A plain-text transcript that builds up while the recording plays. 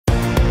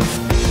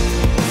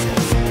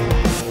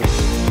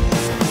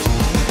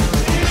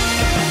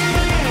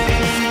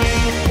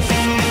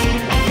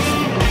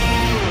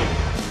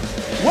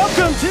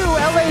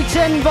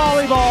Weekend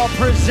Volleyball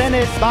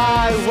presented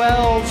by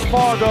Wells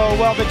Fargo.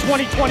 Well, the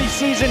 2020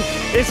 season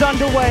is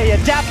underway.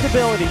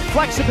 Adaptability,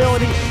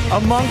 flexibility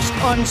amongst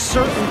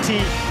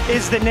uncertainty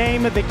is the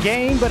name of the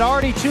game, but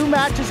already 2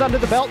 matches under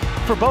the belt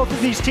for both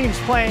of these teams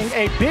playing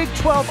a Big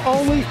 12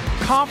 only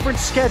conference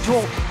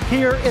schedule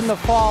here in the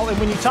fall. And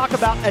when you talk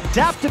about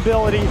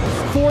adaptability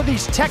for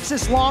these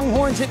Texas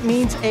Longhorns, it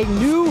means a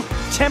new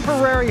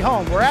temporary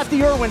home. We're at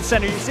the Irwin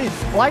Center. You see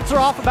lights are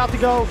off, about to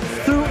go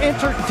through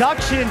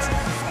introductions.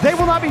 They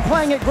will not be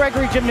playing at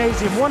Gregory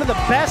Gymnasium, one of the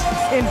best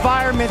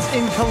environments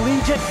in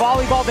collegiate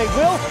volleyball. They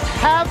will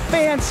have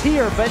fans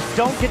here, but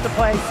don't get to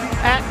play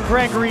at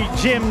Gregory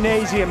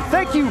Gymnasium.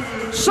 Thank you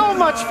so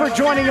much for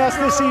joining us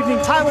this evening.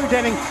 Tyler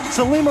Denning,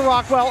 Salima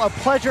Rockwell, a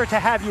pleasure to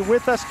have you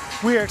with us.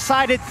 We are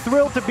excited,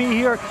 thrilled to be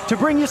here to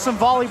bring you some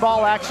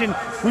volleyball action.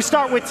 We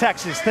start with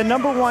Texas, the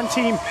 #1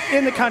 team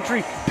in the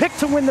country, picked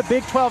to win the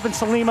Big 12 in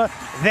Salima.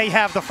 They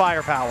have the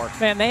firepower.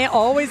 Man, they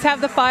always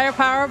have the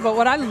firepower, but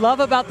what I love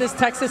about this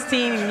Texas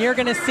team, and you're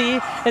gonna see,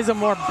 is a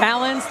more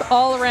balanced,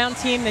 all-around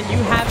team than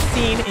you have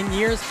seen in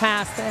years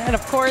past. And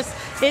of course,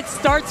 it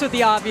starts with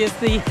the obvious,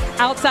 the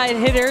outside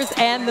hitters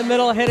and the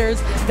middle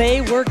hitters.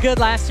 They were good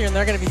last year, and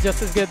they're gonna be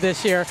just as good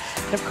this year.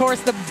 And of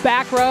course, the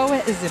back row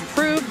is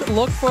improved.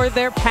 Look for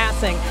their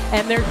passing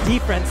and their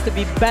defense to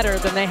be better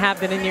than they have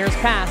been in years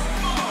past.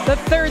 The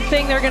third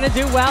thing they're going to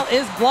do well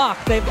is block.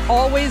 They've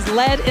always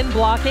led in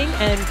blocking,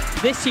 and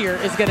this year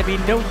is going to be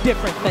no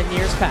different than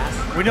years past.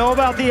 We know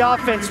about the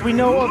offense. We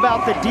know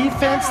about the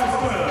defense.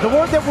 The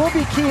word that we'll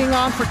be keying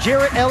on for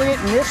Jarrett Elliott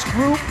in this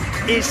group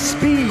is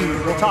speed.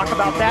 We'll talk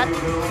about that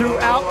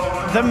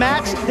throughout the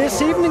match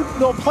this evening.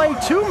 They'll play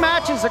 2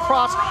 matches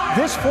across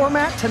this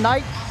format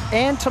tonight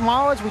and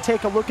tomorrow as we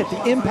take a look at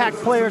the impact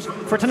players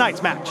for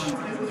tonight's match.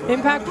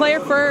 Impact player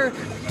for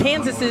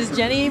Kansas is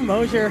Jenny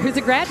Mosier, who's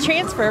a grad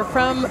transfer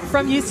from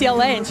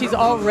UCLA, and she's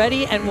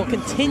already and will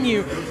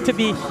continue to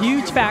be a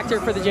huge factor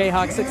for the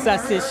Jayhawks'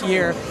 success this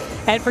year.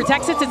 And for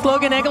Texas, it's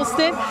Logan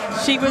Eggleston.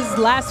 She was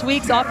last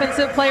week's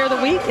Offensive Player of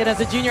the Week, and as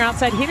a junior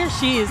outside hitter,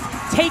 she is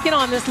taking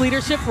on this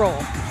leadership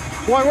role.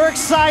 Boy, we're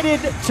excited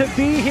to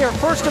be here.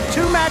 First of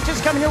 2 matches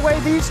coming your way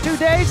these 2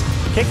 days.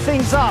 Kick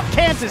things off,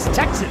 Kansas,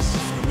 Texas.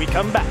 We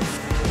come back.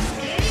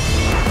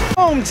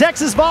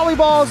 Texas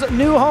Volleyball's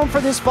new home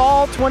for this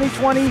fall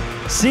 2020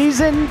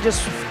 season,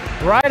 just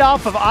right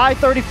off of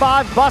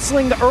I-35,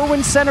 bustling the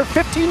Irwin Center.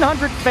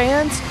 1,500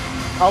 fans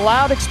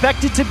allowed,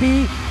 expected to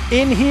be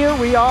in here.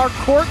 We are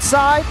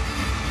courtside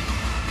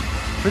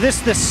for this,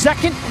 the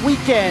second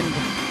weekend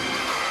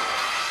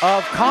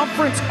of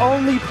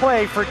conference-only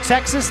play for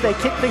Texas. They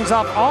kick things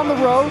off on the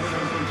road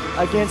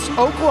against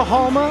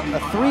Oklahoma, a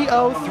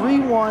 3-0,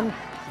 3-1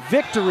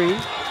 victory.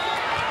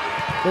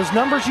 Those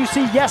numbers you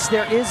see, yes,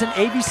 there is an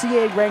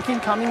ABCA ranking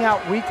coming out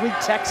weekly.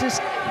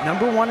 Texas,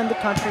 #1 in the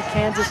country.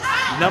 Kansas,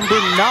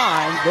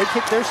 #9. They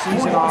kick their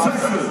season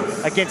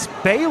off against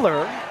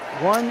Baylor,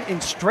 won in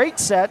straight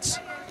sets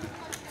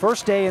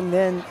first day, and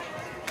then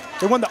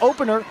they won the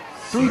opener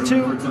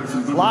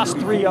 3-2, lost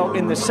 3-0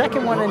 in the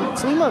second one. And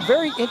Salima, a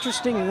very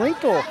interesting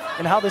wrinkle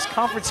in how this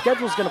conference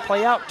schedule is going to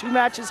play out. 2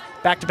 matches,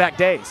 back-to-back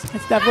days.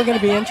 It's definitely going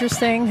to be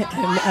interesting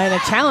and a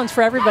challenge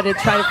for everybody to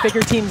try to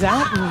figure teams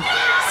out and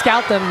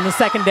scout them the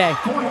second day.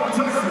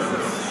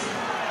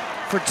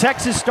 For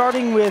Texas,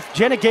 starting with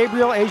Jenna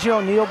Gabriel, Asia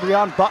O'Neal,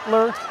 Breon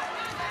Butler,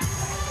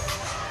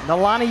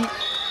 Nalani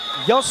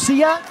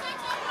Yosia,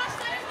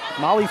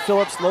 Molly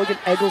Phillips, Logan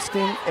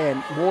Eggleston,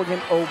 and Morgan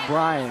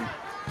O'Brien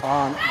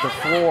on the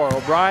floor.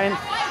 O'Brien,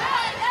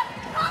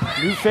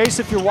 new face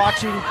if you're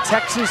watching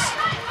Texas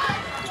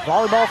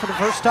volleyball for the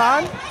first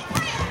time.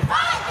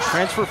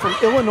 Transfer from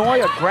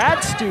Illinois, a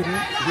grad student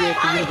here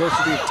at the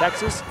University of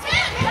Texas.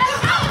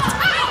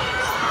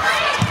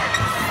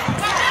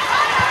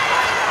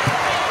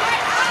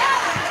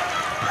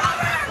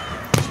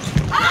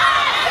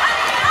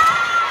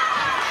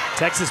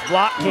 Texas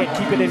block, can't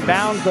keep it in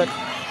bounds, but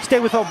stay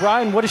with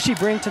O'Brien. What does she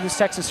bring to this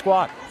Texas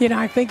squad? You know,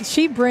 I think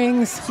she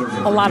brings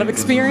a lot of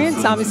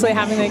experience, obviously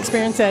having the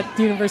experience at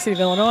the University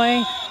of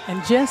Illinois,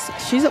 and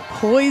she's a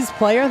poised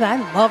player that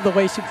I love the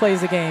way she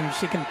plays the game.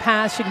 She can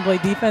pass, she can play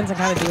defense, and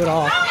kind of do it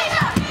all.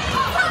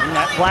 In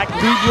that black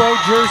Libro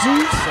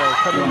jersey, so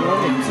coming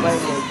in and playing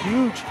a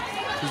huge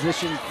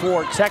position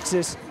for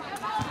Texas.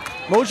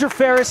 Mosier,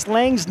 Ferris,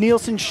 Langs,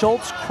 Nielsen,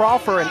 Schultz,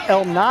 Crawford, and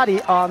El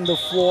Nadi on the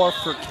floor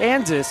for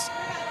Kansas.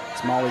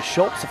 Molly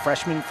Schultz, a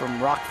freshman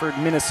from Rockford,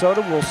 Minnesota,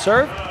 will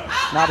serve.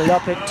 Knotted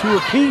up at 2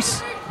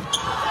 apiece.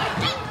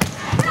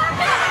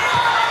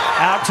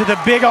 Out to the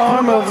big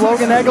arm of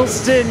Logan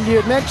Eggleston. You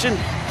had mentioned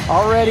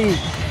already,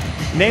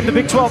 named the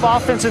Big 12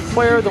 Offensive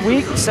Player of the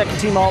Week,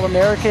 second-team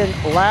All-American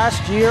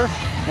last year,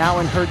 now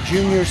in her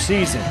junior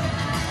season.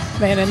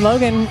 Man, and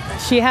Logan,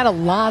 she had a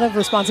lot of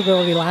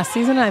responsibility last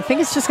season, and I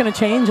think it's just going to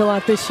change a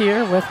lot this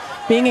year with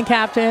being a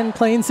captain,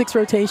 playing 6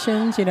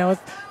 rotations, you know,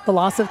 with the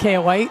loss of Kaya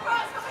White.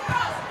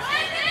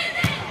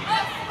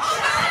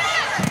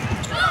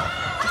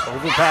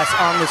 Pass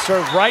on the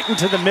serve right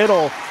into the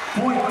middle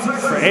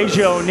for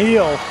Asia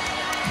O'Neal.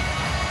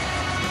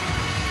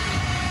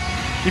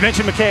 You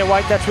mentioned Micaiah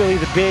White. That's really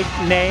the big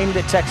name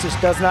that Texas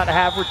does not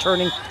have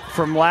returning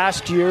from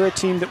last year, a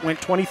team that went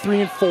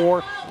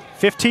 23-4,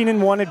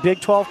 15-1 in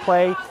Big 12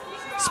 play,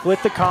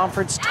 split the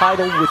conference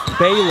title with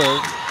Baylor.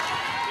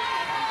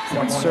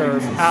 One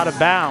serve out of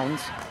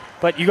bounds.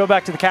 But you go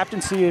back to the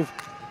captaincy of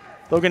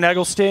Logan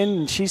Eggleston,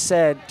 and she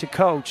said to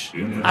Coach,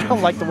 I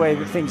don't like the way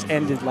that things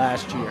ended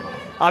last year.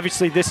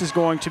 Obviously, this is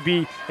going to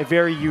be a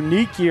very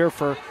unique year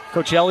for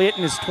Coach Elliott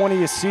in his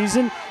 20th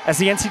season as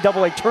the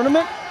NCAA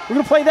tournament. We're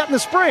going to play that in the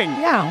spring.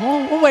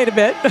 Yeah, we'll wait a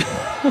bit.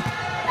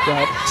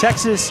 But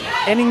Texas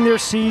ending their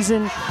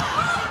season,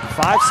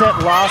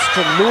 5-set loss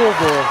to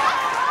Louisville.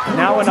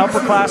 Now an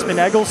upperclassman,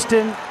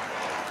 Eggleston,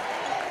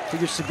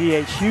 figures to be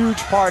a huge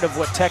part of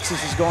what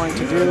Texas is going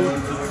to do.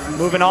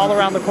 Moving all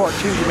around the court,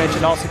 too. You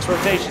mentioned all 6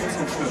 rotations.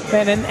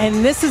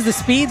 And this is the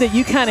speed that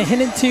you kind of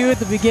hinted to at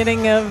the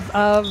beginning of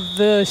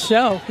the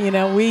show. You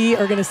know, we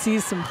are going to see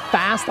some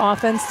fast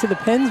offense to the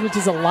pins, which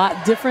is a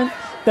lot different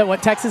than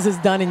what Texas has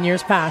done in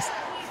years past.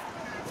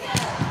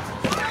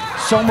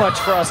 So much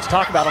for us to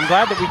talk about. I'm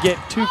glad that we get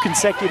 2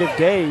 consecutive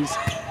days.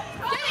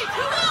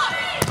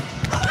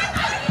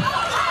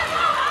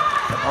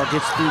 Ball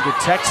gets through the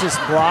Texas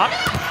block.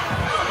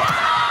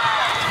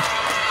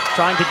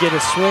 Trying to get a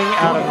swing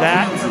out of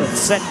that, but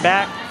sent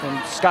back from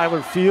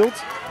Skylar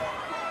Fields.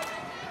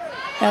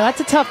 Yeah,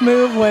 that's a tough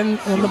move when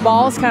the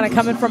ball's kind of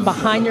coming from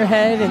behind your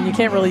head and you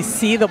can't really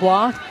see the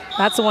block.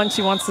 That's the one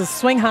she wants to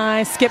swing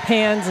high, skip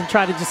hands, and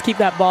try to just keep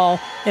that ball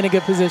in a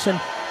good position.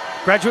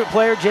 Graduate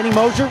player Jenny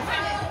Mosier.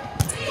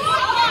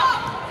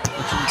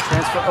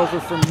 Transfer over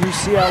from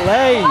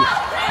UCLA.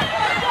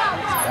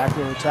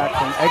 Backdoor attack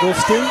from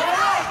Eggleston.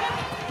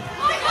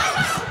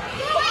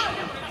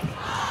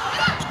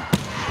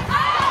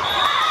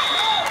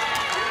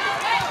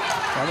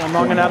 That one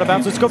long and out of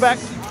bounds. Let's go back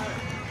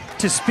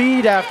to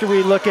speed after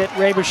we look at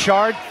Ray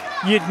Bouchard.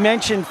 You'd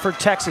mentioned for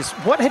Texas,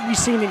 what had we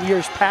seen in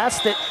years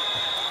past that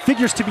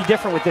figures to be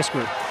different with this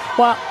group?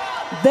 Well,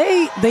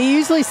 they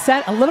usually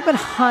set a little bit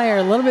higher,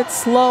 a little bit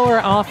slower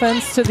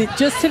offense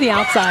just to the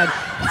outside.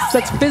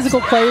 Such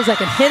physical players that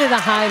can hit at a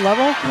high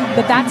level,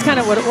 but that's kind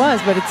of what it was.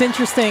 But it's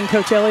interesting,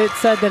 Coach Elliott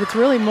said that it's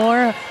really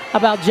more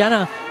about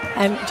Jenna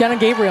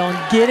Gabriel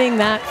and getting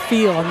that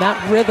feel and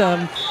that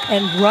rhythm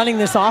and running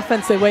this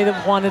offense the way they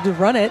wanted to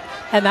run it,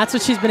 and that's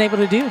what she's been able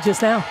to do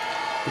just now.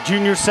 The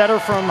junior setter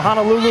from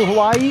Honolulu,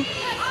 Hawaii.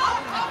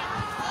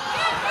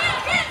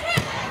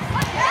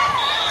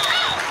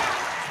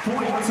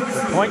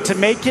 Point to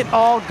make it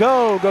all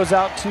go goes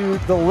out to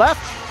the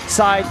left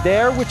side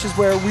there, which is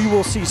where we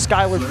will see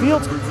Skylar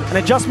Fields. An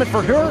adjustment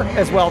for her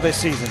as well this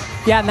season.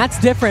 Yeah, and that's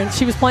different.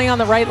 She was playing on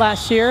the right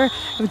last year,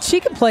 but she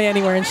could play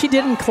anywhere, and she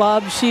did in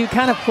club. She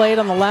kind of played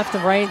on the left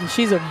and right, and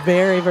she's a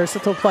very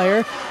versatile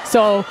player.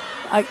 So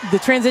the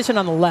transition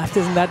on the left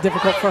isn't that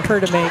difficult for her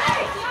to make.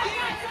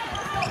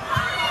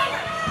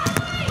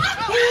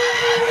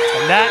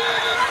 And that,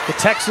 the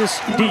Texas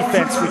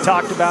defense we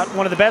talked about,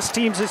 one of the best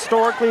teams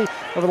historically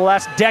over the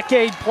last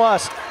decade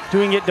plus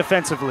doing it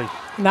defensively.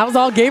 And that was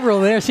all Gabriel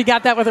there. She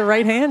got that with her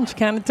right hand. She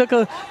kind of took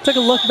a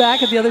look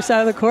back at the other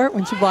side of the court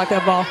when she blocked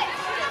that ball.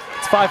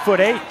 It's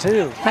 5'8"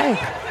 too. Hey.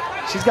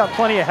 She's got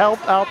plenty of help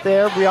out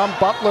there. Breon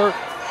Butler,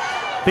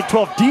 Big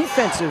 12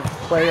 Defensive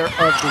Player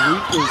of the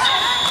Week, is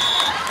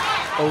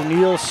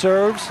O'Neal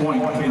serves.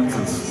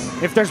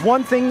 If there's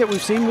one thing that we've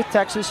seen with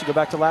Texas, you go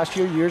back to last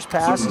year, years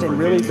past, and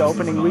really the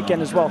opening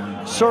weekend as well,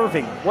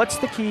 serving. What's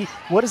the key?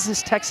 What does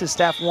this Texas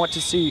staff want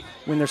to see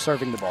when they're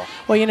serving the ball?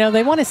 Well, you know,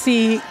 they want to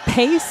see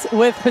pace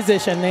with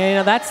position. You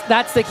know,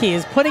 that's the key,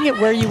 is putting it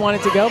where you want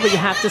it to go, but you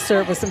have to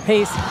serve with some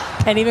pace.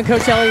 And even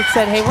Coach Elliott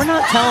said, hey, we're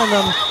not telling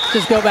them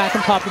just go back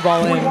and pop the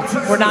ball in.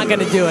 We're not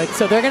going to do it.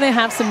 So they're going to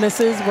have some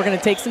misses. We're going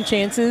to take some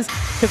chances,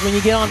 because when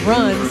you get on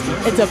runs,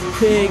 it's a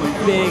big,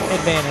 big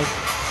advantage.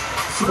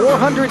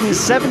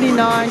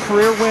 479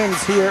 career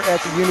wins here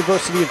at the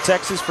University of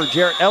Texas for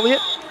Jarrett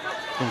Elliott.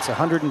 It's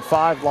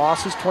 105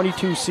 losses,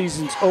 22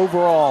 seasons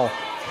overall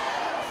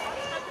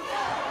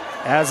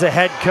as a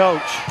head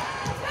coach.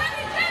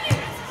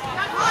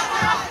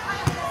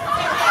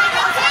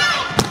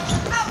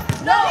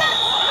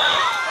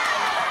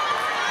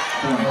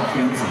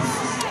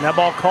 That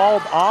ball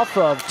called off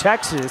of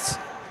Texas.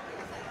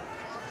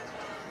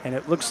 And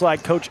it looks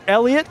like Coach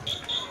Elliott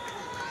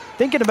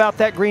thinking about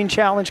that green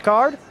challenge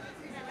card.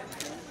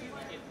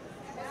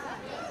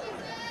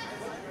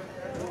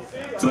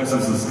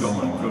 Texas is going,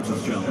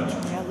 coach's challenge.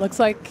 Yeah, it looks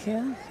like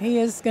he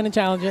is going to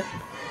challenge it.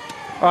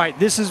 All right,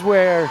 this is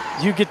where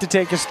you get to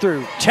take us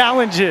through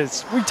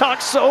challenges. We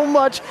talked so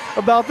much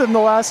about them the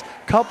last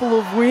couple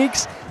of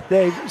weeks.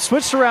 They've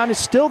switched around. It's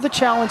still the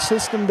challenge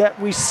system that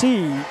we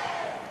see,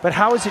 but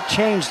how has it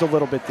changed a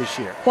little bit this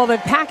year? Well, they've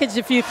packaged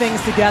a few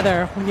things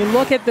together. When you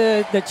look at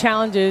the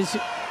challenges,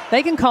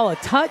 they can call a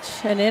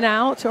touch, an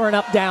in-out, or an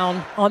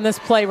up-down on this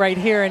play right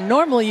here. And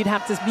normally you'd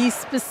have to be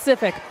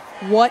specific.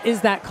 What is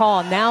that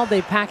call? Now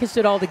they've packaged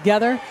it all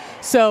together,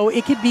 so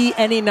it could be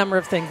any number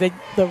of things. The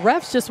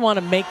refs just want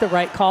to make the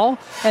right call,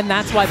 and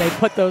that's why they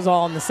put those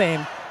all in the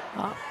same.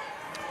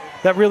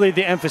 That really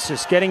the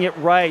emphasis, getting it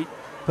right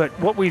But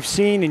what we've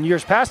seen in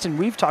years past, and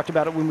we've talked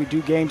about it when we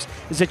do games,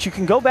 is that you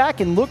can go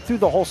back and look through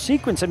the whole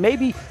sequence, and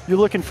maybe you're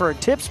looking for a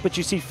tips, but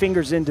you see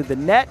fingers into the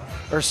net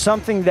or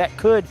something that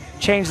could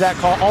change that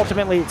call.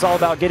 Ultimately, it's all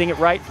about getting it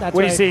right. That's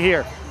what right. do you see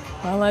here?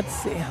 Well, let's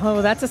see.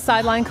 Oh, that's a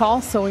sideline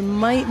call, so we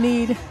might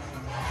need...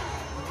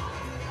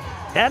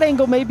 That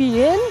angle may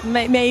be in?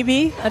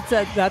 Maybe.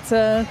 That's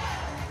a...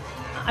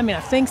 I mean, I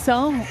think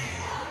so.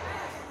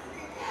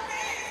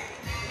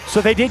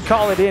 So they did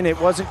call it in. It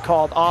wasn't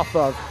called off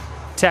of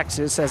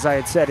Texas. As I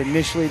had said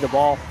initially, the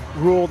ball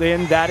ruled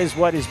in. That is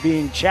what is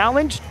being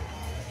challenged.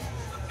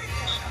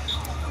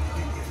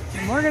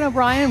 Morgan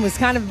O'Brien was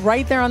kind of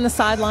right there on the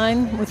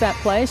sideline with that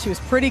play. She was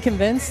pretty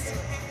convinced.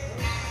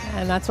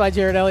 And that's why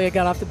Jared Elliott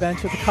got off the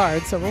bench with the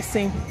card. So we'll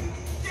see.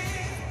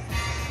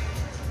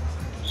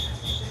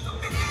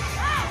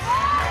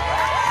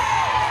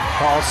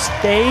 Ball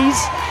stays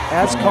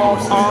as called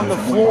on the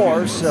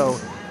floor. So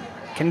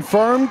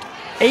confirmed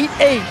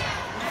 8-8.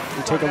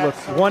 We take a look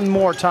one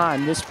more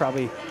time. This is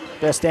probably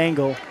best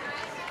angle.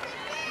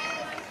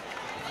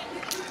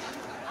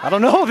 I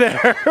don't know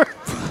there.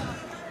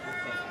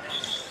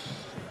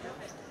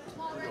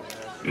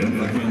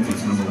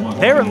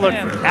 There it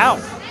looked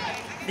out.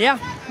 Yeah.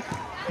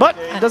 But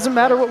it doesn't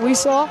matter what we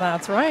saw.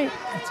 That's right.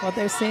 That's what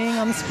they're seeing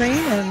on the screen,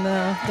 and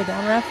the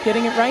down ref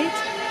getting it right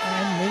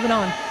and moving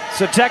on.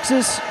 So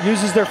Texas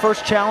uses their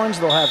first challenge.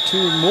 They'll have 2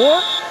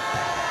 more.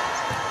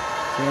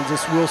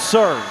 Kansas will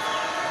serve.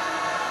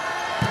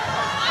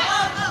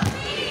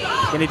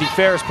 Kennedy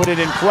Ferris put it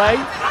in play.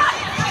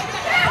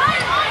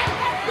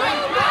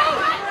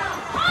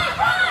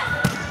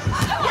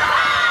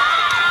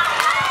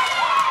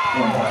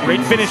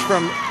 Great finish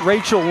from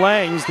Rachel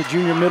Langs, the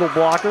junior middle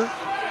blocker.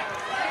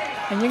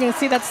 And you're going to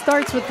see that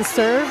starts with the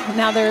serve.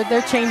 Now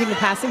they're changing the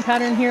passing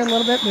pattern here a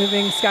little bit,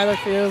 moving Skylar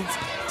Fields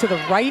to the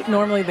right.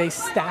 Normally they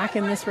stack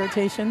in this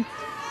rotation.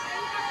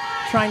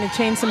 Trying to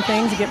change some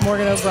things to get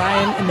Morgan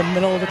O'Brien in the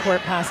middle of the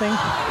court passing.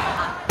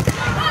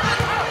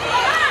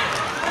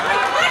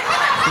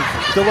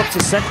 Phillips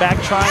is sent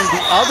back trying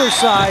the other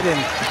side,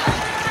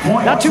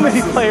 and not too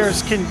many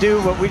players can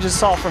do what we just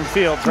saw from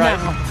Fields, right?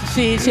 No.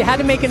 She had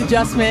to make an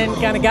adjustment,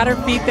 kind of got her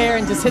feet there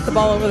and just hit the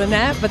ball over the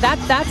net, but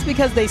that's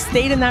because they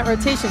stayed in that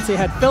rotation. So you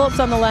had Phillips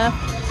on the left,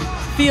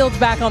 Fields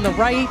back on the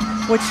right,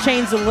 which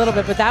changed a little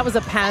bit, but that was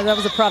a pass, that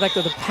was a product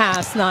of the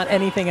pass, not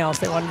anything else.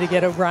 They wanted to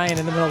get O'Brien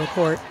in the middle of the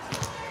court.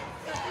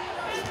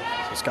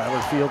 So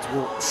Skylar Fields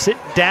will sit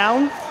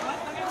down.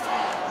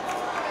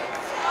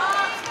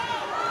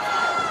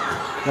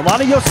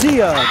 Yolanda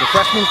Yosia, the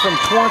freshman from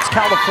Torrance,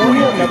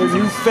 California, another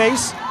new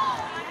face.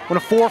 One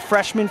of 4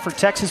 freshmen for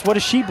Texas. What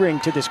does she bring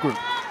to this group?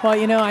 Well,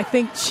 you know, I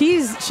think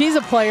she's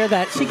a player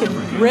that she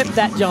can rip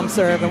that jump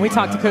serve, and we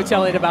talked to Coach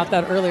Elliott about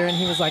that earlier, and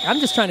he was like, I'm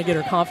just trying to get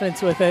her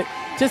confidence with it.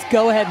 Just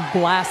go ahead and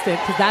blast it,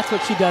 because that's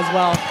what she does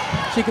well.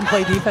 She can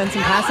play defense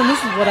and pass, and this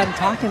is what I'm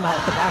talking about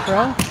with the back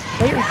row.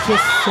 They are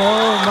just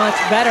so much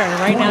better, and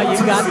right now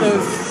you've got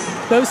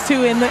those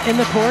 2 in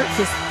the court.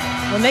 Just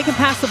when they can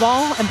pass the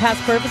ball and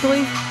pass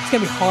perfectly, it's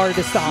going to be hard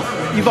to stop.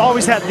 You've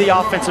always had the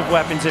offensive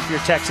weapons if you're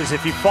Texas.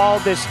 If you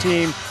followed this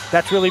team,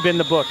 that's really been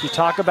the book. You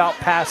talk about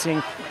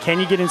passing. Can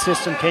you get in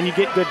system? Can you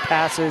get good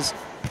passes?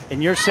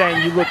 And you're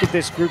saying you look at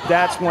this group,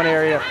 that's one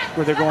area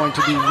where they're going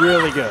to be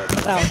really good.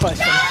 Without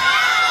question.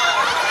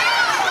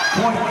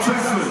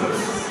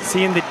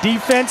 Seeing the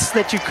defense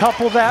that you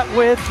couple that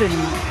with, and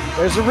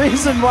there's a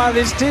reason why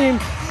this team,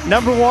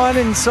 #1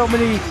 and so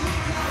many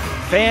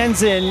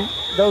fans and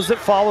those that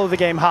follow the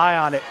game high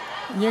on it.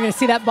 And you're going to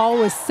see that ball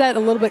was set a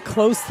little bit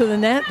close to the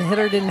net. The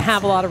hitter didn't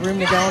have a lot of room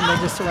to go, and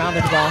they just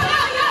surrounded the ball.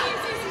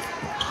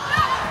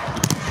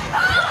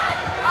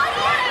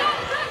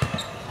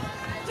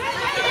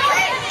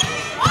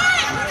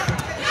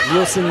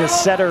 Nielsen, the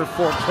setter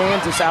for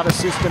Kansas, out of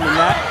system in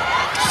that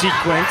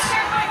sequence.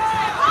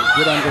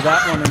 Get under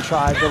that one and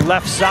try the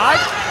left side.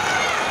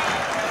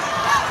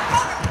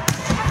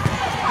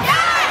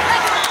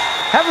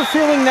 Have a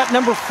feeling that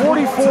number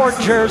 44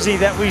 jersey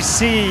that we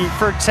see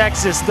for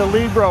Texas, the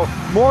libero,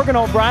 Morgan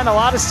O'Brien, a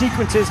lot of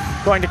sequences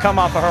going to come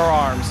off of her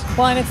arms.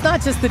 Well, and it's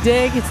not just the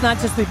dig, it's not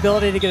just the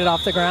ability to get it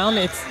off the ground,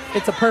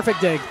 it's a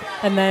perfect dig.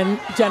 And then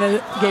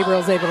Jenna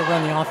Gabriel's able to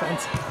run the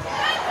offense.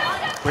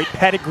 Great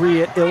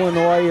pedigree at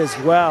Illinois as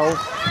well.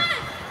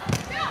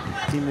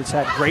 Team that's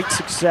had great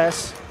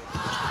success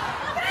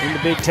in the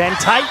Big Ten.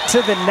 Tight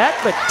to the net,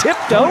 but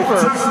tipped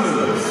over.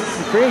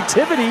 Some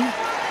creativity.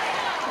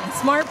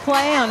 Smart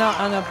play on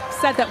a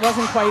set that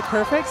wasn't quite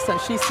perfect, so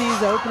she sees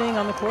the opening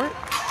on the court.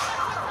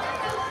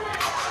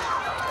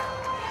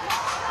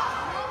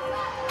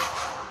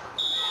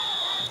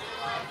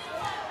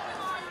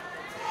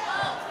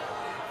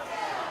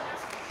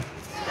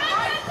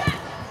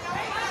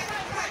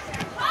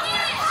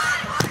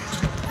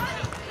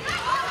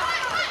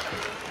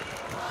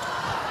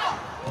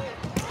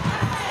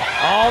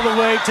 All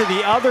the way to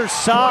the other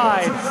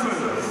side.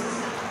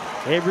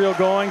 Gabriel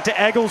going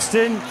to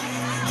Eggleston.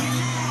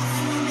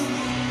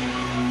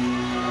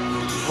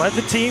 Led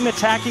the team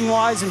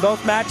attacking-wise in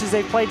both matches.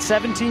 They've played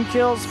 17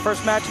 kills,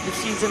 first match of the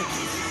season,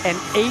 and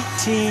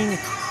 18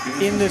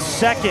 in the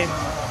second.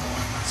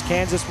 As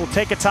Kansas will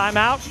take a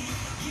timeout.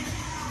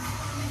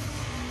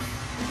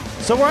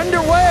 So we're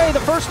underway, the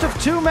first of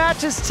two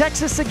matches,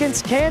 Texas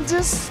against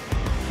Kansas,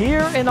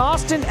 here in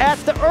Austin at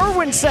the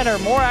Irwin Center.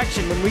 More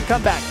action when we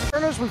come back.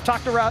 We've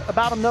talked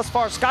about them thus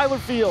far. Skylar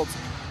Fields,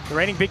 the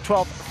reigning Big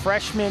 12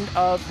 Freshman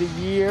of the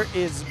Year,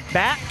 is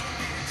back.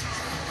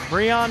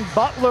 Breon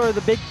Butler,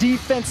 the big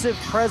defensive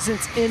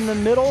presence in the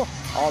middle,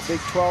 all Big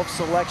 12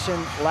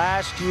 selection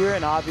last year,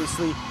 and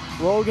obviously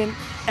Logan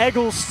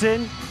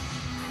Eggleston,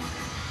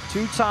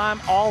 two-time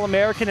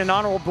All-American and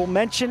honorable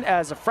mention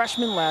as a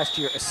freshman last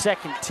year, a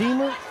second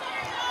teamer.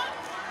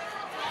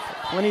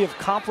 Plenty of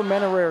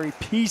complementary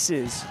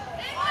pieces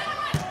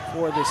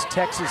for this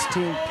Texas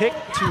team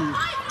picked to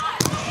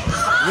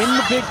win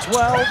the Big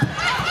 12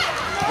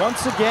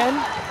 once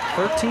again,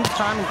 13th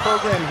time in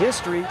program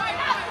history,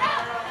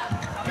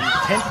 and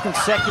 10th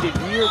consecutive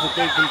year that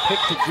they've been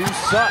picked to do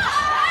such.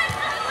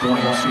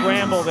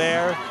 Scramble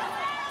there.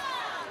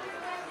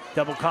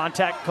 Double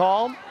contact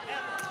call.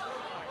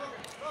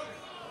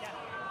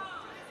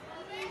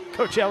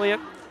 Coach Elliott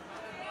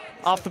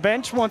off the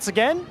bench once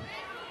again.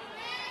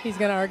 He's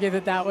going to argue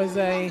that that was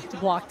a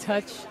block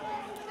touch.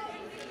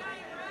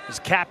 His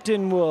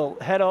captain will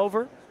head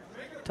over,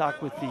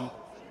 talk with the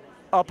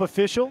up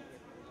official.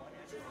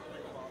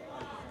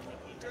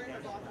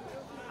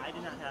 I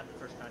did not have the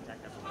first contact,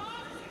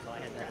 so I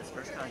had to have his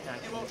first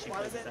contact and then she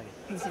played the second.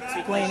 He's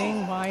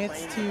explaining why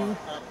it's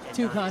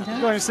two contacts.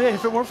 I'm going to say,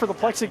 if it weren't for the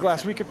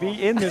plexiglass, we could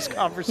be in this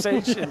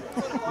conversation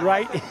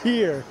right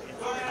here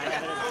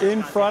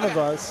in front of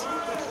us.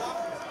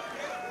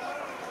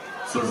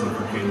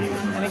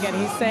 And again,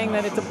 he's saying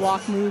that it's a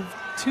block move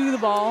to the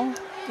ball,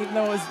 even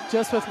though it was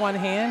just with one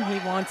hand.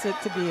 He wants it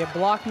to be a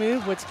block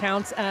move, which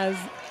counts as,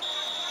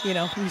 you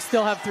know, you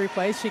still have 3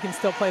 plays. She can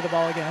still play the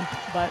ball again,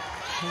 but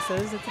he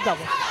says it's a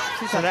double.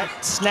 So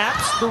that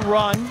snaps the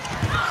run.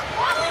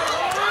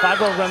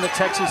 5-0 run that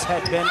Texas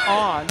had been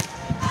on.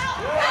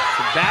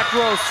 The back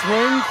row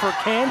swing for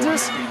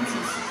Kansas.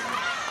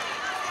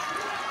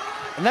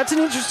 And that's an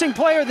interesting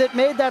player that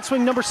made that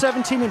swing, number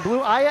 17 in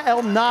blue, Aya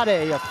El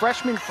Nade, a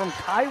freshman from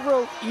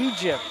Cairo,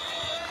 Egypt.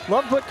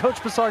 Loved what Coach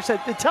Bassar said.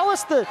 Tell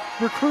us the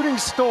recruiting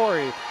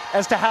story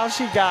as to how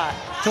she got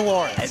to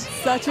Lawrence. It's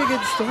such a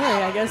good story.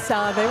 I guess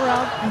they were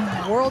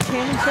out in World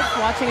Championships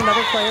watching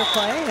another player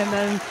play, and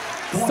then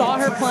saw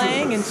her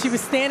playing, and she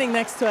was standing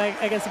next to,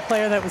 I guess, a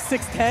player that was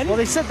 6'10". Well,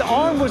 they said the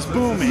arm was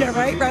booming. Yeah,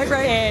 right.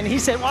 And he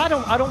said, well,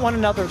 I don't want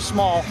another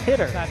small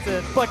hitter. That's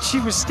it. But she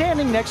was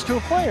standing next to a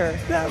player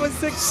that was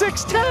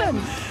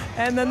 6'10".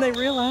 And then they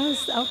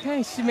realized,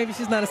 okay, maybe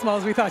she's not as small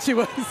as we thought she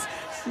was.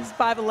 She's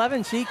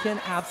 5'11". She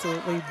can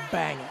absolutely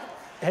bang it.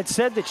 Had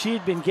said that she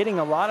had been getting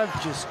a lot of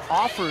just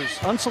offers,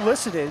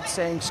 unsolicited,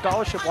 saying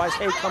scholarship-wise,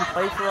 hey, come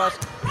play for us.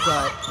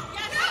 But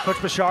Coach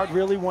Bouchard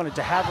really wanted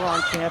to have her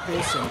on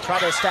campus and try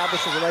to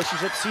establish a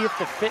relationship, see if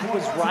the fit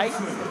was right.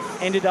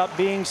 Ended up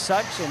being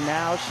such, and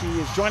now she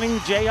is joining the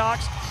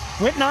Jayhawks.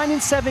 Went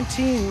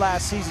 9-17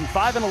 last season,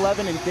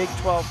 5-11 in Big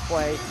 12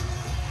 play.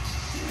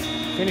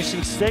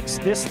 Finishing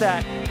 6th,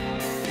 that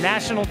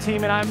national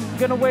team, and I'm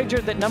gonna wager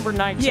that number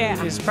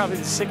 19 is probably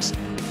the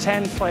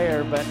 6'10"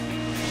 player, but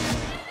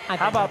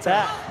how about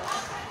that?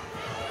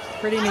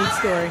 Pretty neat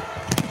story.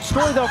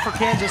 Story, though, for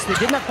Kansas, they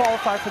did not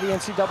qualify for the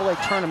NCAA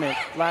tournament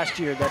last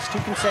year. That's 2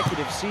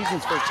 consecutive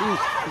seasons for a team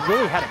who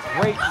really had a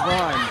great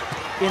run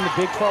in the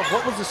Big 12.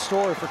 What was the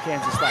story for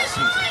Kansas last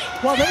season?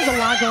 Well, there was a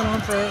lot going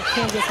on for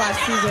Kansas last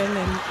season,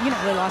 and, you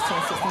know, they lost an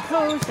assistant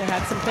coach. They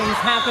had some things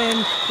happen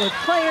with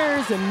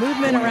players and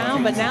movement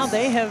around, but now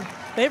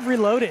they've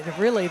reloaded,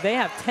 really. They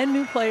have 10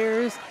 new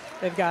players.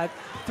 They've got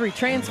 3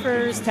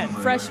 transfers, 10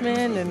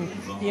 freshmen, and,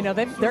 you know,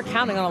 they're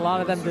counting on a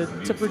lot of them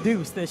to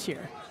produce this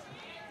year.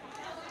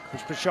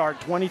 Coach Bouchard,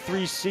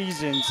 23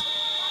 seasons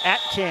at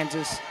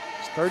Kansas,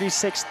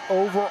 36th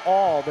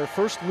overall, their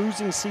first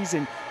losing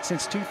season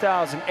since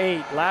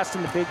 2008, last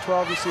in the Big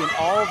 12, you see in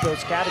all of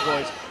those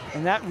categories,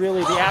 and that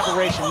really the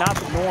aberration, not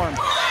the norm,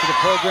 to the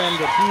program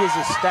that he has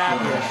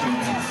established.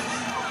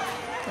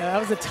 Yeah, that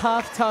was a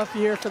tough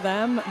year for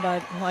them,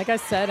 but like I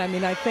said, I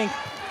mean, I think,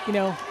 you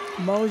know,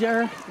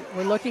 Moser,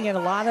 we're looking at a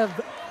lot of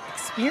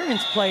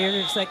experienced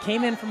players that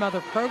came in from other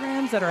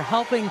programs that are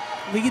helping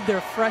lead their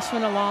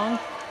freshmen along.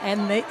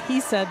 And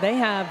he said they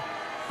have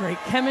great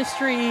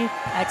chemistry,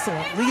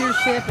 excellent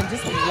leadership, and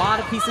just a lot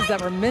of pieces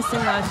that were missing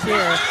last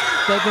year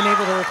they've been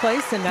able to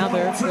replace, and now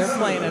they're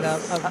playing at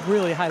a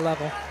really high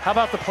level. How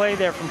about the play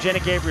there from Jenna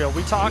Gabriel?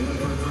 We talked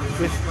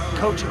with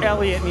Coach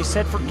Elliott, and he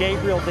said for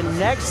Gabriel, the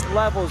next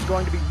level is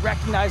going to be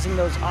recognizing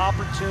those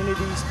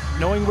opportunities,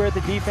 knowing where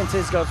the defense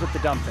is, goes with the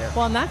dump there.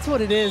 Well, and that's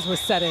what it is with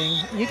setting.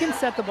 You can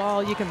set the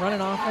ball, you can run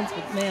an offense,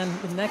 but man,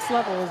 the next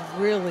level is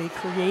really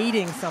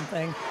creating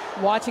something,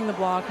 watching the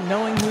block,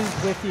 knowing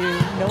who's with you,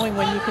 knowing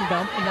when you can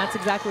dump, and that's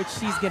exactly what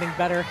she's getting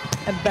better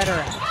and better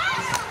at.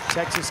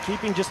 Texas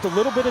keeping just a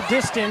little bit of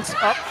distance,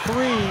 up 3.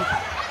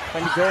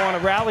 Trying to go on a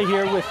rally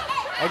here with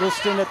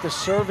Eggleston at the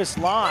service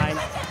line.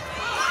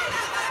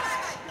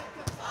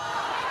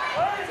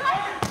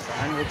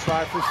 And we'll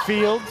try for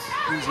Fields,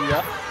 easy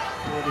up.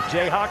 For the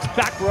Jayhawks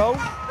back row.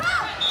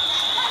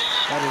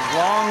 That is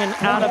long and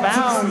out of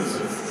bounds.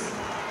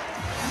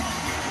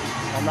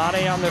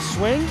 Alnade on the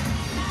swing.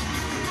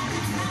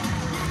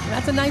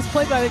 That's a nice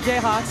play by the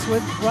Jayhawks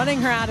with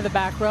running her out of the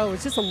back row. It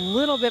was just a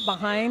little bit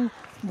behind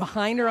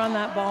her on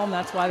that ball, and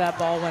that's why that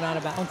ball went out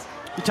of bounds.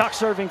 You talk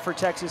serving for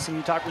Texas, and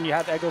you talk when you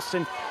have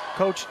Eggleston.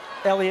 Coach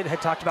Elliott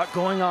had talked about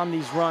going on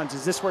these runs.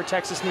 Is this where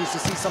Texas needs to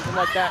see something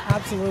like that?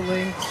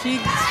 Absolutely.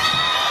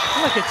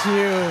 Look at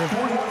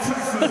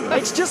you.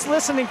 It's just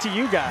listening to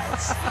you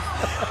guys.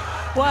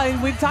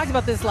 Well, we've talked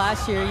about this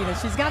last year. You know,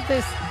 she's got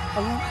this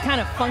kind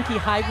of funky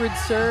hybrid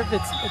serve.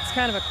 It's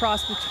kind of a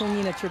cross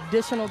between a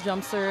traditional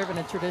jump serve and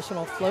a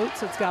traditional float,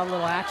 so it's got a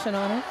little action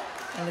on it,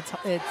 and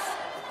it's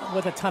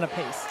with a ton of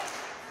pace.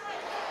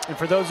 And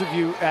for those of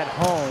you at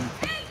home,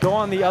 go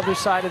on the other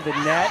side of the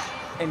net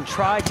and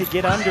try to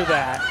get under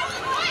that.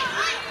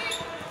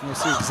 And you'll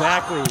see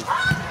exactly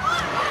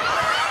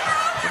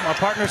what my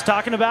partner's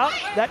talking about.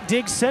 That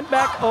dig sent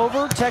back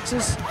over.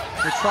 Texas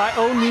will try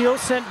O'Neal,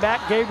 sent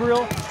back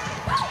Gabriel.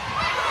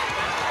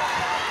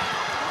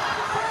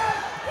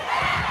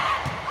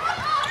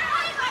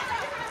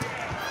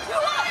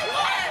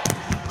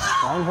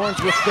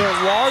 Longhorns with their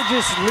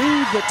largest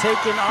lead, but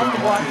taken off the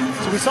block.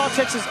 So we saw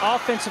Texas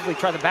offensively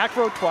try the back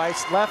row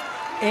twice, left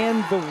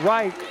and the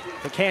right,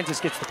 but Kansas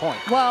gets the point.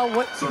 Well,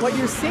 what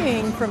you're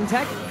seeing from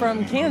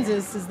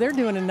Kansas is they're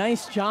doing a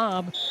nice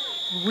job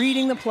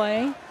reading the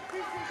play.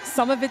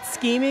 Some of it's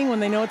scheming when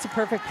they know it's a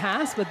perfect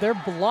pass, but their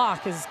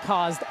block has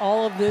caused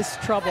all of this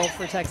trouble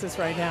for Texas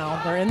right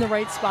now. They're in the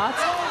right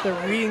spots.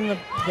 They're reading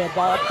the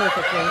ball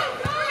perfectly.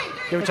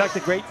 They were talking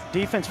the great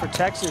defense for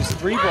Texas,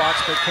 3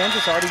 blocks, but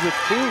Kansas already with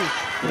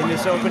 2 in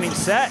this opening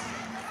set.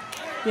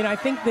 You know, I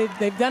think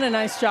they've done a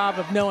nice job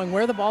of knowing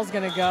where the ball's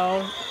going to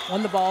go,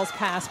 when the ball's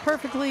passed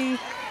perfectly,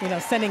 you know,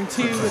 sending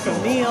 2 with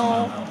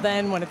O'Neal.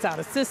 Then when it's out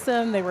of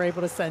system, they were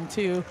able to send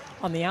 2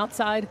 on the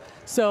outside.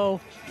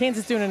 So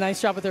Kansas doing a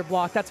nice job with their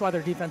block. That's why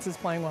their defense is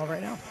playing well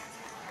right now.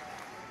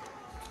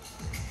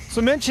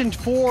 So mentioned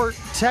for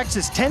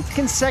Texas, 10th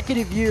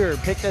consecutive year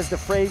picked as the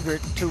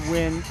favorite to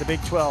win the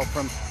Big 12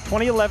 from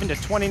 2011 to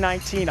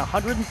 2019,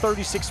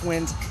 136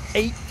 wins,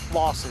 8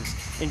 losses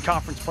in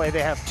conference play.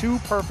 They have 2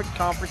 perfect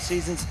conference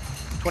seasons,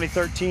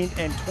 2013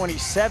 and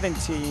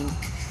 2017.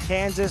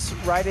 Kansas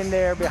right in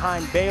there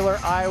behind Baylor,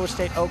 Iowa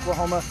State,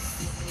 Oklahoma,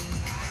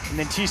 and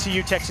then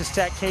TCU, Texas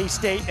Tech,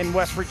 K-State, and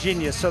West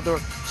Virginia. So the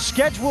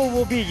schedule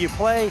will be you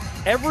play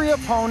every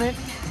opponent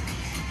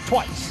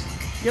twice.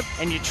 Yep.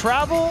 And you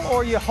travel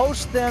or you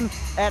host them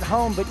at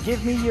home, but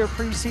give me your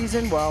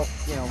preseason. Well,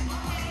 you know,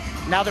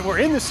 now that we're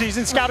in the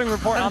season, scouting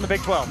report on the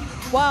Big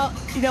 12. Well,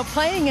 you know,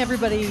 playing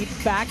everybody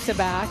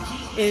back-to-back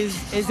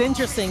is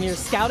interesting. You're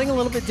scouting a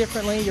little bit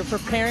differently. You're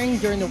preparing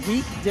during the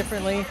week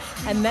differently.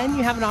 And then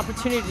you have an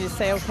opportunity to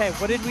say, okay,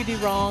 what did we do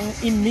wrong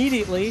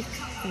immediately?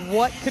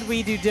 What could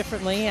we do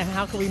differently? And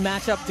how can we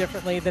match up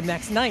differently the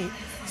next night?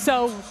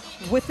 So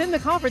within the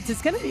conference,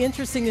 it's going to be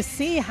interesting to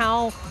see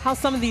how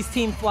some of these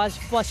teams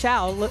flush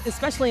out,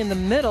 especially in the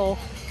middle,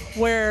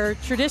 where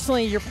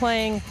traditionally you're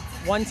playing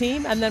one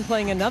team and then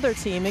playing another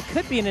team. It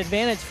could be an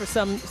advantage for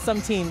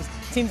some teams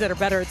that are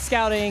better at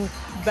scouting,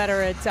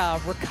 better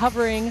at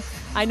recovering.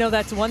 I know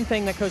that's one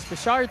thing that Coach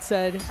Bouchard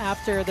said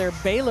after their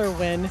Baylor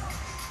win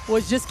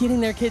was just getting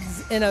their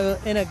kids in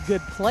a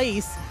good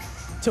place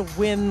to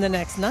win the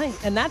next night.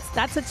 And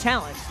that's a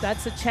challenge.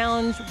 That's a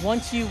challenge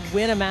once you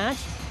win a match,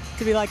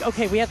 to be like,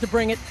 okay, we have to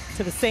bring it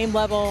to the same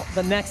level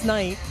the next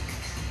night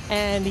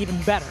and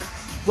even better.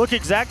 Look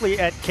exactly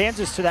at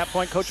Kansas to that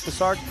point. Coach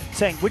Bouchard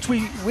saying, which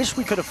we wish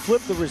we could have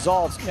flipped the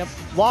results. Yep.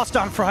 Lost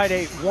on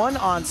Friday, won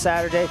on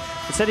Saturday.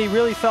 He said he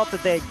really felt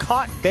that they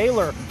caught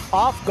Baylor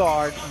off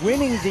guard,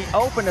 winning the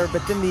opener,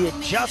 but then the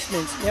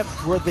adjustments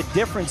were the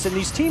difference. And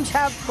these teams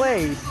have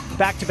played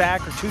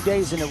back-to-back or 2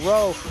 days in a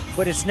row,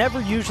 but it's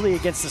never usually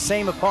against the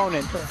same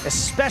opponent,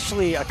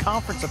 especially a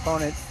conference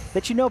opponent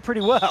that you know pretty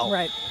well.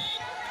 Right.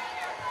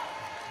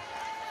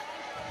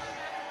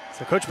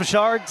 So Coach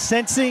Bouchard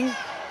sensing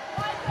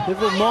a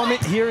little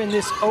moment here in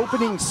this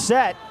opening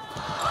set.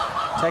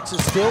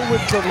 Texas still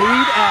with the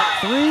lead at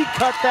 3,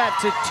 cut that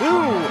to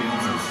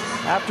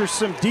 2 after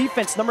some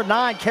defense. Number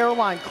 9,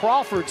 Caroline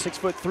Crawford,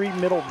 6'3"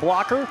 middle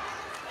blocker.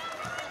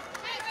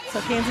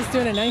 So Kansas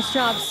doing a nice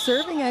job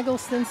serving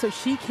Eggleston so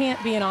she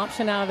can't be an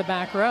option out of the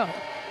back row.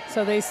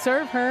 So they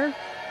serve her,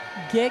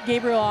 get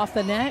Gabriel off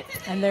the net,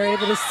 and they're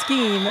able to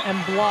scheme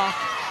and block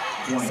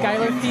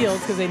Skylar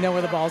Fields because they know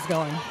where the ball's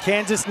going.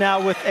 Kansas now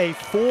with a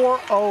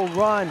 4-0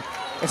 run.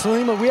 And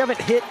Salima, we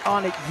haven't hit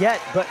on it yet,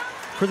 but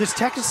for this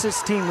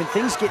Texas team, when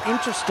things get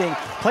interesting,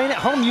 playing at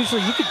home,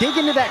 usually you could dig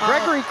into that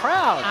Gregory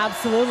crowd.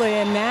 Absolutely,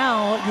 and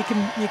now you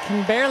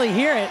can barely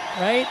hear it,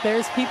 right?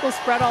 There's people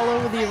spread all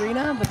over the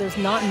arena, but there's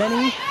not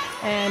many,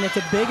 and it's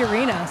a big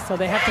arena, so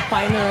they have to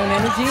find their own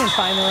energy and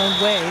find their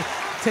own way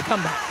to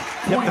come back.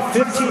 Yep, the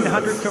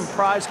 1,500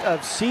 comprised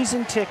of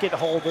season ticket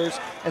holders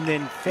and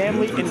then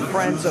family and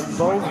friends of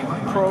both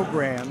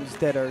programs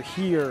that are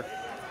here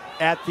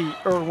at the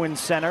Irwin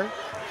Center.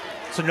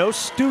 So no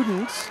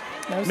students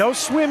No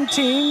swim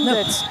team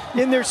that's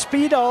in their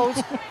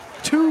Speedos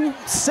 2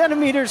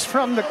 centimeters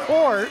from the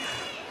court.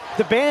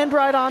 The band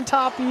right on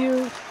top of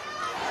you.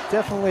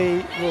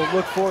 Definitely will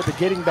look forward to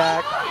getting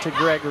back to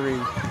Gregory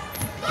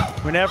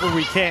whenever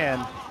we can.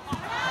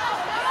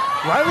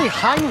 Riley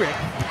Heinrich,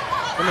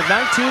 number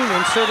 19,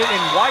 inserted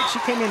in white. She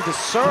came in to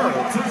serve.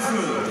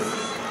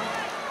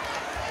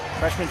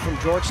 Freshman from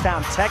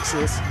Georgetown,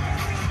 Texas.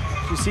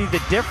 You see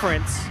the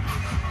difference.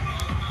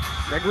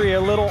 Gregory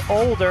a little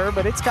older,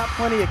 but it's got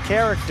plenty of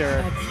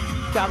character.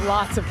 It's got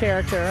lots of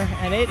character,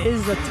 and it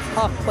is a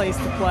tough place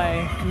to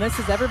play. And this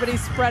is everybody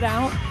spread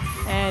out,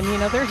 and you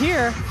know they're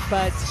here,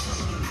 but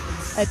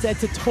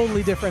it's a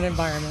totally different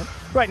environment.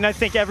 Right, and I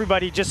think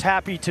everybody just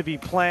happy to be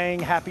playing,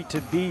 happy to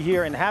be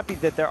here, and happy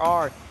that there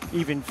are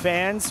even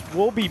fans.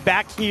 We'll be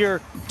back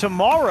here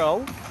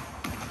tomorrow.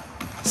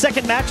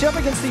 Second matchup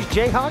against these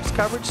Jayhawks.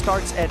 Coverage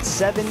starts at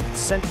 7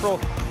 Central.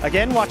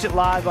 Again, watch it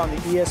live on the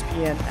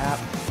ESPN app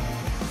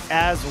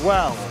as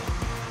well.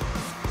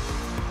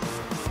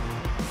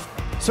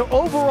 So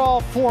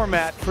overall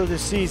format for the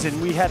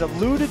season, we had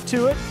alluded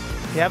to it.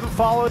 If you haven't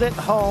followed at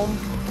home,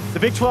 the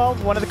Big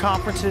 12, one of the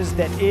conferences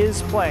that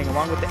is playing,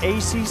 along with the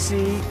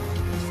ACC,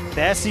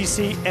 the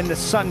SEC, and the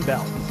Sun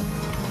Belt.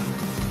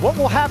 What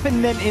will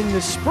happen then in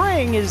the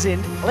spring is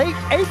in late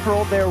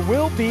April, there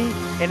will be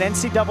an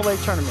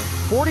NCAA tournament.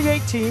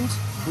 48 teams.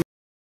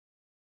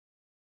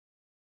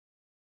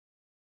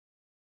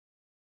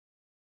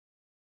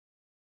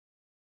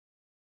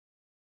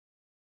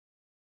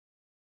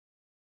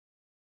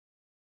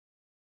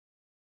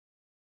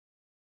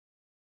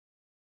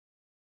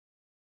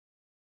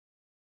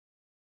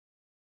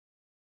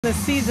 This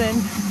season,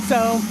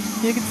 so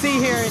you can see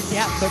here,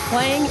 yeah, they're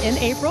playing in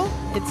April.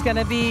 It's going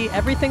to be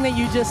everything that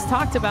you just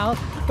talked about,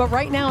 but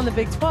right now in the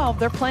Big 12,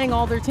 they're playing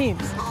all their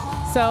teams.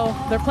 So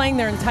they're playing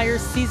their entire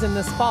season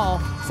this fall.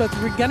 So it's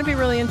going to be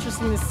really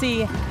interesting to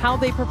see how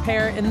they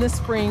prepare in the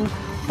spring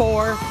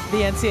for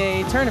the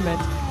NCAA tournament.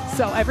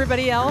 So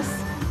everybody else,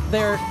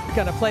 they're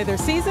going to play their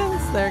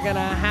seasons. They're going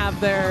to have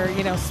their,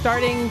 you know,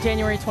 starting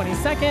January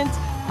 22nd.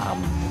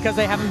 Because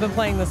they haven't been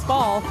playing this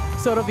fall.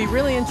 So it'll be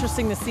really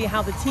interesting to see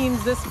how the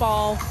teams this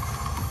fall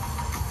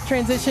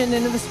transition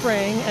into the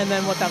spring and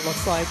then what that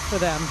looks like for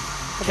them.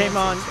 Came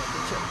on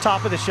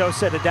top of the show,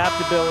 said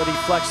adaptability,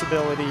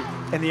 flexibility,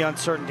 and the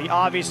uncertainty.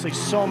 Obviously,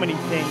 so many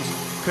things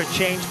could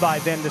change by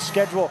then. The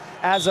schedule,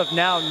 as of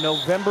now,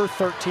 November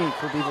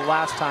 13th will be the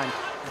last time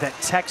that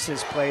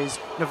Texas plays.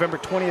 November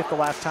 20th, the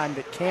last time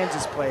that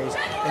Kansas plays.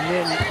 And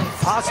then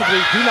possibly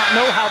do not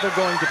know how they're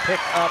going to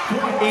pick up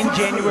in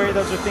January.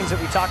 Those are things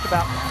that we talked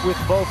about with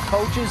both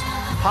coaches.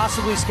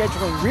 Possibly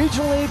scheduling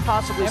regionally,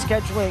 possibly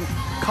scheduling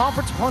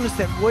conference opponents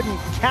that wouldn't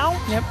count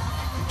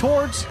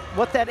towards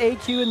what that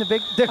AQ and the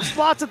big, there's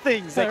lots of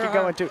things that could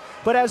go into.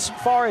 But as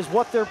far as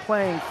what they're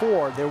playing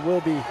for, there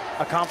will be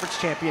a conference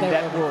champion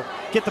that will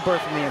get the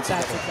berth in the NCAA.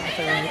 That's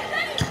exactly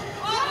right.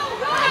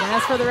 And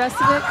as for the rest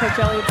of it, Coach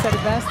Elliott said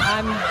it best,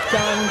 I'm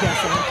done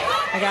guessing.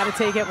 I got to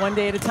take it one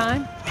day at a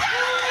time.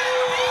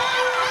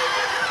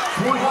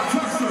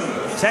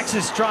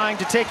 Texas trying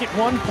to take it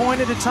 1 point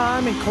at a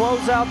time and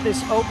close out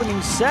this opening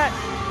set.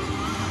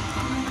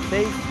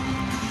 They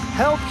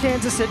held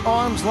Kansas at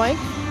arm's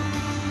length.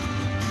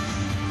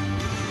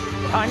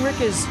 Heinrich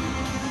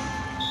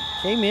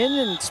came in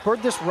and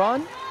spurred this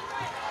run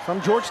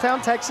from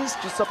Georgetown, Texas,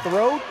 just up the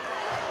road.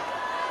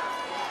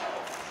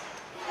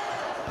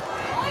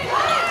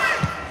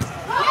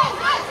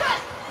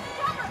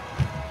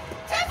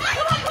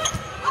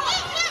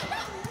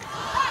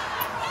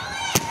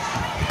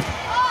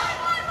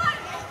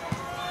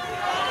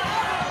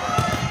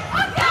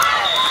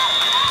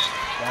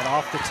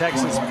 The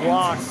Texas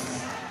block.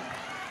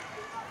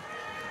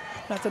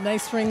 That's a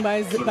nice swing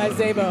by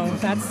Zabo.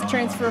 That's the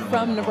transfer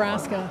from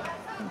Nebraska.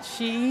 And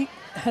she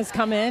has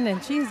come in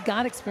and she's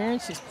got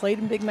experience. She's played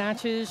in big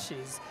matches.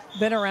 She's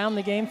been around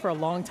the game for a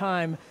long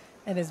time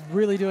and is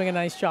really doing a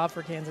nice job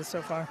for Kansas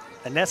so far.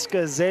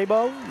 Aneska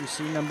Zabo, you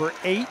see number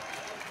 8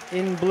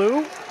 in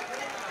blue.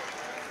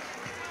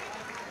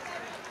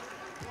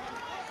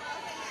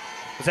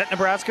 Was at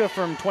Nebraska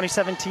from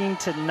 2017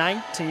 to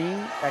 19.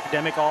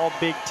 Academic all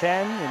Big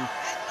Ten and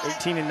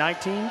 18 and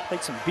 19.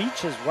 Played some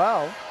beach as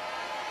well.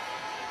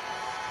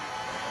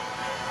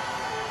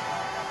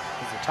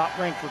 He's a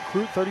top-ranked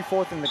recruit,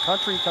 34th in the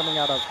country coming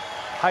out of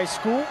high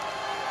school.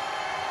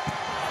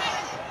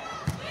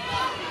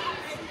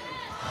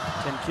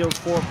 10 kills,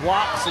 4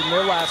 blocks in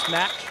their last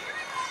match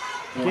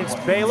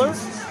against Baylor.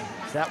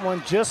 That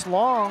one just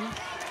long.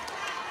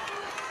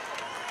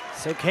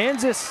 So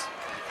Kansas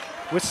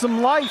with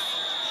some life.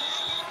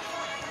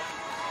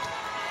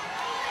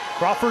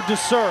 Crawford to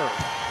serve.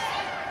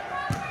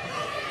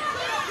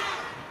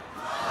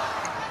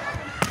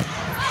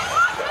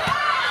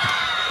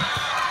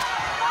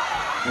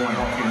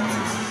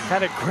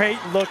 Had a great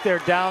look there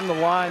down the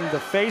line. The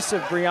face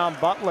of Breon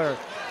Butler.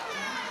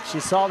 She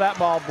saw that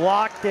ball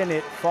blocked and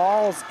it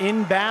falls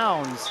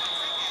inbounds.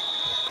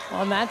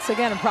 Well, and that's,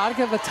 again, a product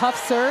of a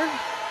tough serve.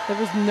 There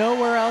was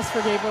nowhere else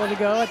for Gabriel to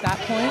go at that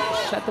point.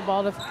 Set the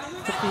ball to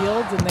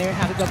Fields, and they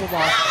had a double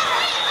ball.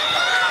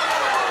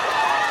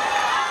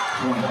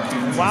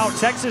 Wow,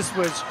 Texas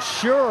was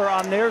sure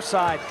on their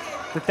side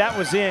that that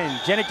was in.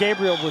 Jenna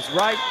Gabriel was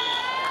right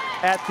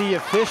at the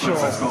official.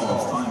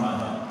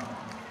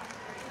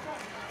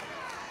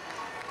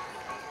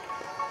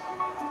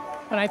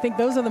 And I think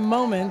those are the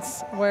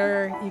moments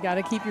where you got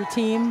to keep your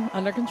team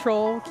under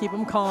control, keep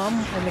them calm,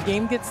 and the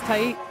game gets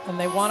tight and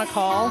they want to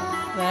call,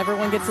 and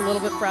everyone gets a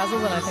little bit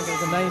frazzled, and I think it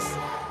was a nice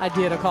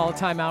idea to call a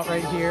timeout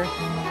right here.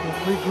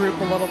 We'll regroup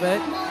a little bit.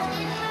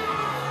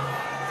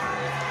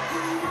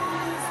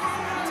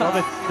 Well,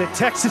 the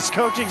Texas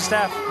coaching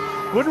staff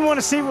wouldn't want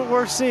to see what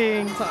we're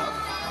seeing.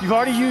 You've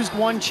already used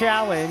one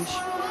challenge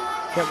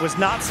that was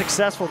not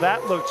successful.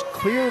 That looked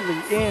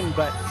clearly in,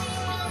 but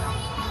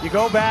you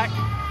go back.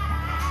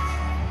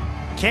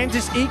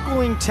 Kansas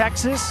equaling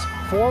Texas,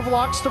 4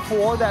 blocks to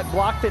 4. That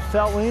block that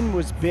fell in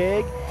was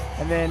big,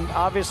 and then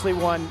obviously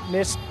one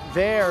missed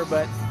there,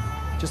 but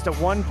just a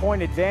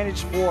 1-point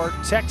advantage for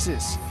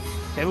Texas.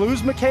 They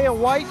lose Micaiah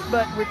White,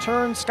 but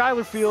return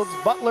Skylar Fields,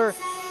 Butler,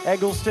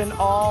 Eggleston,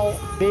 all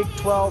Big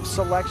 12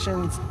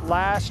 selections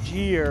last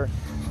year.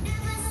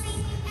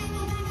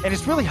 And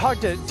it's really hard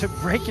to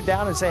break it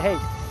down and say, hey,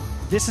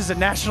 this is a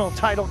national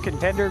title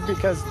contender,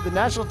 because the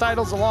national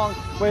title's a long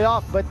way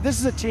off, but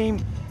this is a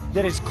team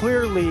that is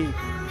clearly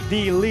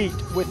the elite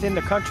within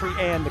the country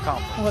and the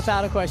conference.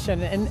 Without a question.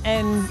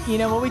 And you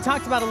know, what we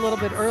talked about a little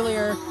bit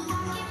earlier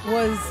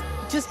was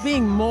just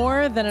being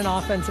more than an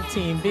offensive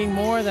team, being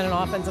more than an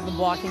offensive and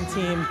blocking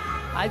team.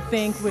 I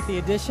think with the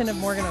addition of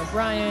Morgan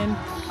O'Brien,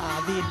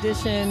 the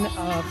addition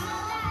of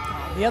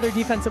the other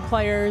defensive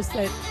players,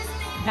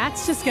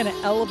 that's just going to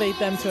elevate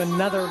them to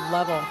another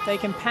level. They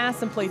can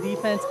pass and play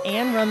defense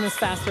and run this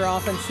faster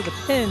offense to the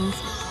pins.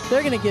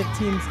 They're going to give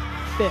teams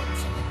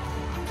fits.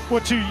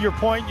 Well, to your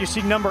point, you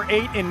see number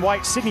 8 in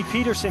white, Sydney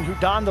Peterson, who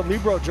donned the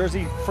Libero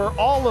jersey for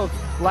all of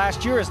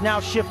last year, has now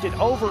shifted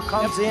over,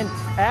 comes in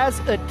as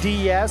a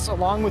DS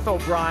along with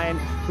O'Brien,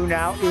 who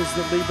now is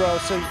the Libero.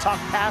 So you talk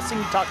passing,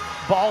 you talk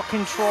ball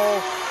control.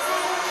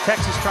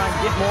 Texas trying to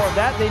get more of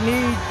that. They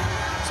need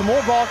some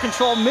more ball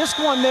control. Missed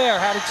one there,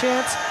 had a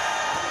chance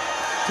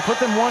to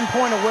put them 1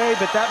 point away,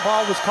 but that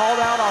ball was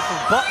called out off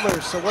of Butler.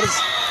 So what does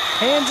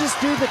Kansas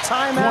do? The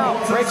timeout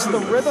breaks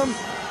the rhythm.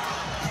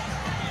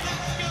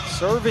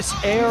 Service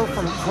error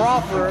from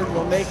Crawford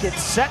will make it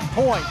set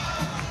point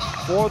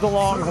for the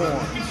Longhorns.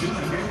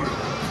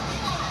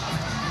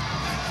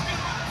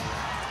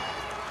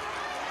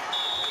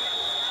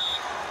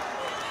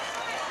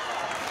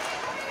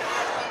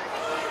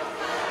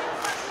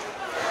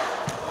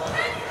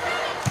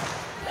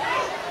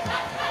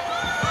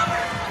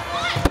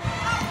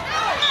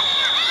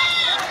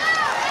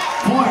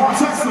 Point,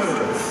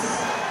 Texas.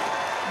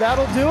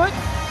 That'll do it.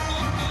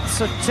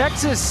 So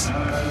Texas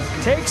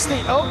takes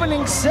the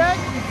opening set.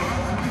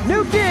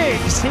 New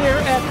digs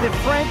here at the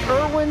Frank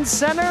Irwin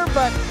Center,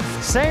 but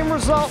same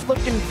result,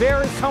 looking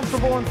very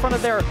comfortable in front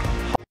of their.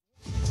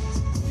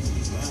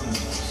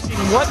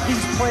 What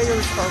these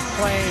players are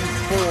playing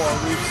for.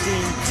 We've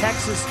seen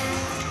Texas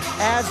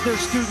as their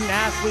student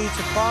athletes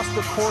across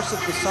the course of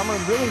the summer,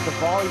 and really the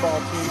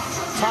volleyball team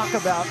talk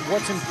about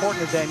what's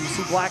important to them. You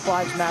see Black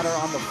Lives Matter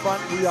on the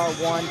front, We Are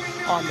One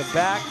on the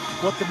back,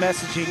 what the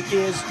messaging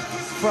is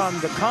from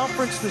the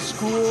conference, the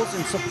schools,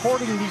 and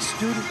supporting these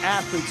student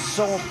athletes is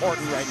so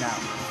important right now.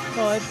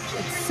 Well,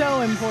 it's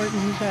so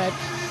important that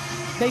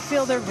they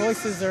feel their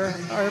voices are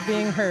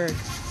being heard.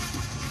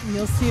 And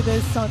you'll see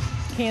this on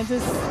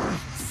Kansas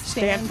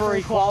stand for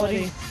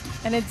equality.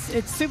 And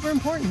it's super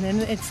important,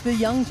 and it's the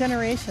young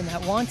generation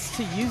that wants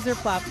to use their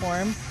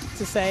platform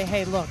to say,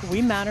 hey, look,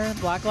 we matter,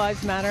 Black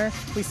Lives Matter,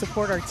 we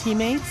support our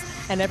teammates,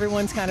 and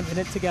everyone's kind of in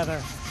it together.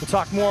 We'll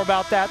talk more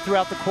about that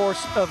throughout the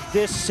course of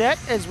this set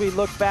as we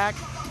look back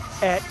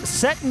at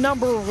set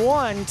number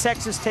 1,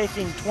 Texas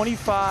taking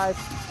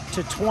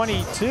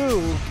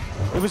 25-22.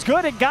 It was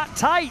good, it got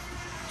tight.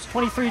 It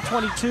was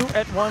 23-22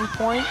 at one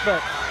point,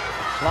 but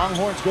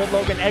Longhorns good.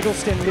 Logan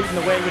Eggleston leading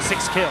the way with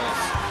 6 kills.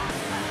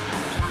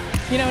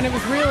 You know, and it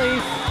was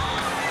really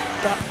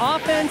the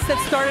offense that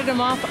started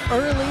them off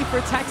early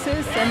for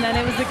Texas, and then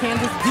it was the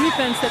Kansas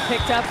defense that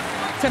picked up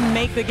to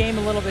make the game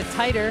a little bit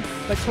tighter.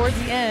 But towards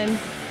the end,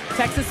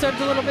 Texas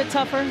served a little bit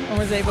tougher and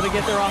was able to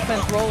get their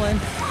offense rolling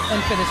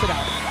and finish it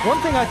out. One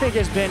thing I think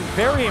has been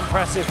very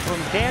impressive from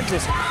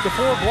Kansas, the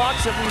 4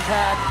 blocks that we've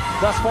had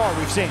thus far,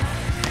 we've seen.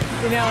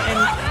 You know, and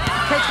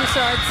Coach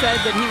Richard said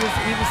that he was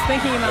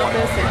thinking about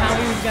this and how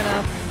he was going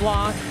to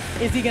block.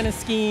 Is he going to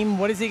scheme?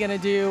 What is he going to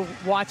do?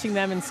 Watching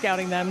them and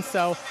scouting them.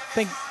 So I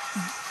think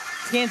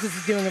Kansas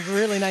is doing a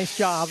really nice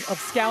job of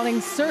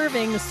scouting,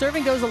 serving. The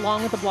serving goes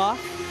along with the block.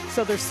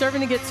 So they're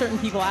serving to get certain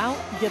people out,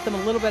 get them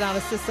a little bit out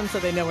of system so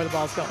they know where the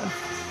ball's going.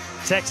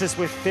 Texas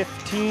with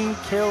 15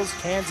 kills,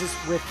 Kansas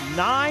with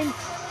 9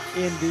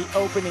 in the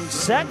opening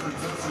set.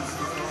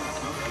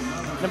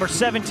 Number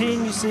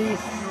 17, you see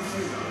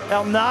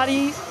El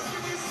Nadi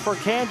for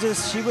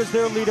Kansas. She was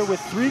their leader with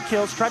 3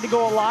 kills. Tried to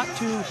go a lot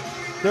to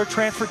their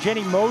transfer,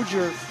 Jenny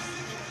Moser,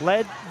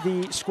 led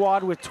the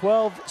squad with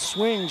 12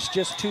 swings,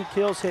 just 2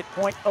 kills, hit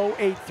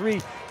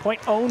 .083.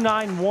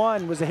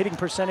 .091 was the hitting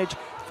percentage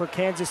for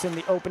Kansas in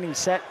the opening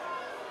set.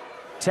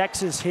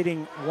 Texas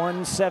hitting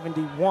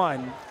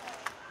 .171.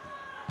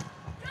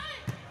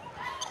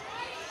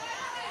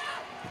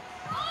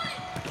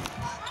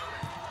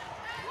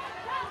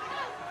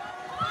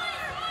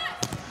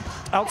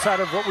 Outside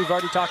of what we've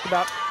already talked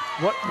about,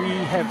 what we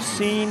have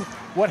seen,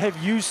 what have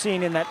you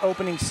seen in that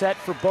opening set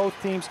for both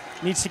teams?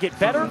 Needs to get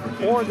better,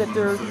 or that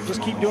they're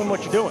just keep doing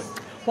what you're doing?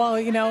 Well,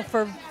 you know,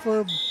 for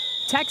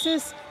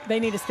Texas, they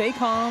need to stay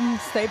calm,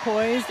 stay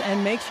poised,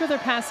 and make sure they're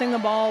passing the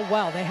ball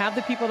well. They have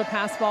the people to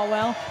pass the ball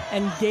well,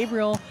 and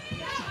Gabriel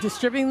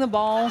distributing the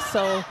ball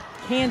so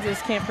Kansas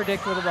can't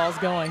predict where the ball's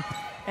going.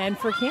 And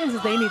for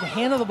Kansas, they need to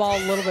handle the ball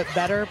a little bit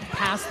better,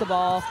 pass the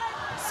ball,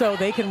 so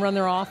they can run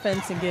their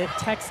offense and get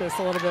Texas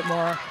a little bit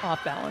more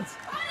off balance.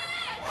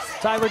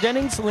 Tyler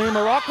Denning,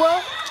 Selena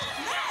Rockwell.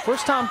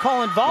 First time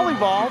calling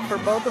volleyball for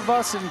both of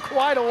us in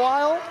quite a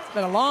while. It's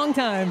been a long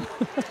time.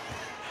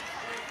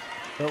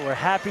 But we're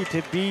happy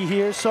to be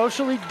here,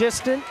 socially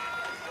distant,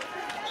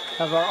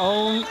 have our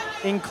own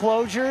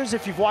enclosures.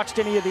 If you've watched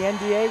any of the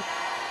NBA,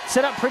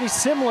 set up pretty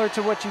similar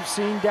to what you've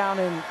seen down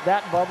in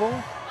that bubble.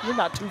 You're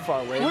not too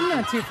far away. We're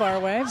not too far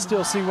away.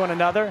 Still see one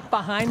another.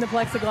 Behind the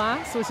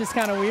plexiglass, which is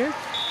kind of weird.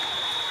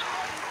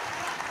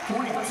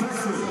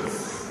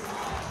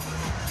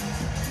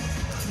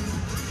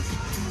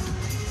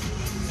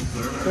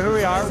 So here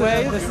we are.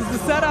 This is the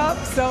setup.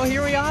 So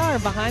here we are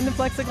behind the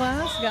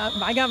plexiglass.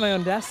 I got my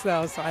own desk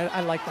though, so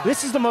I like that.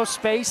 This is the most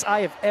space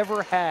I have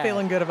ever had.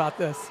 Feeling good about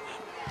this.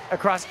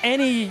 Across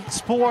any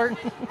sport,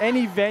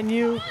 any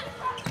venue.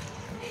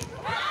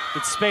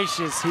 It's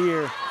spacious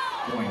here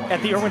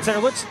at the Irwin Center.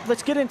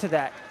 Let's get into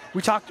that.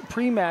 We talked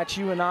pre-match,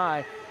 you and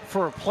I.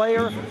 For a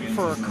player,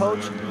 for a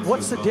coach,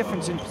 what's the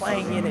difference in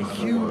playing in a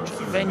huge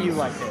venue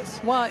like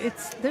this? Well,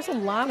 there's a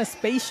lot of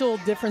spatial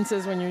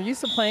differences when you're used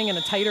to playing in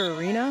a tighter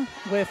arena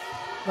with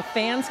the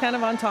fans kind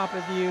of on top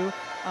of you.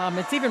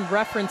 It's even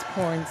reference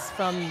points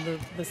from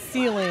the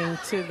ceiling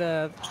to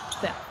the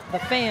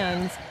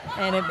fans,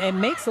 and it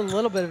makes a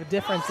little bit of a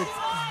difference. It's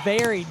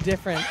very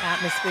different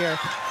atmosphere.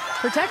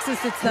 For Texas,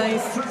 it's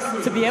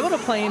nice to be able to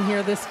play in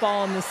here this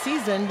fall and this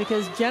season,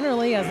 because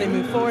generally as they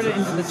move forward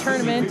into the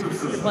tournament,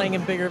 they're playing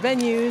in bigger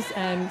venues,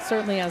 and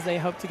certainly as they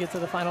hope to get to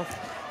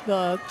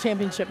the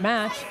championship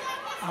match,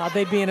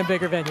 they'd be in a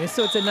bigger venue.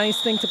 So it's a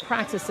nice thing to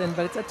practice in,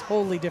 but it's a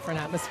totally different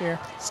atmosphere.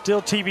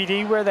 Still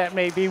TBD where that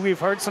may be. We've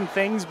heard some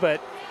things,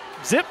 but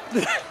zip.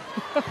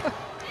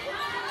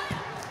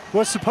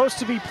 Was supposed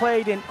to be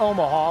played in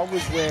Omaha,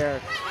 was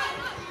where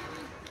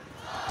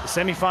the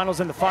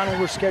semifinals and the final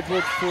were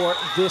scheduled for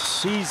this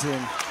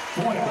season.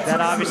 That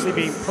obviously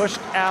being pushed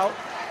out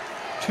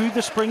to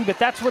the spring, but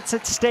that's what's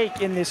at stake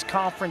in this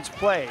conference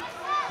play.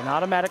 An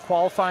automatic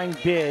qualifying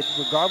bid,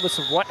 regardless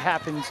of what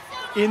happens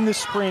in the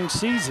spring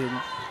season,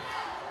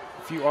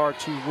 if you are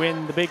to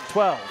win the Big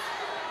 12.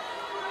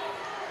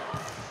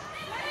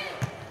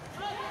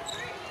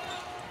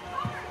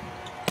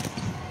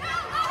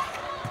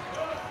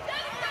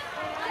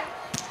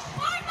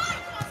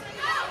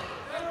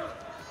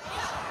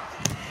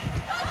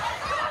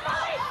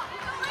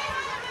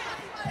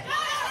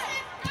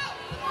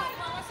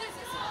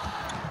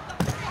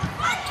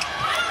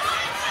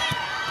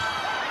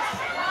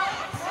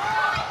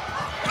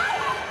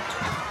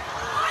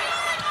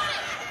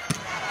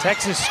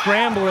 Texas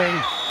scrambling.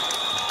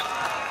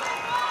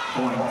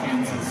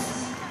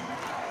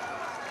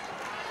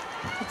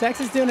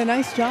 Texas doing a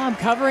nice job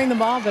covering the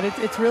ball, but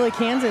it's really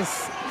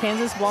Kansas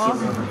ball,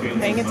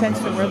 paying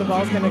attention to where the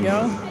ball's going to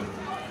go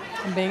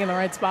and being in the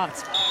right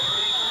spots.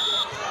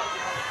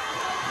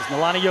 There's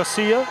Milana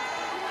Yosia,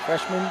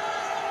 freshman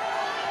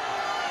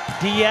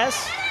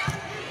DS.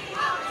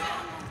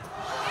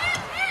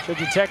 Showed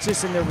you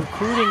Texas in their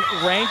recruiting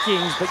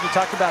rankings, but you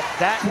talked about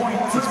that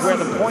is where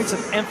the points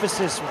of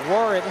emphasis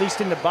were, at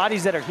least in the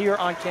bodies that are here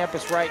on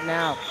campus right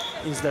now,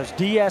 is those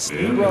DS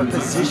libero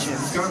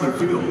positions.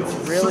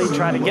 Really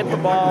trying to get the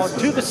ball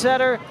to the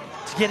setter,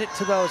 to get it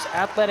to those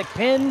athletic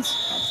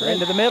pins, or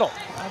into the middle.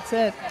 That's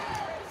it.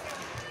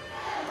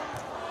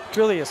 It's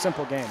really a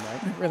simple game,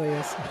 right? It really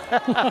is.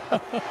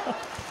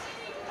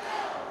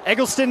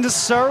 Eggleston to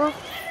serve.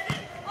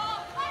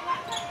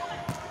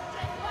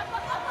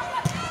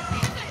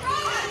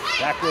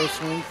 Back row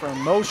swing from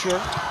Mosher.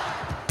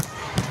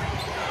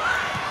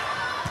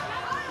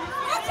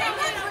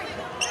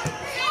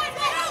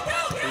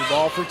 Free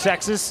ball for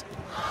Texas.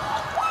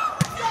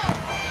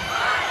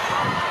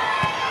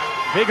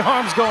 Big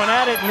arms going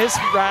at it in this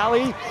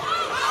rally.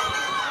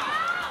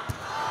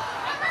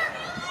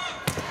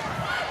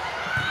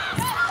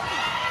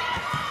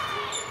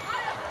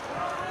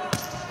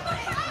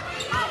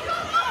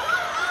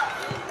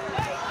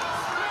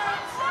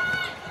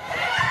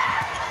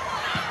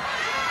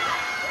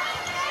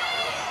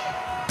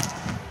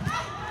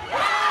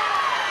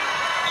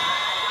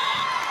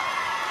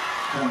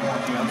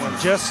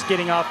 Just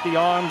getting off the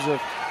arms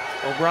of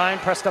O'Brien,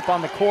 pressed up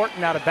on the court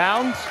and out of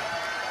bounds.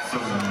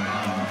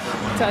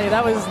 tell you,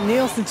 that was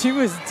Nielsen. She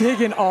was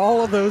digging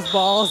all of those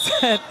balls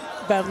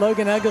that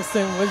Logan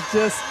Eggleston was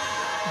just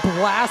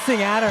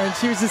blasting at her, and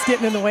she was just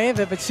getting in the way of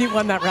it, but she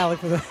won that rally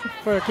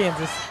for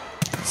Kansas.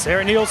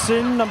 Sarah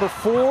Nielsen, number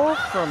 4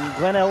 from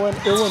Glen Ellen,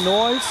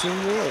 Illinois,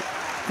 senior at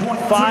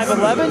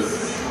 5'11".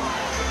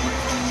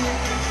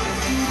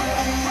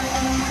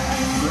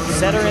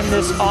 Setter in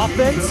this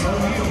offense.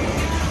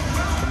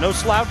 No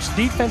slouch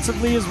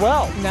defensively as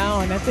well.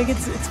 No, and I think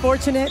it's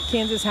fortunate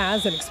Kansas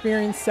has an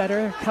experienced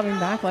setter coming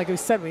back. Like we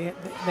said, they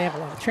have a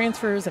lot of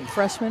transfers and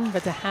freshmen,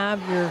 but to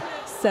have your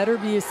setter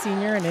be a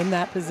senior and in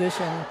that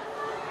position,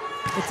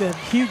 it's a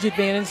huge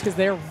advantage because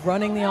they're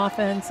running the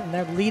offense and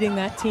they're leading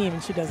that team,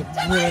 and she does a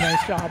really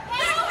nice job.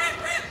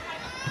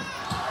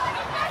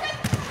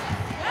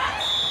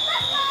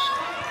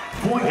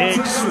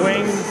 Big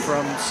swing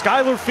from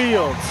Skylar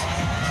Fields.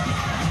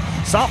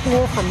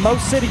 Sophomore from Mo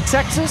City,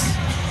 Texas.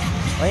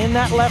 Playing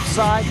that left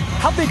side.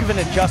 How big of an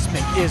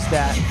adjustment is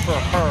that for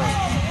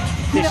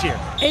her this year?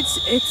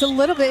 It's a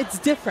little bit, it's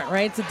different,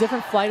 right? It's a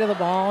different flight of the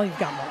ball. You've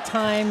got more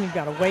time. You've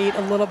got to wait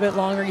a little bit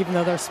longer, even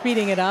though they're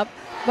speeding it up.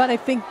 But I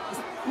think,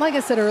 like I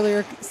said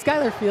earlier,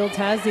 Skylar Fields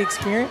has the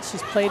experience.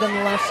 She's played on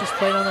the left, she's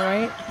played on the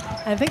right.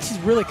 And I think she's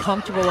really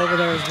comfortable over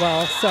there as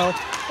well. So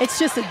it's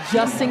just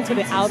adjusting to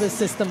the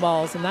out-of-system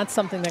balls, and that's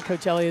something that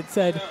Coach Elliott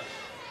said.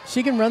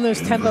 She can run those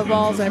tempo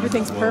balls and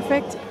everything's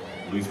perfect.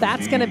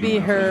 That's going to be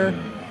her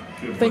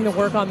thing to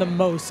work on the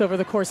most over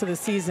the course of the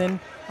season.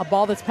 A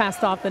ball that's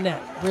passed off the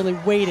net, really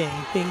waiting,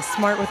 being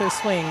smart with her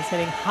swings,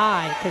 hitting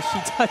high because she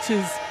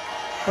touches,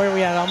 where are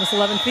we at, almost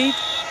 11 feet?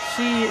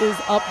 She is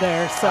up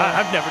there. So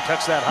I've never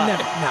touched that high.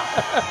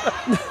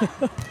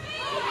 No.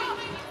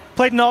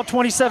 Played in all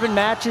 27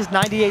 matches,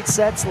 98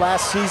 sets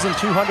last season,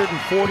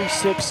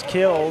 246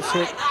 kills,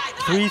 hit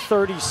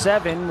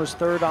 337, was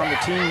third on the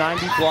team,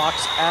 90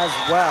 blocks as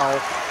well.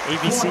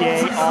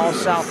 ABCA All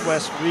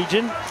Southwest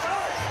Region.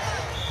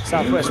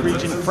 Southwest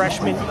Region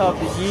Freshman of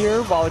the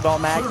Year,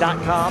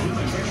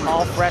 volleyballmag.com,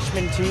 all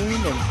freshman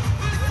team,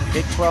 and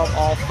Big 12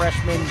 all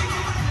freshman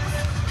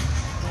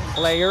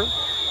player.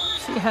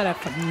 She had a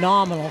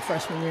phenomenal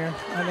freshman year.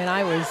 I mean,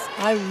 I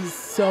was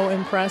so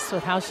impressed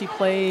with how she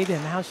played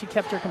and how she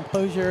kept her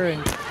composure,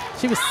 and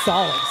she was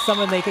solid,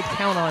 someone they could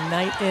count on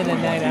night in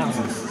and night out.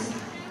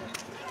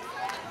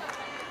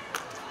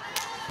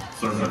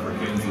 Serves up for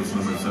Kansas,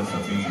 number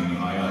 17,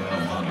 Aya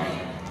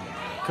Almani.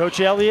 Coach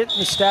Elliott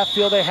and the staff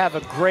feel they have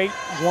a great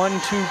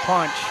 1-2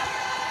 punch.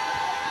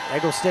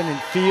 Eggleston and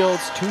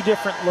Fields, 2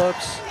 different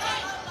looks,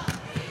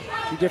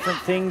 2 different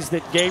things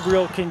that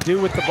Gabriel can do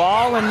with the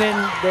ball, and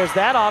then there's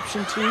that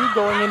option too,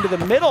 going into the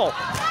middle.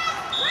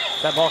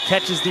 That ball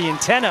catches the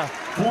antenna.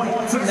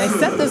 And they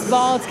set this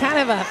ball, it's kind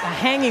of a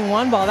hanging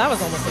 1 ball. That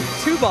was almost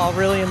a 2 ball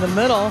really in the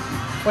middle,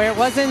 where it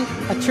wasn't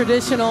a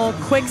traditional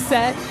quick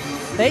set.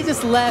 They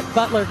just let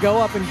Butler go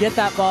up and get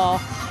that ball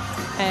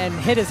and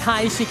hit as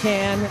high as she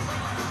can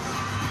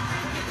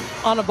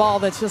on a ball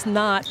that's just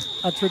not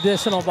a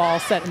traditional ball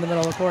set in the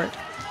middle of the court.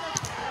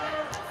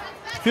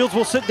 Fields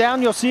will sit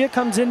down. You'll see it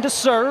comes in to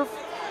serve.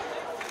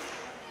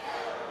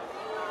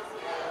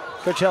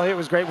 Coach Elliott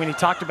was great when he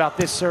talked about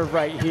this serve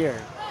right here.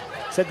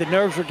 Said the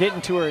nerves were getting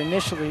to her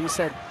initially. He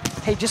said,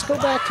 hey, just go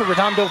back to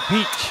Redondo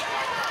Beach.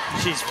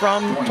 She's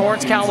from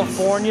Torrance,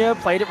 California,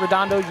 played at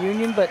Redondo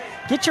Union, but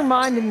get your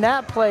mind in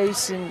that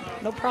place and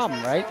no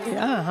problem, right?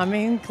 Yeah, I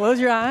mean, close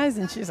your eyes.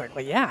 And she's like,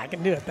 well, yeah, I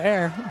can do it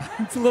there.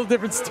 It's a little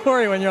different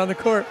story when you're on the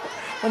court,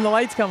 when the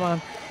lights come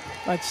on.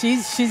 But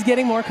she's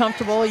getting more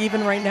comfortable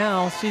even right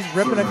now. She's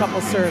ripping a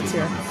couple serves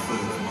here.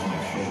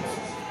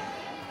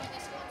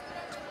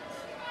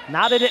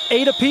 Knotted at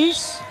 8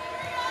 apiece.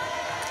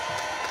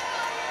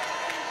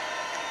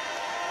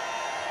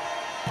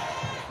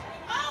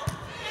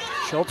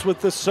 Schultz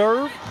with the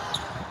serve.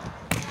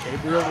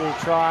 Gabriel will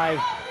try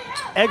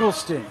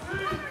Eggleston.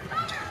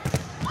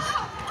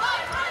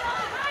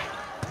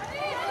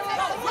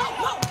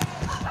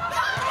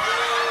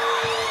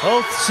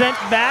 Both sent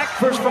back,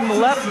 first from the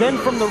left, then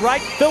from the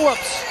right.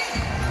 Phillips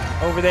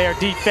over there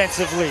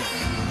defensively.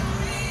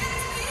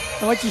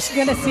 And what you're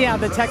going to see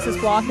out of the Texas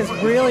block is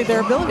really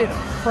their ability to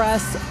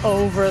press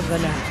over the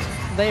net.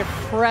 They're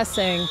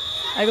pressing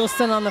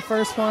Eggleston on the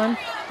first one,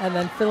 and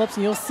then Phillips,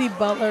 and you'll see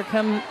Butler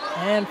come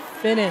and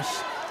finish.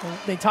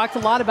 They talked a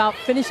lot about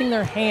finishing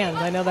their hands.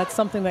 I know that's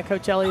something that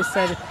Coach Elliott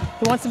said.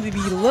 He wants them to be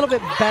a little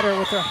bit better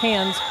with their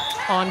hands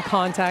on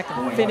contact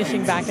and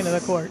finishing back into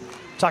the court.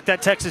 Talk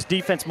that Texas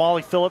defense.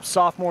 Molly Phillips,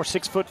 sophomore,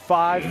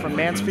 6'5" from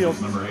Mansfield,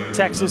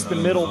 Texas, the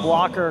middle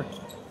blocker.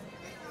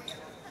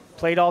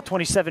 Played all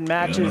 27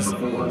 matches.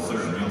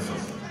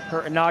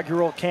 Her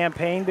inaugural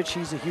campaign, but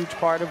she's a huge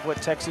part of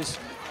what Texas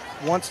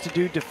wants to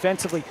do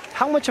defensively.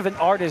 How much of an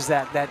art is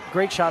that? That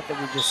great shot that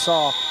we just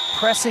saw,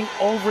 pressing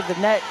over the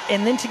net,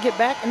 and then to get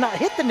back and not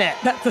hit the net.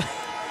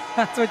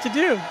 That's what you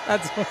do.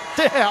 That's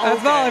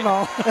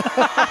volleyball.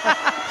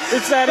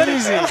 It's that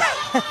easy.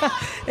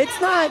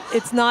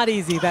 It's not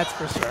easy, that's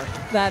for sure.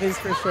 That is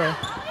for sure.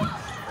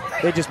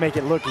 They just make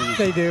it look easy.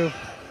 They do.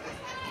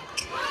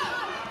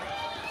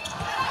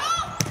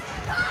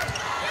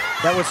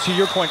 That was, to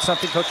your point,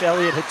 something Coach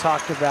Elliott had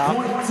talked about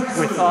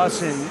with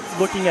us and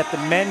looking at the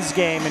men's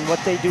game and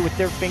what they do with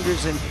their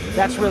fingers, and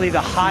that's really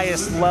the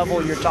highest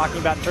level you're talking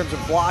about in terms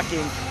of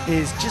blocking,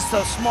 is just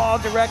those small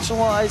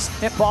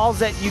directionalized balls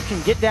that you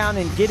can get down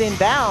and get in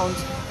bounds,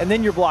 and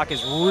then your block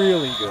is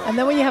really good. And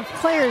then when you have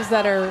players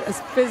that are as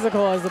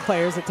physical as the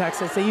players at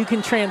Texas, so you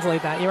can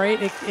translate that, right?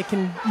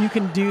 You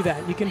can do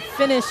that. You can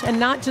finish and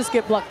not just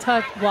get block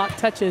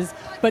touches,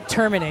 but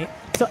terminate,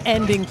 so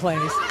ending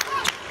plays.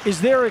 Is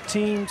there a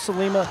team,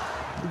 Salima,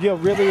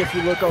 really if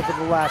you look over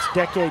the last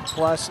decade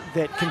plus,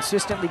 that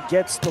consistently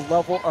gets the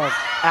level of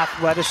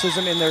athleticism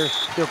in their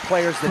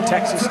players that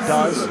Texas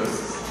does?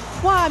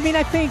 Well, I mean,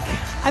 I think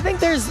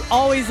there's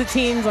always the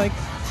teams like,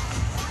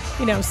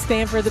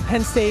 Stanford, the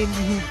Penn State,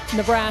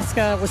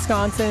 Nebraska,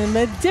 Wisconsin,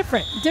 the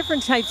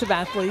different types of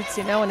athletes,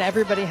 and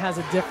everybody has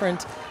a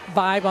different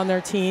vibe on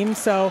their team.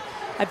 So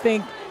I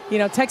think,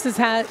 Texas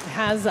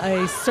has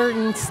a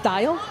certain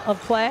style of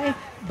play,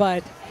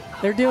 but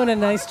they're doing a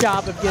nice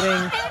job of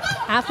getting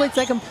athletes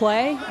that can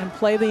play and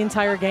play the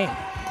entire game.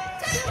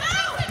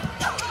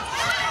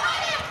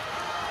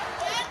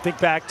 Think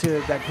back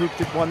to that group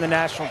that won the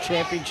national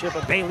championship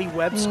of Bailey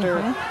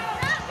Webster,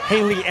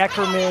 Haley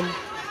Eckerman,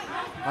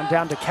 on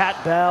down to Kat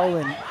Bell,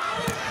 and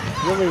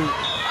really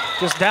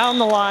just down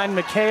the line,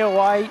 Micaiah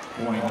White.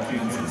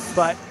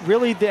 But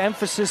really the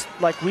emphasis,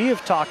 like we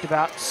have talked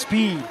about,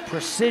 speed,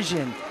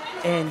 precision,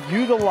 and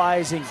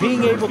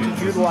being able to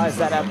utilize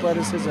that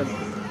athleticism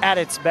at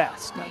its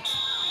best.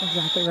 That's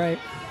exactly right.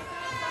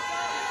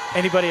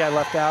 Anybody I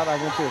left out? I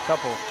went through a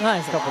couple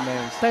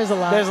names. There's a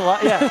lot. There's a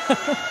lot, yeah.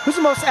 Who's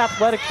the most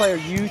athletic player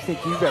you think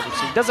you've ever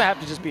seen? Doesn't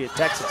have to just be at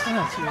Texas.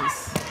 Oh,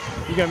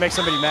 jeez. You gonna make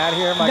somebody mad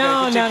here?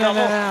 No.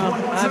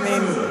 I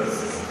mean,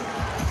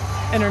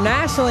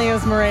 internationally it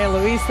was Maria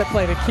Luis that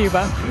played at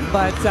Cuba,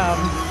 but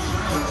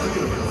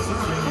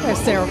there's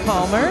Sarah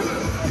Palmer,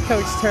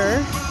 coached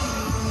her.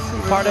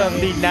 Part of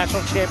the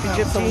national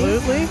championship team.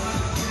 Absolutely.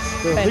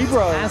 The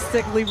libero.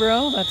 Fantastic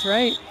libero, that's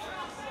right.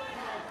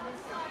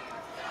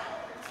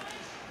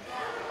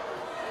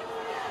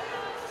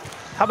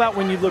 How about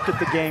when you look at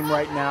the game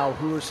right now,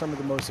 who are some of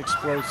the most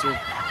explosive?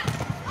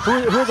 Who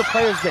are the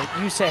players that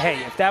you say,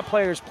 hey, if that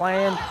player's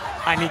playing,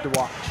 I need to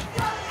watch?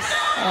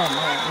 Oh,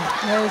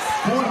 man.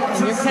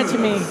 And you're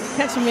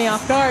catching me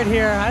off guard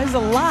here. There's a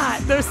lot.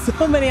 There's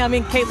so many. I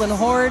mean, Caitlin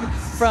Horde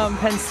from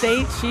Penn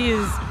State, she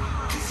is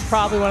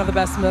probably one of the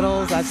best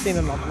middles I've seen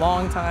in a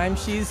long time.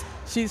 She's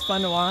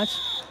fun to watch.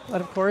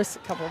 But, of course, a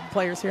couple of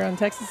players here on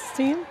Texas'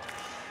 team.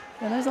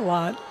 And there's a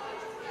lot.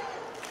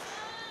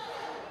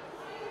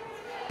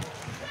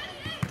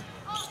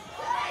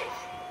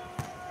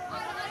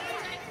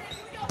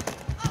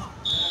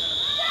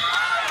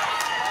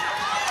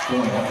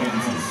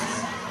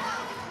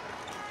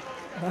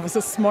 That was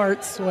a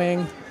smart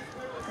swing.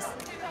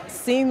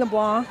 Seeing the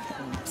block,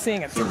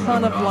 seeing a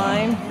ton of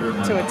line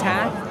to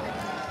attack.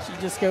 She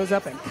just goes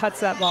up and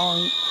cuts that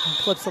ball and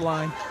clips the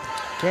line.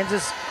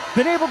 Kansas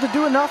been able to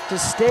do enough to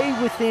stay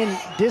within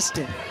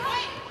distance,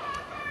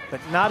 but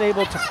not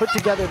able to put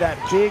together that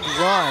big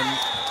run,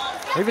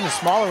 or even a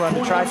smaller run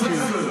to try to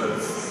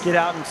get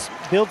out and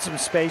build some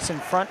space in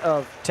front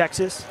of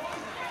Texas.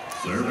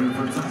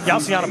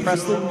 Yalciana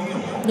Presley.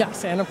 Yeah,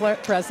 Santa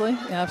Presley,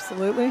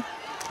 absolutely.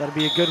 That'll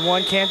be a good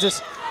one.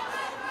 Kansas,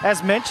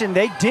 as mentioned,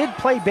 they did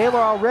play Baylor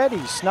already.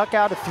 Snuck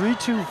out a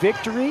 3-2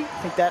 victory.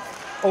 I think that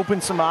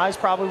opened some eyes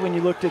probably when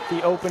you looked at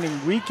the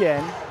opening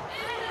weekend.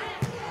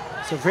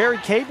 So very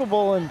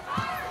capable, and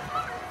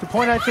the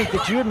point I think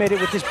that you had made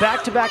it with this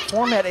back-to-back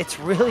format, it's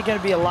really going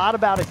to be a lot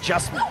about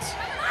adjustments.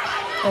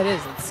 It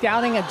is. It's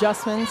scouting,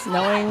 adjustments,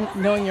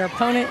 knowing your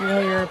opponent,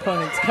 your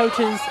opponent's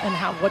coaches, and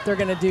what they're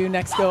going to do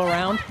next go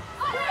around,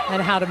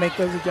 and how to make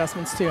those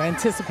adjustments too,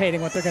 anticipating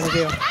what they're going to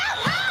do.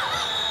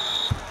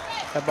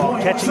 That ball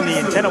catching the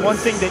antenna. One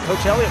thing that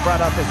Coach Elliott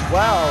brought up as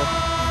well,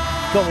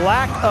 the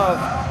lack of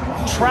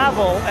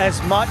travel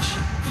as much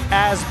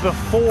as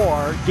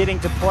before, getting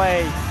to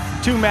play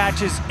 2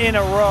 matches in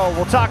a row.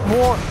 We'll talk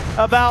more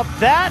about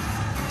that.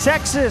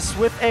 Texas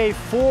with a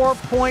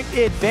 4-point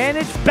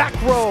advantage. Back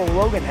row,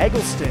 Logan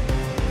Eggleston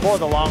for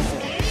the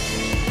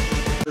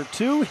Longhorns.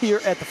 2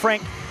 here at the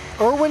Frank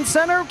Irwin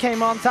Center.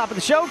 Came on top of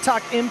the show,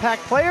 talked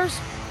impact players,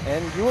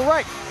 and you were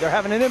right. They're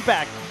having an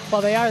impact.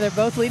 Well, they are. They're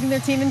both leading their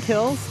team in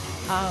kills.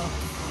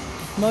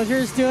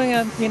 Mosier's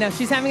doing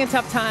she's having a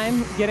tough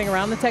time getting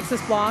around the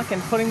Texas block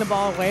and putting the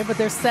ball away, but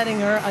they're setting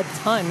her a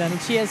ton. I mean,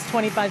 she has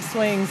 25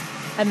 swings,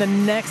 and the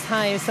next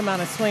highest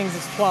amount of swings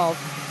is 12.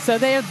 So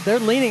they're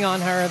leaning on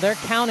her, they're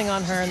counting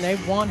on her, and they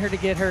want her to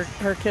get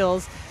her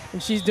kills,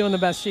 and she's doing the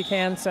best she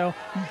can. So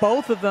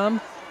both of them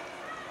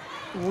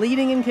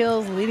leading in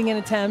kills, leading in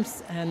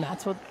attempts, and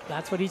that's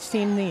what each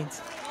team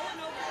needs.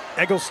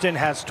 Eggleston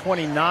has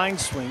 29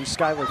 swings,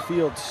 Skylar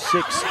Fields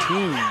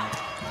 16.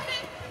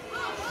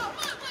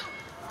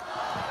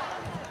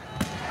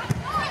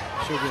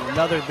 Should be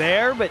another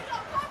there, but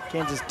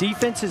Kansas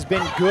defense has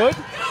been good.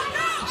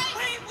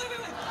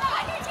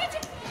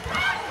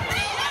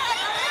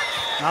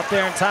 Not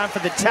there in time for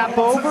the tap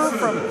over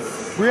from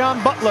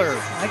Breon Butler.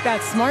 Like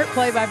that smart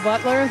play by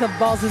Butler. The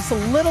ball's just a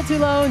little too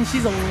low and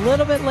she's a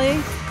little bit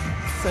late.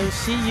 So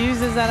she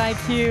uses that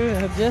IQ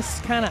to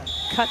just kind of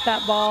cut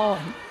that ball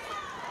and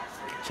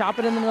chop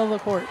it in the middle of the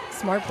court.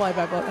 Smart play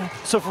by Butler.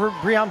 So for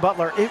Breon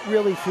Butler, it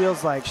really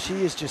feels like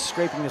she is just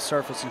scraping the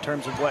surface in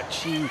terms of what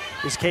she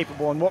is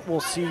capable and what we'll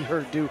see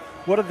her do.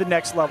 What are the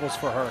next levels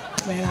for her?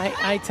 Man,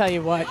 I tell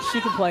you what, she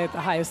can play at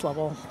the highest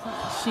level.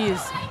 She is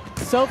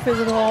so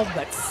physical,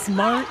 but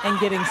smart and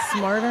getting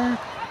smarter,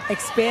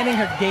 expanding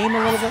her game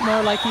a little bit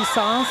more like you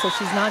saw, so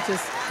she's not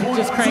just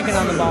cranking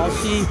on the ball.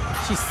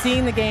 She's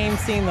seeing the game,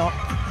 seeing the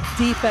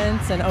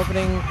defense, and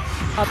opening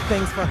up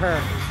things for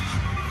her.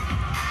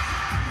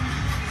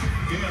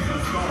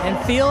 And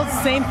Fields,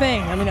 same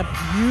thing. I mean, a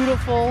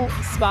beautiful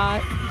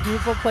spot,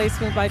 beautiful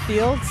placement by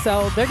Fields.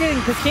 So they're getting,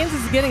 because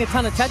Kansas is getting a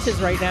ton of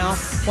touches right now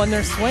when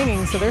they're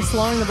swinging, so they're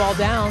slowing the ball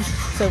down.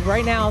 So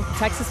right now,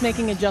 Texas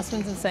making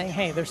adjustments and saying,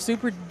 hey, they're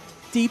super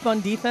deep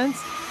on defense.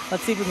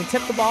 Let's see if we can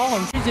tip the ball.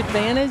 And huge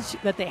advantage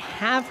that they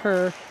have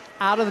her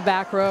out of the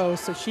back row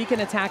so she can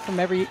attack from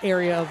every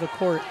area of the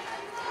court.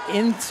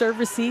 In serve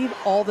receive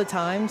all the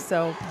time,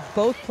 so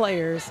both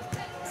players,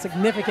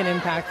 significant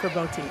impact for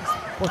both teams.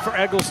 Well, for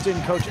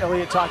Eggleston, Coach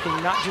Elliott talking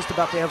not just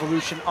about the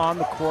evolution on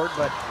the court,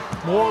 but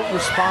more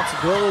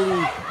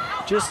responsibility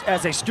just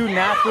as a student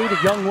athlete,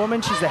 a young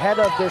woman. She's the head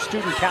of their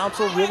student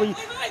council, really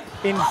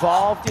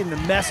involved in the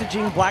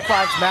messaging, Black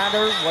Lives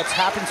Matter, what's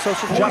happened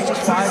social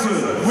justice-wise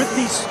with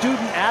these student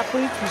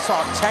athletes. We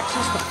saw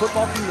Texas, the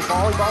football team, the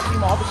volleyball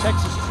team, all the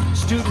Texas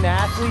student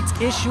athletes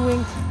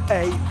issuing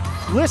a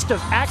list of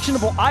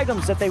actionable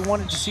items that they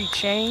wanted to see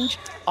change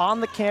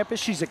on the campus.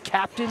 She's a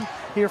captain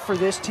here for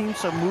this team,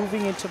 so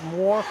moving into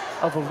more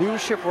of a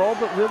leadership role,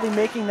 but really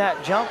making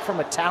that jump from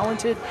a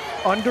talented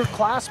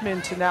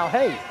underclassman to now,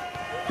 hey,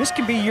 this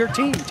can be your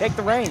team. Take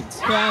the reins.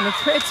 Yeah, and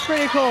it's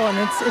pretty cool, and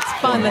it's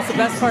fun. That's the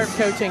best part of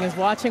coaching, is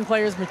watching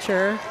players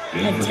mature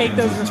and take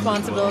those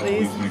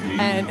responsibilities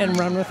and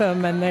run with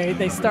them. And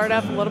they start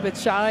off a little bit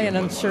shy and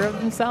unsure of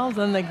themselves,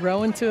 and they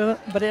grow into it.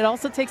 But it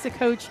also takes a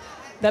coach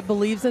that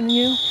believes in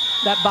you,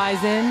 that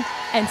buys in,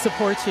 and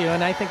supports you.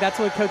 And I think that's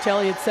what Coach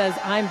Elliott says,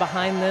 I'm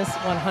behind this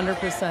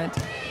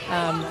 100%,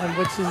 and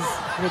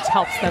which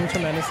helps them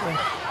tremendously.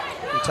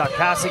 We talked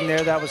passing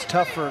there. That was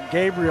tough for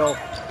Gabriel.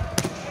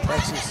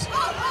 Texas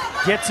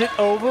gets it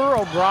over.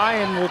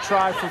 O'Brien will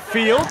try for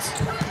Fields.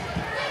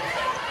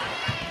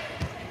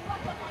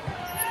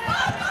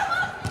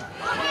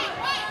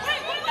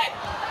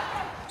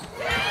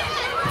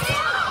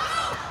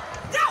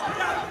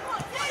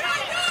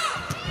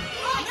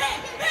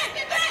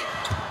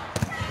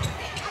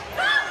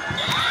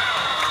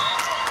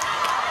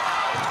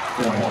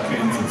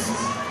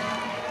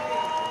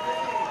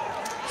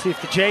 See if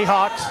the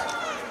Jayhawks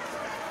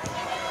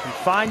can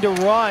find a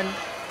run.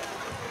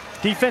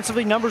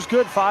 Defensively, numbers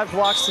good. 5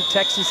 blocks to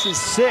Texas's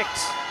 6.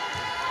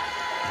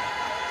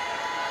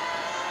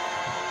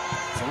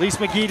 It's Elise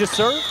McGee to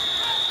serve.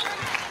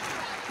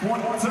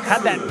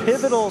 Had that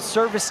pivotal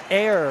service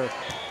error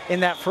in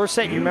that first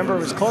set. You remember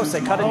it was close.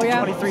 They cut it to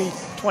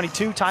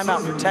 23-22.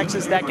 Timeout for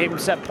Texas. That gave them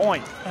set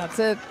point. That's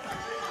it.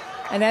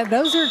 And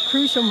those are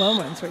crucial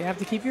moments where you have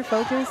to keep your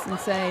focus and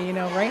say, you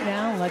know, right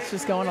now, let's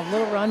just go on a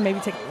little run, maybe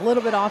take a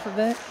little bit off of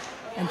it,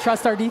 and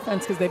trust our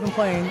defense, because they've been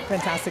playing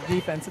fantastic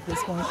defense at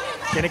this point.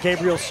 Jenna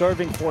Gabriel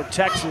serving for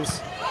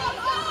Texas.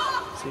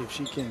 See if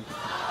she can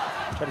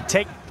try to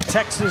take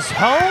Texas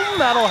home.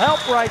 That'll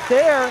help right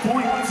there.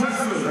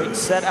 Great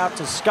set out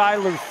to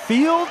Skylar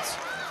Fields.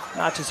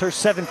 Notches her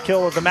 7th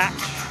kill of the match.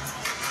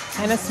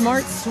 And a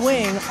smart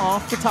swing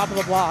off the top of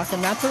the block.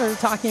 And that's what we were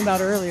talking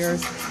about earlier,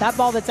 is that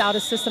ball that's out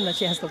of system that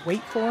she has to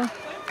wait for,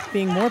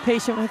 being more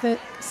patient with it,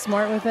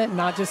 smart with it,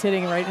 not just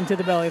hitting right into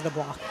the belly of the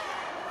block.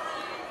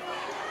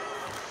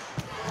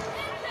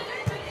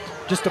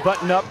 Just to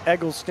button up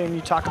Eggleston,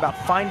 you talk about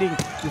finding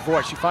your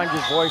voice. You find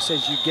your voice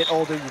as you get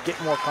older, you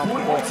get more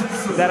comfortable.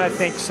 That, I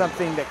think,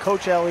 something that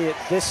Coach Elliott,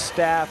 this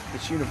staff,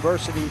 this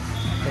university,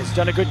 has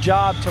done a good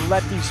job to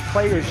let these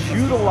players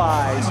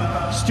utilize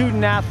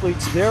student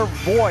athletes, their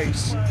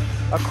voice,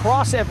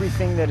 across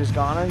everything that has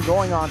gone and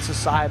going on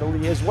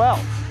societally as well.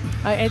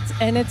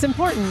 It's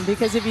important,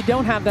 because if you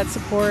don't have that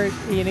support,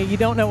 you know, you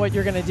don't know what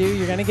you're going to do.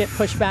 You're going to get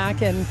pushed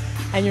back, and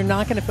you're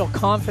not going to feel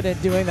confident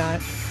doing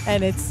that.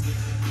 And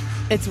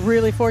it's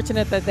really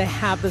fortunate that they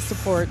have the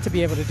support to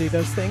be able to do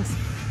those things.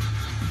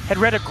 Had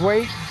read a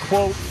great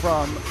quote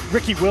from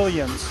Ricky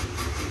Williams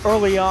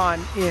early on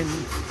in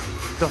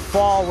the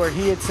fall, where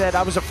he had said,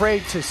 I was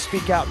afraid to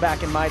speak out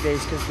back in my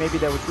days because maybe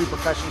there was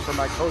repercussions from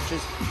my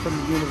coaches from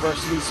the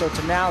university. So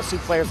to now see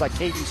players like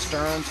Katie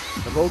Stearns,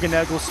 Logan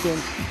Eggleston,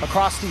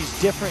 across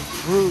these different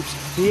groups,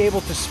 be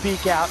able to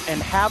speak out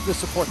and have the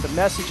support, the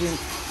messaging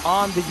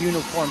on the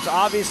uniforms.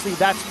 Obviously,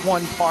 that's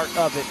one part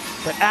of it,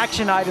 but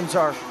action items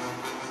are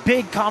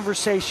big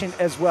conversation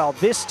as well.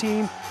 This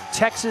team,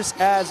 Texas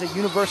as a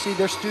university,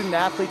 their student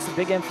athletes, the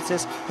big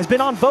emphasis has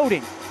been on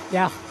voting.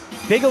 Yeah.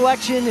 Big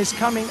election is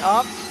coming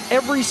up.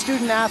 Every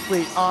student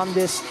athlete on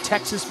this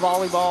Texas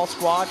volleyball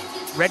squad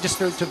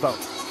registered to vote.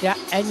 Yeah,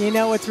 and you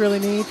know what's really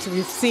neat?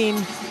 We've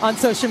seen on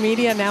social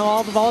media now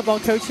all the volleyball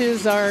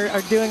coaches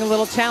are doing a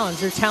little challenge.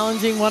 They're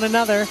challenging one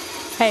another.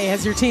 Hey,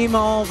 has your team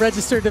all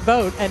registered to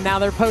vote? And now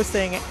they're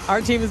posting,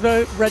 our team is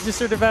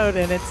registered to vote,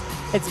 and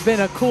it's been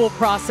a cool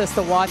process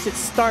to watch it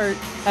start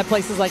at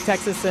places like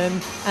Texas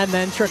and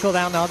then trickle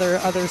down to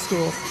other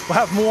schools. We'll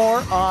have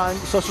more on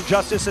social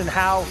justice and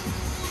how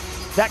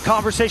that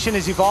conversation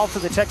has evolved for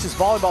the Texas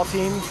volleyball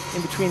team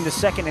in between the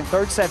second and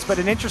third sets. But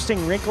an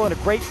interesting wrinkle and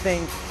a great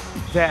thing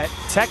that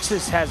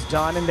Texas has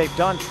done, and they've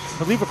done, I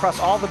believe, across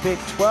all the Big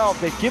 12,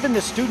 they've given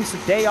the students a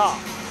day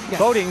off. Yes.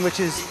 Voting, which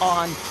is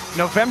on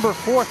November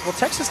 4th. Well,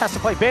 Texas has to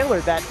play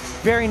Baylor that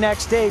very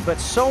next day,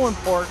 but so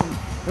important.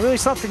 And really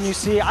something you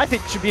see, I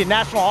think it should be a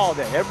national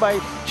holiday.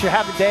 Everybody should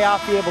have the day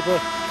off, be able to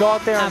go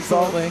out there and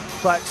vote.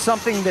 But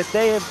something that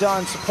they have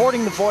done,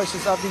 supporting the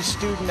voices of these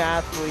student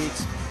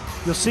athletes.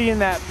 You'll see in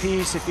that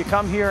piece, if you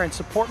come here and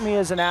support me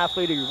as an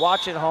athlete or you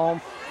watch at home,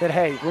 that,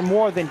 hey, we're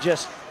more than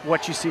just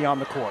what you see on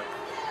the court.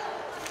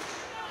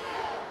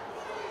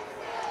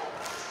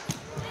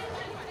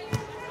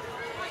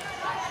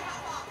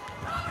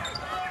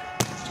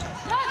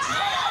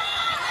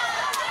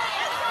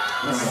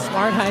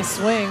 Smart high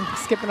swing,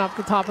 skipping off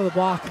the top of the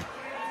block.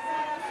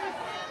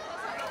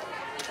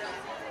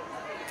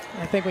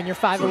 I think when you're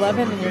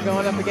 5'11" and you're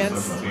going up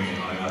against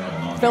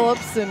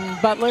Phillips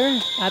and Butler,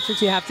 that's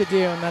what you have to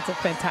do, and that's a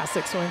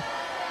fantastic swing.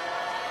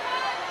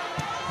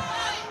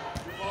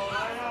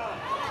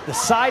 The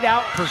side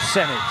out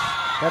percentage,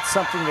 that's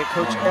something that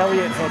Coach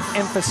Elliott has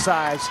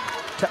emphasized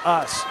to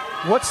us.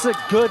 What's the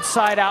good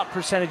side out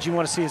percentage you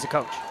want to see as a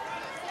coach?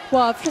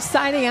 Well, if you're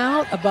siding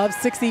out above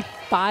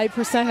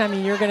 65%, I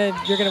mean, you're gonna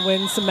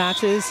win some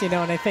matches, you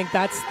know, and I think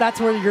that's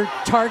where you're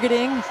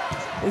targeting,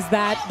 is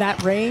that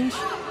range,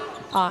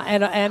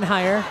 and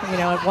higher. You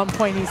know, at one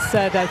point he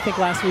said, I think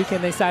last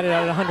weekend they sided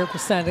out at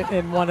 100%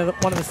 in one of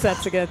the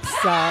sets against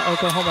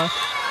Oklahoma,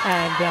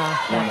 and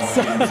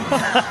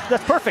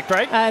that's perfect,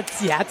 right?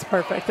 It's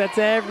perfect. That's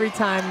every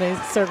time they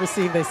serve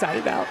receive, they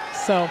sided out.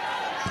 So.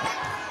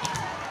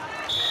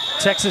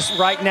 Texas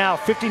right now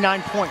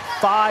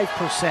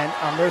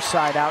 59.5% on their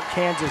side out.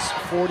 Kansas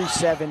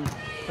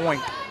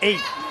 47.8.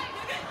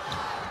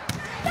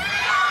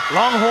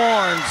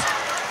 Longhorns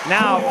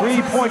now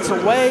 3 points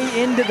away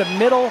into the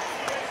middle.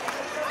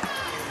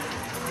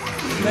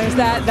 There's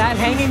that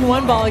hanging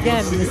one ball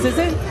again. This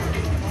isn't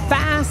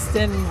fast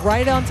and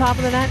right on top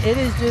of the net. It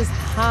is just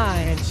high,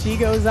 and she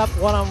goes up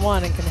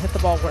one-on-one and can hit the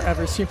ball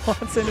wherever she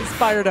wants, and it's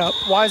fired up.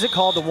 Why is it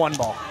called the one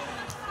ball?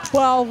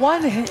 Well,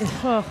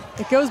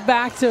 it goes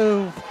back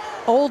to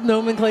old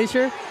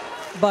nomenclature,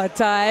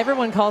 but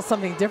everyone calls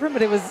something different.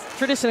 But it was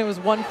traditionally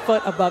 1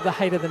 foot above the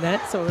height of the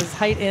net, so it was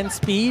height and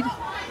speed.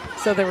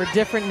 So there were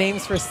different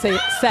names for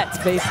sets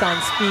based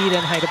on speed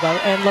and height above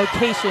and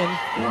location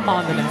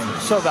on the net.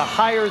 So the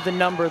higher the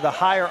number, the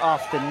higher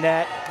off the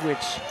net,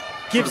 which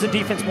gives the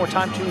defense more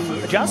time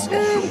to adjust?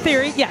 In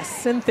theory,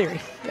 yes. In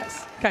theory,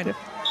 yes. Kind of.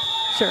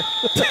 Sure.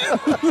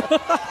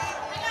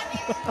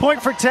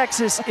 Point for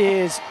Texas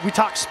is, we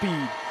talk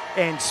speed,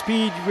 and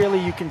speed really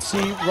you can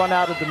see run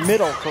out of the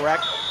middle,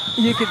 correct?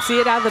 You can see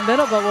it out of the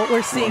middle, but what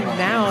we're seeing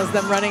now is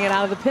them running it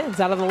out of the pins,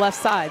 out of the left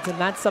sides, and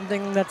that's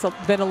something that's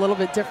been a little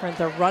bit different.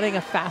 They're running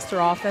a faster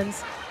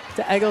offense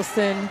to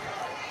Eggleston,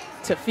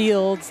 to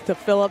Fields, to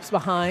Phillips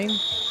behind,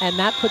 and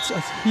that puts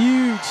a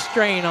huge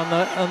strain on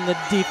the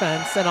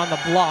defense and on the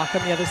block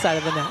on the other side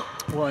of the net.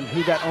 Well, and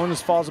who that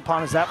onus falls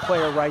upon is that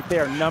player right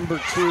there, number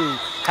 2,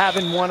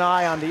 having one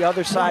eye on the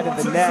other side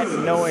of the net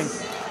and knowing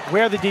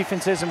where the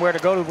defense is and where to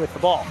go with the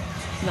ball.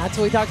 And that's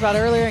what we talked about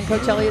earlier, and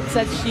Coach Elliott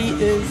said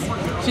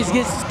she's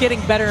just getting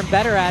better and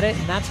better at it,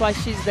 and that's why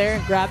she's there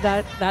and grabbed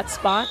that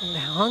spot and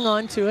hung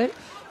on to it.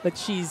 But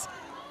she's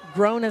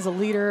grown as a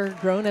leader,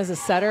 grown as a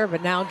setter,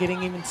 but now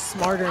getting even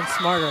smarter and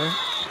smarter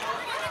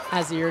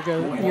as the years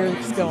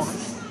go on.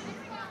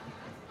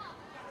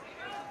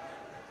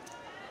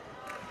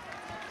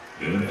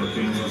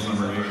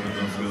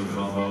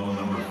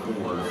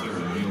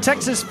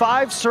 Texas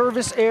 5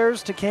 service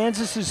errors to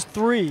Kansas's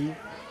 3.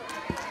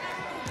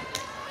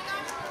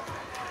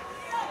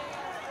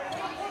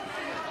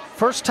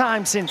 First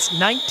time since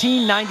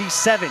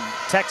 1997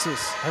 Texas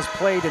has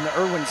played in the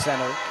Irwin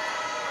Center.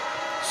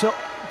 So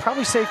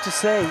probably safe to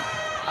say,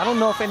 I don't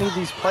know if any of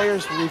these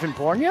players were even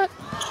born yet.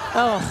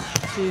 Oh,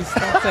 jeez,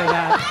 don't say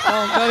that.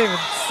 Don't even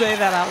say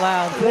that out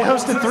loud. They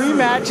hosted 3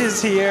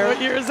 matches here.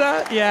 What year is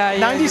that? Yeah,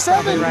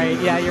 97. You're right.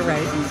 Yeah, you're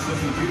right.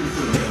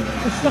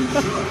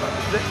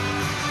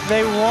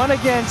 They won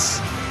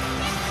against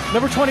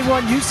number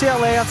 21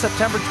 UCLA on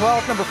September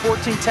 12th, number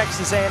 14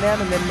 Texas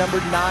A&M, and then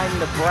number 9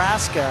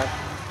 Nebraska.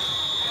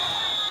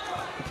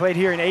 They played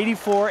here in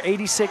 84,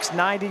 86,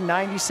 90,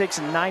 96,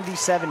 and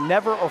 97.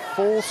 Never a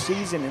full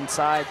season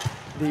inside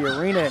the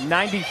arena. In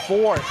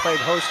 94, it played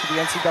host to the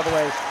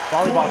NCAA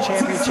Volleyball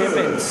Championship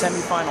and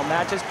semifinal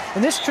matches.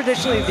 And this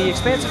traditionally the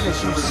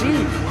expansiveness you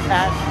see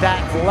at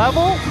that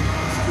level.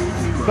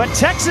 But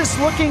Texas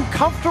looking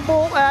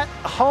comfortable at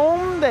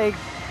home. They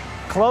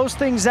close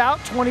things out,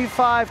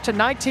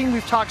 25-19.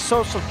 We've talked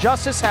social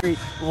justice a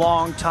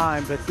long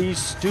time, but these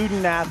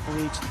student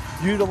athletes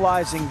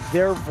utilizing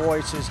their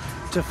voices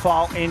to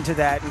fall into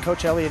that. And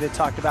Coach Elliott had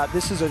talked about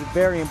this is a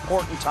very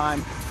important time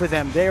for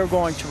them. They are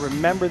going to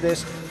remember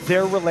this,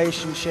 their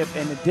relationship,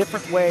 in a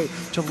different way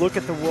to look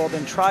at the world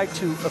and try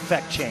to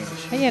affect change.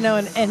 You know,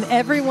 and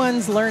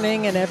everyone's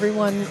learning and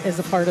everyone is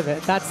a part of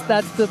it. That's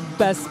the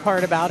best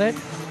part about it,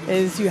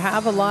 is you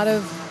have a lot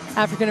of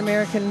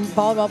African-American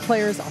volleyball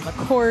players on the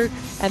court,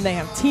 and they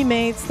have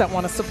teammates that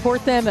want to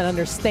support them and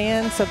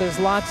understand. So there's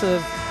lots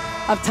of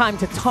time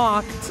to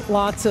talk,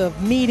 lots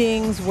of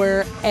meetings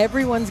where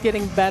everyone's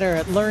getting better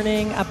at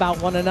learning about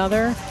one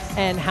another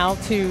and how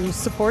to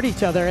support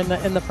each other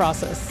in the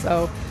process.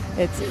 So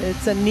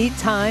it's a neat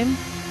time,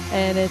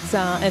 and it's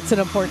an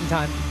important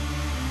time.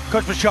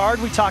 Coach Bouchard,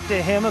 we talked to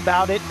him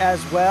about it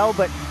as well,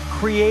 but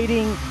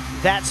creating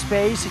that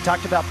space, he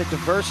talked about the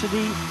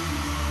diversity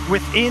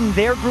within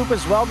their group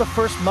as well, the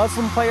first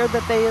Muslim player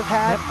that they have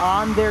had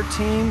on their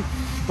team.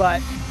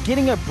 But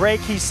getting a break,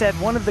 he said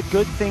one of the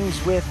good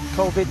things with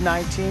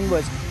COVID-19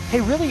 was, hey,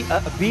 really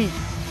a beat,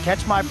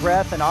 catch my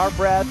breath and our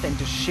breath, and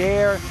to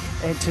share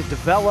and to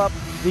develop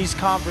these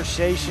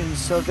conversations.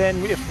 So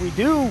then if we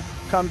do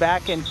come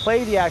back and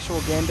play the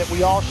actual game that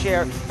we all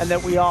share and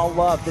that we all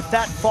love,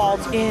 that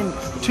falls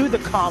into the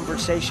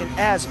conversation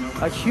as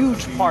a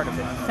huge part of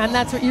it. And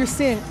that's what you're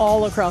seeing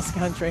all across the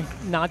country,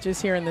 not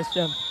just here in this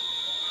gym.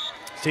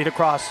 See it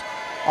across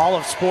all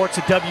of sports,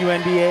 the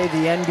WNBA,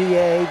 the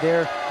NBA,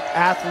 their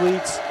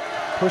athletes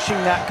pushing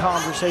that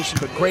conversation.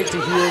 But great to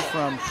hear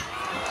from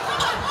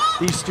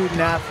these student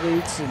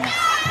athletes and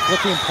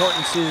what the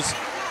importance is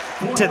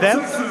to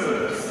them.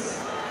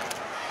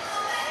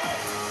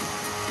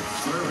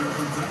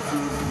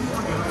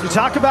 To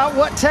talk about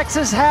what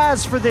Texas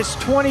has for this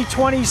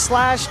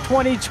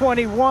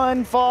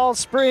 2020/2021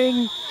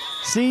 fall-spring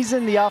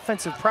season, the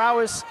offensive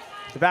prowess,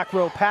 the back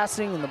row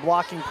passing, and the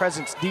blocking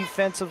presence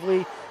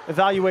defensively.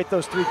 Evaluate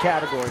those three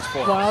categories for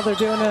us. Well, they're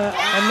doing a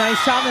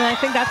nice job, and I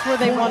think that's where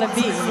they want to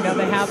be. You know,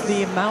 they have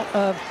the amount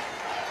of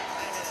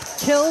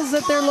kills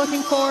that they're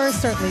looking for,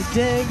 certainly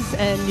digs,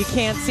 and you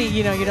can't see,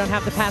 you know, you don't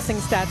have the passing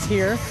stats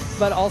here,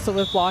 but also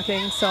with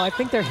blocking. So I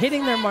think they're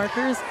hitting their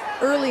markers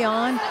early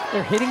on.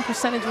 Their hitting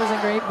percentage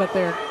wasn't great, but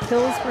their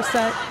kills per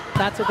set,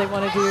 that's what they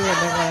want to do, and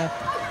they want to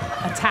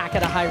attack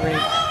at a high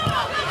rate.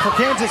 For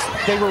Kansas,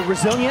 they were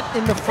resilient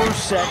in the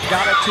first set,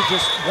 got it to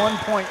just 1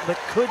 point, but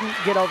couldn't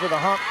get over the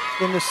hump.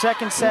 In the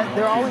second set,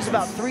 they're always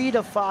about 3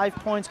 to 5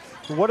 points.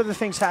 What are the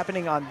things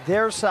happening on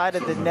their side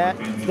of the net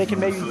they can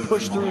maybe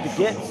push through to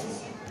get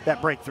that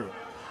breakthrough?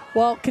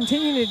 Well,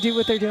 continuing to do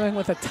what they're doing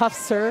with a tough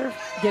serve,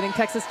 getting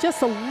Texas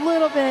just a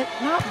little bit,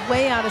 not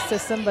way out of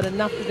system, but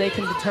enough that they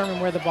can determine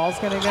where the ball's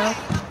going to go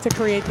to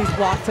create these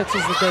block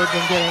touches that they've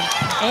been getting,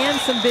 and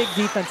some big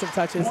defensive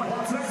touches.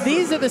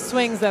 These are the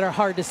swings that are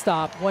hard to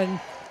stop. When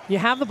you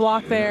have the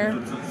block there,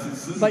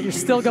 but you're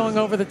still going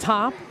over the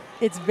top,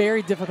 it's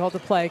very difficult to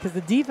play because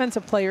the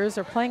defensive players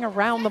are playing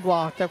around the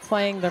block. They're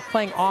playing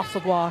off the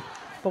block.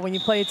 But when you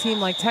play a team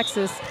like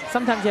Texas,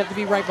 sometimes you have to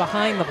be right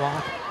behind the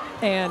block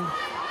and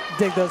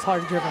dig those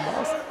hard-driven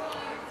balls.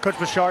 Coach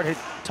Bouchard had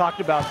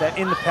talked about that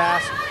in the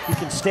past. You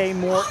can stay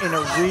more in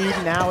a read.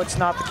 Now it's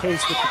not the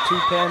case with the two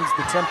pens,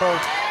 the tempo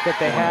that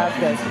they have,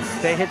 that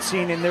they had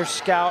seen in their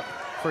scout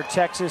for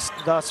Texas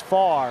thus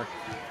far.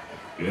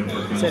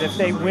 Said if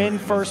they win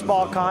first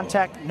ball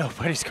contact,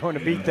 nobody's going to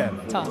beat them.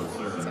 Tough.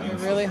 It's going to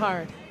be really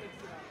hard.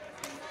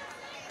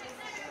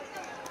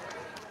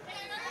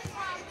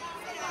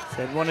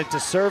 Said wanted to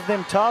serve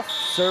them tough,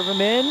 serve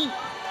them in,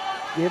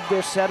 give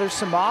their setters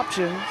some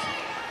options.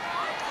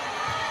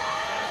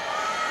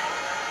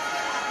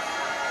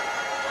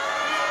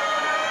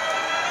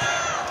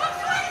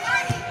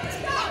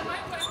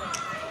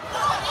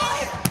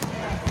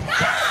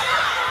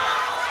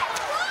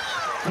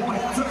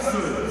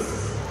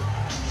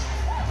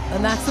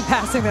 And that's the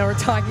passing that we're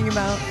talking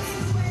about.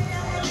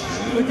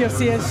 Look, you'll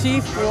see as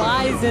she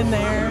flies in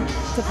there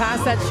to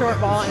pass that short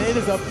ball, and it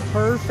is a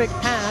perfect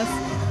pass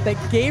that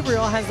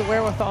Gabriel has the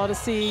wherewithal to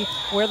see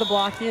where the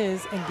block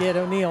is and get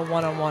O'Neal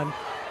one-on-one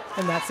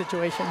in that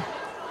situation.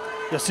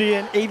 You'll see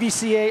an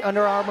AVCA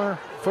Under Armour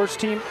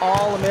first-team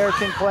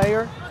All-American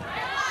player.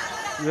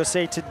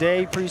 USA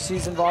Today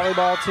preseason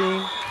volleyball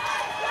team.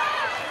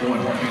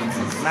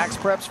 Max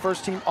Prep's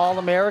first-team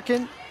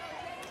All-American.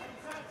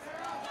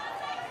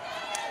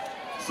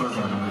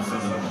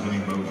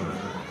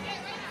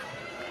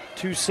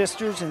 Two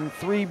sisters and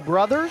 3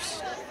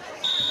 brothers.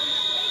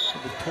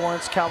 The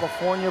Torrance,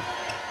 California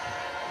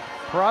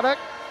product.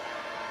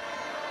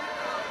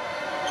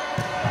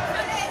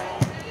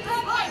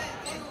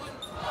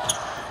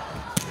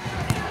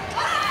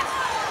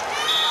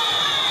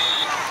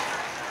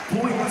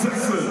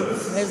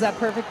 There's that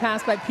perfect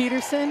pass by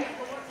Peterson.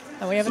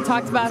 And we haven't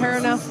talked about her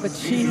enough, but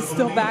she's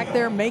still back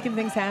there making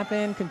things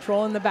happen,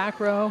 controlling the back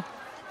row,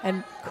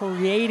 and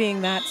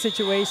creating that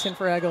situation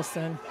for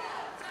Eggleston.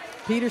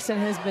 Peterson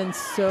has been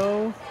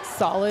so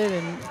solid,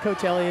 and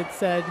Coach Elliott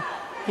said,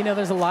 you know,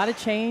 there's a lot of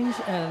change,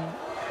 and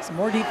some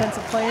more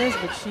defensive players,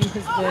 but she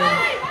has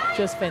been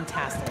just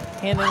fantastic.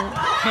 Handling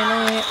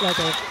it like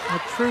a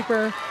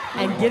trooper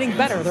and getting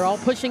better. They're all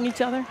pushing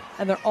each other,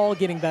 and they're all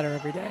getting better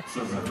every day.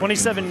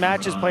 27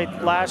 matches played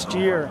last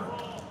year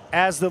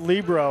as the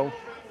libero.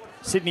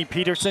 Sydney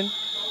Peterson,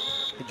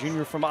 the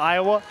junior from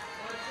Iowa.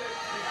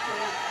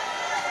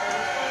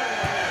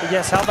 But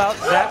yes, how about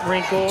that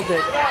wrinkle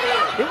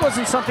that it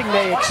wasn't something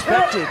they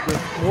expected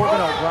with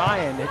Morgan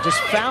O'Brien. They just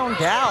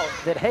found out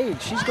that, hey,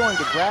 she's going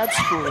to grad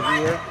school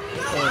here.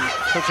 And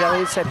Coach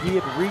Elliott said he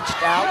had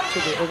reached out to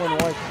the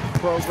Illinois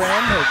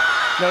program.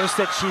 Had noticed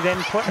that she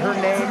then put her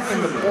name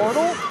in the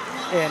portal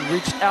and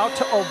reached out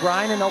to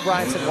O'Brien, and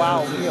O'Brien said,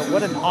 wow,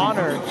 what an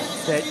honor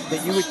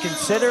that you would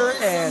consider.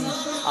 And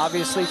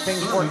obviously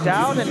things worked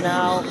out, and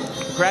now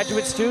the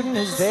graduate student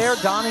is there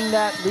donning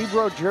that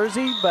libero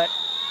jersey. But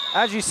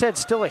as you said,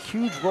 still a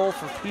huge role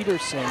for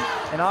Peterson,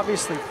 and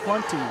obviously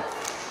plenty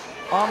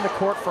on the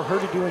court for her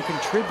to do and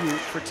contribute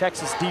for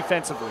Texas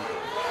defensively.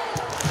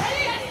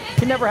 You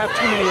can never have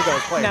too many of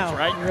those players, no,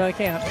 right? You really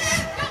can't.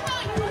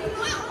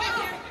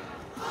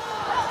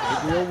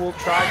 Gabriel will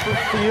try for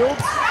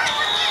Fields.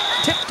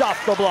 Tipped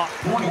off the block.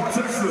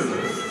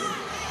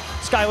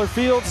 Skylar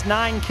Fields,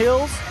 9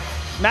 kills.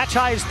 Match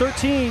high is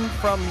 13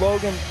 from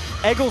Logan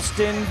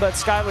Eggleston, but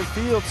Skylar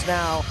Fields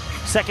now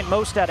second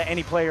most out of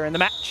any player in the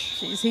match.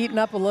 She's heating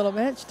up a little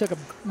bit. She took a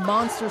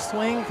monster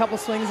swing a couple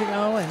swings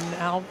ago, and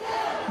now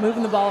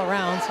moving the ball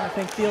around. So I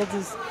think Fields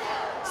is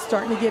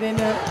starting to get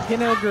into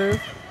a groove.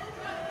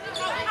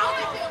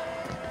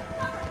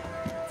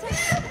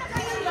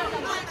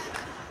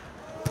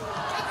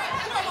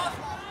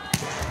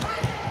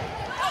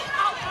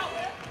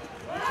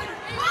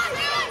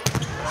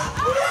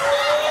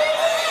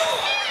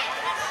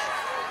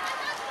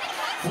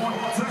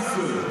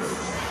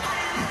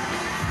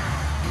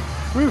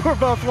 We were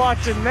both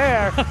watching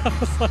there.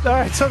 All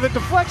right, so the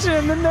deflection,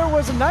 and then there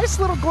was a nice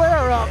little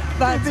glare up.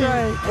 That's the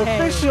right.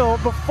 official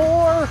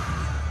before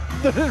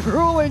the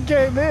ruling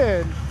came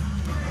in.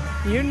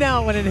 You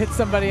know when it hits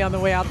somebody on the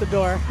way out the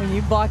door. When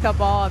you block up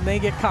ball and they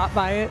get caught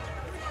by it,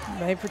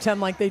 they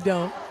pretend like they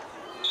don't.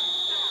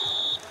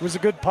 It was a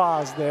good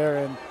pause there,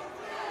 and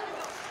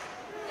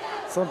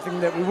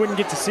something that we wouldn't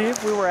get to see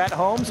if we were at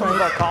home. Some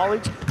of our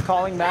colleagues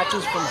calling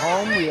matches from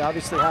home. We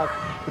obviously have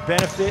the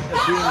benefit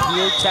of being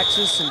here,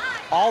 Texas, and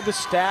all the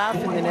staff,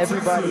 and then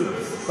everybody.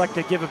 I'd like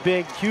to give a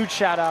big, huge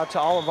shout out to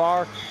all of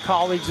our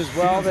colleagues as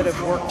well that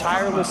have worked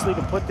tirelessly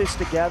to put this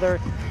together.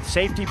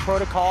 Safety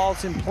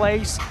protocols in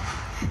place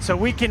so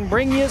we can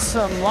bring you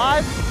some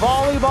live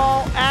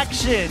volleyball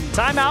action.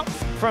 Timeout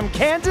from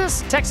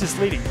Kansas, Texas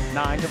leading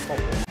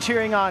 9-4.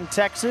 Cheering on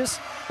Texas,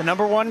 the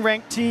 #1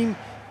 ranked team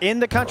in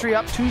the country,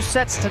 up 2-0.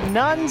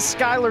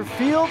 Skylar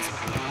Fields,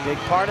 big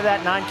part of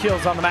that, 9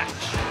 kills on the match.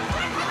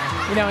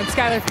 You know, and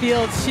Skylar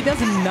Fields, she does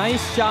a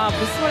nice job.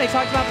 This is what I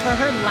talked about for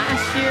her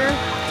last year,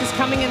 just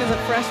coming in as a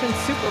freshman,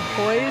 super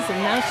poised, and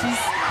now she's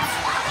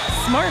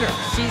smarter.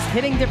 She's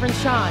hitting different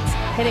shots,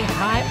 hitting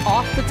high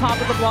off the top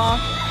of the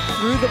block,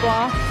 through the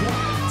block,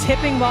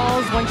 tipping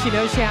balls when she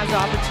knows she has the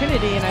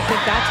opportunity, and I think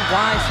that's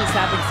why she's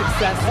having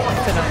success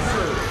tonight.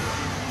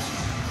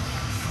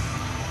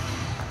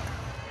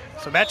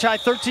 So match high,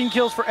 13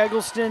 kills for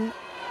Eggleston.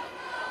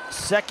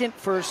 Second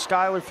for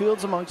Skylar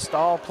Fields amongst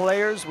all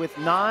players with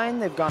 9.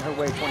 They've gone her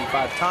way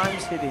 25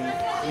 times, hitting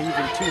an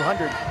even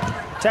 200.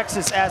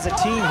 Texas as a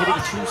team hitting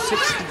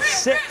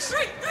 266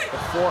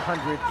 with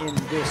 400 in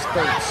this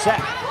third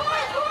set.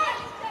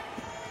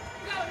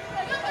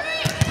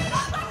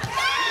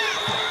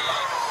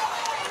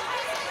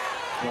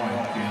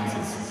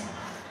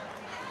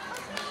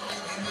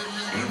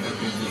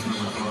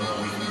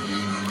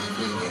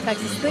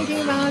 Texas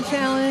thinking about a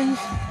challenge.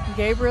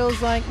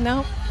 Gabriel's like,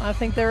 no, I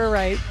think they were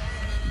right.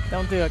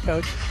 Don't do it,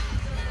 coach.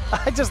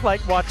 I just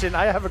like watching.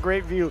 I have a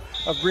great view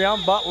of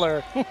Breon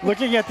Butler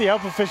looking at the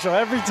up official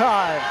every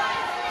time.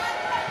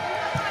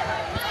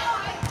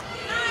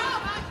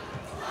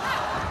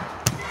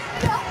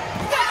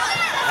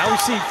 Now we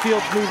see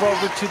Fields move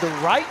over to the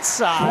right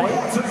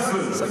side.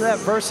 Some of that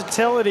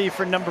versatility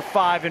for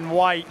 #5 in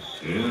white.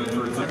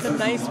 It's a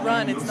nice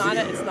run. It's not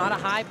a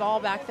high ball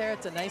back there.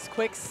 It's a nice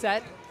quick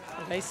set.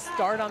 A nice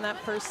start on that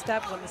first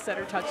step when the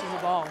setter touches the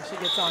ball. She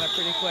gets on it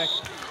pretty quick.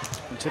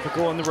 And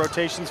typical in the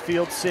rotations,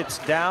 Fields sits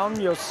down.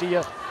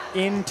 Yosia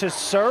in to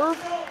serve.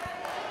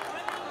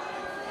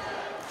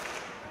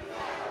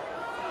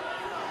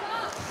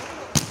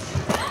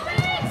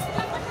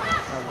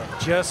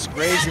 Just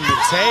grazing the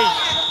tape.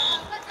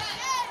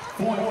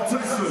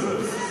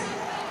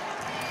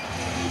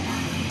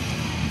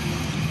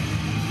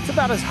 It's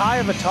about as high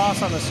of a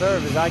toss on the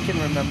serve as I can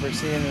remember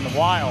seeing in a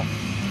while.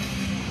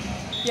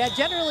 Yeah,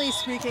 generally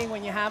speaking,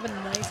 when you have a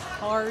nice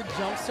hard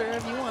jump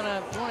serve, you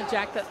wanna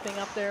jack that thing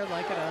up there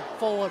like at a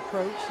full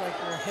approach, like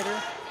you're a hitter,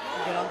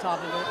 and get on top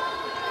of it.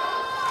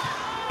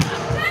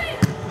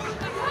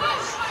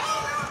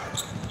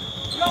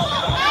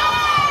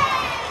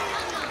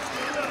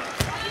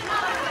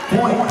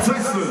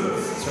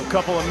 So a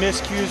couple of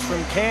miscues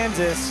from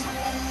Kansas.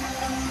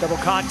 Double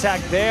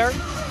contact there.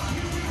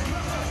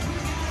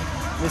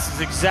 This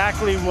is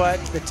exactly what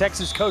the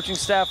Texas coaching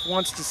staff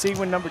wants to see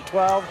when number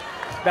 12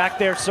 back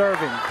there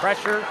serving.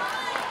 Pressure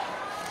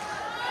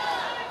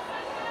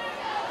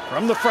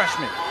from the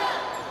freshman.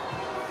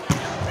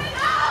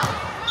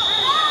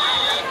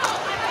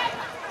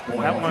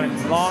 That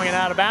one's long and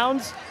out of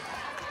bounds.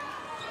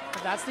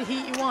 That's the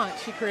heat you want.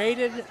 She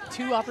created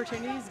 2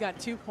 opportunities, got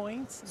 2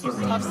 points,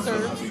 tough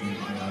serves,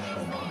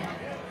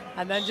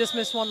 and then just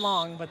missed 1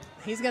 long. But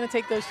he's going to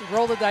take those,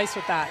 roll the dice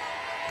with that.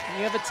 When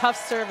you have a tough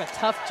serve, a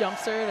tough jump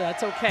serve,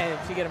 that's okay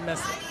if you get a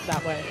miss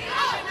that way.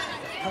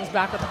 Comes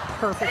back with a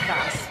perfect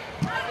pass.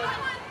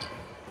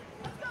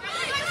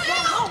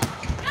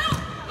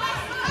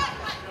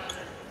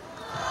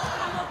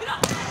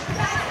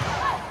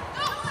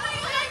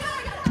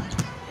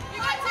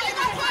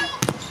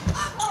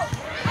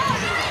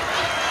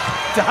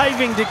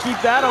 Diving to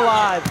keep that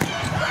alive.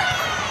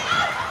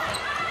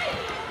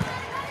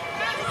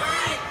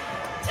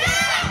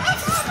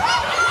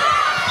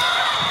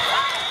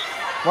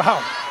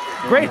 Wow,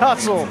 great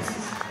hustle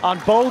on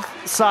both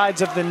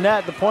sides of the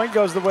net. The point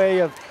goes the way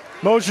of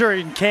Mosier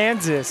in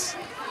Kansas.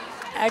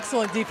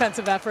 Excellent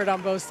defensive effort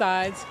on both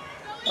sides.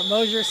 But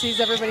Mosier sees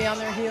everybody on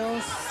their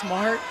heels.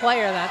 Smart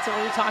player, that's what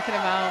we were talking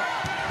about.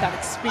 That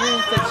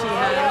experience that she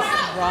has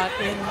brought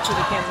into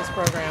the Kansas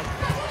program.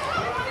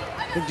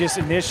 I think just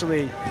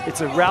initially,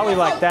 it's a rally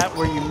like that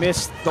where you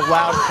miss the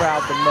loud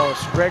crowd the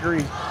most.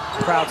 Gregory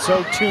crowd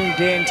so tuned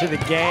in to the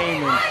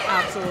game and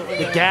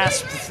absolutely the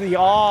gasps, the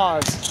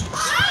awes.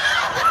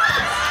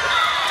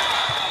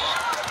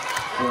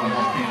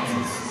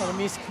 Little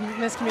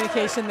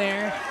miscommunication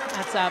there.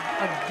 That's a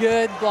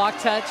good block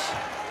touch,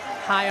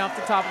 high off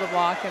the top of the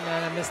block, and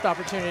then a missed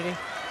opportunity.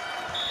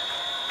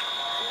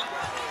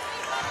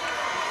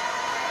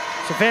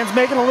 So fans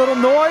making a little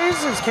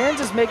noise as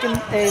Kansas making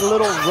a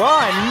little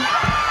run.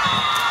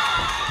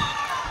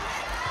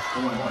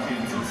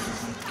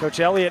 Coach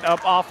Elliott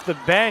up off the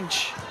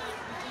bench.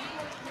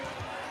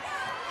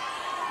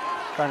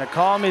 Trying to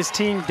calm his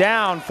team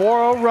down.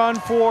 4-0 run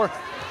for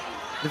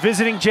the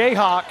visiting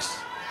Jayhawks.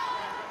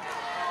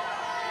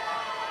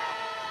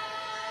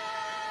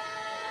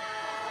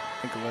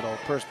 I think a little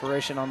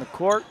perspiration on the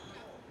court.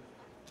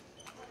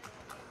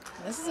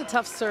 This is a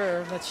tough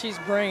serve that she's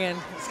bringing.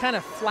 It's kind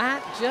of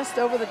flat just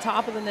over the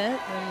top of the net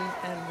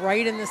and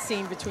right in the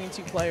seam between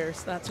 2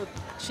 players. That's what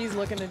she's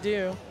looking to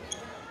do.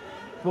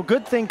 Well,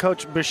 good thing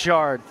Coach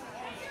Bouchard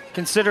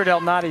considered El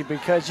Nadi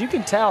because you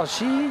can tell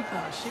she can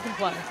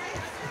play.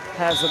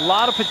 Has a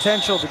lot of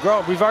potential to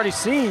grow. We've already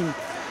seen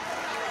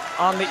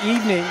on the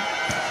evening.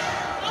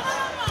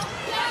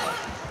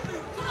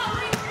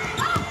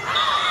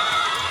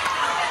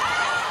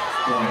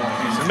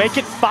 So make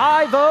it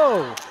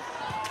 5-0.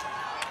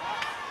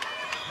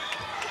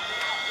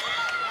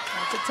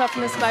 Tough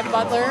miss by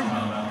Butler.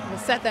 A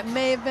set that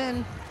may have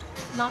been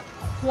not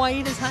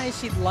quite as high as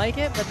she'd like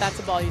it, but that's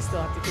a ball you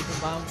still have to keep in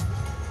bounds.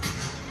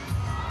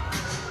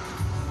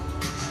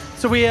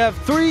 So we have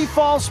 3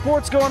 fall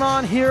sports going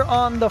on here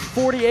on the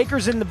 40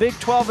 acres in the Big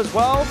 12 as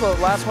well. The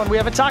last one we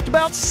haven't talked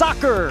about,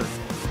 soccer.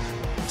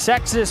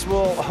 Texas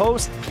will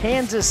host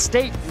Kansas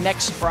State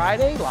next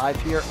Friday, live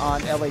here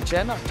on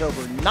LHN,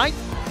 October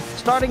 9th,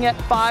 starting at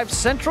 5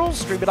 Central.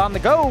 Stream it on the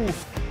go.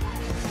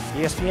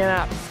 ESPN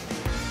app.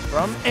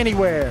 From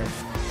anywhere.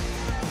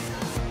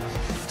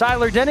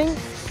 Tyler Denning,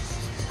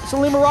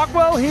 Salima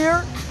Rockwell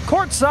here,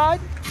 courtside.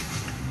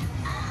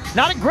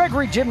 Not at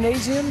Gregory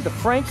Gymnasium, the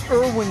Frank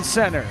Irwin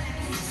Center.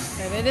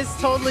 And it is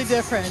totally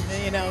different,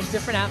 you know,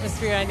 different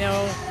atmosphere. I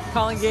know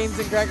calling games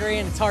in Gregory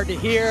and it's hard to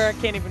hear. I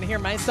can't even hear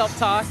myself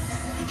talk.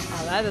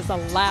 That is a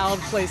loud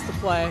place to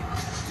play.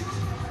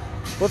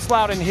 Well, it's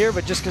loud in here,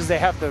 but just because they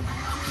have the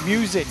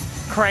music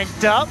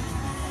cranked up.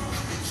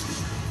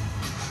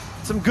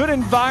 Some good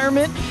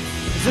environment.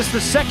 Is this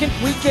the second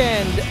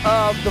weekend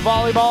of the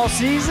volleyball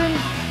season?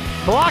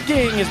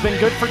 Blocking has been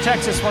good for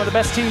Texas, one of the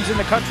best teams in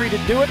the country to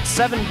do it.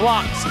 7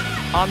 blocks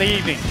on the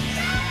evening.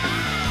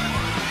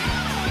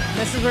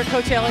 This is where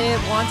Coach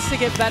Elliott wants to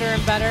get better and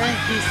better.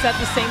 He said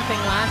the same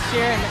thing last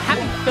year, and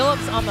having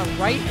Phillips on the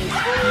right is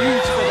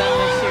huge for them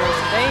this year.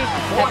 So they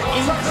have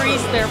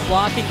increased their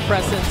blocking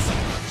presence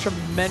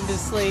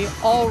tremendously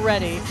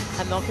already,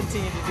 and they'll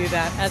continue to do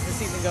that as the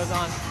season goes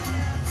on.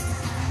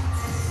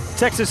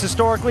 Texas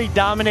historically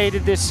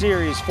dominated this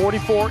series,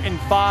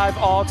 44-5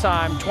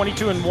 all-time,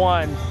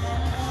 22-1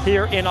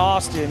 here in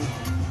Austin.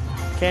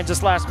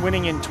 Kansas last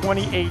winning in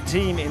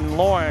 2018 in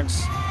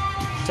Lawrence.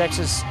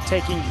 Texas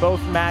taking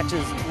both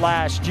matches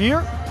last year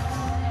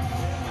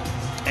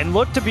and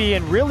looked to be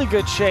in really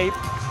good shape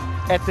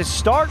at the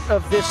start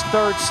of this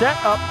 3rd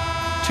set, up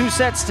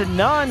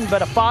 2-0,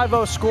 but a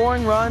 5-0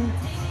 scoring run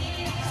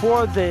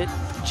for the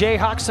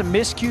Jayhawks. Some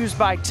miscues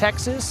by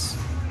Texas.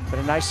 But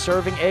a nice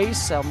serving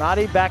ace. El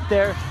Nadi back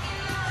there.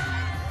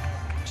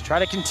 Just try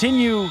to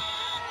continue,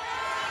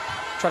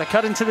 try to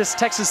cut into this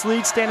Texas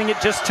lead, standing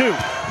at just 2.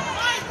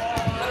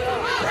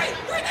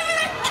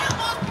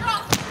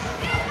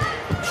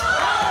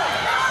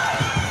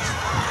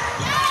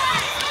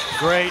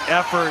 Great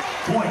effort.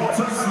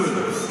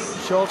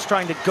 Schultz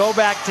trying to go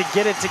back to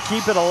get it to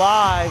keep it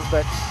alive,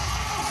 but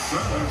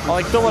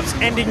Molly Phillips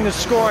ending the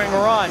scoring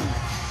run.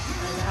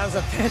 That was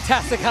a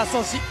fantastic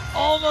hustle. She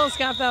almost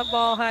got that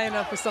ball high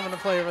enough for someone to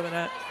play over the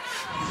net.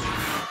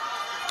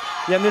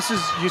 Yeah, and this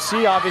is, you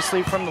see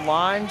obviously from the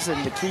lines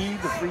and the key,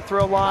 the free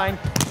throw line.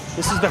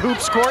 This is the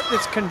hoops court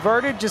that's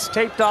converted, just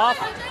taped off.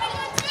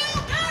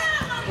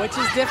 Which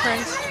is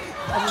different,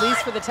 at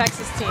least for the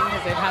Texas team,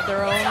 because they've had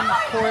their own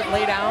court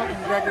laid out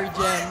in Gregory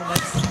Gym. And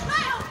that's,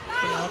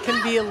 you know,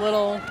 can be a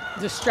little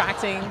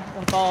distracting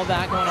with all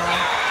that going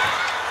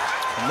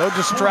on. No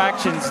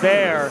distractions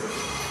there.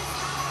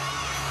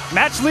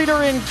 Match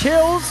leader in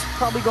kills,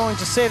 probably going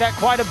to say that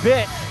quite a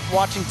bit.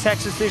 Watching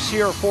Texas this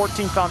year,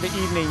 14th on the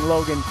evening,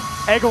 Logan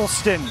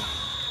Eggleston.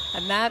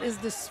 And that is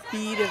the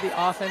speed of the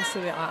offense to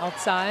the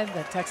outside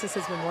that Texas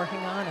has been working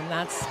on, and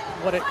that's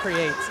what it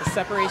creates, a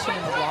separation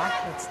in the block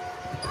that's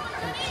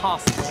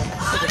impossible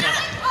to defend.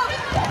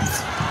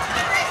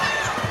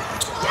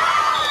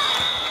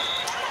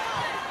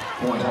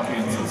 Point,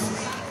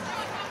 Kansas.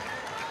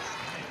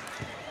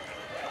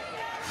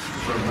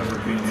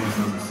 Kansas,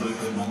 number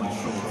 6, Molly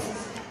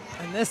Schultz.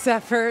 And this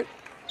effort,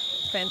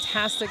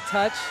 fantastic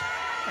touch,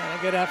 and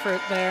a good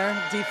effort there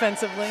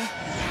defensively.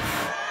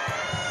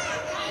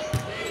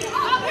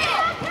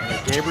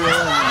 Gabriel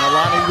and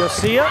Alani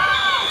Yosia.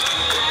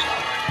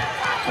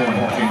 Point,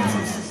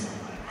 Kansas.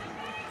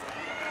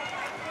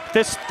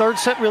 This third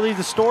set really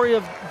the story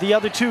of the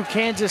other two.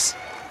 Kansas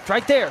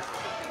right there.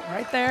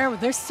 Right there,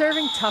 they're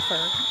serving tougher.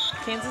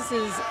 Kansas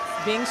is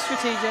being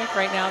strategic.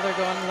 Right now they're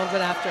going a little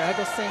bit after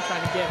Eggleston,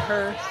 trying to get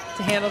her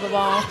to handle the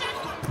ball.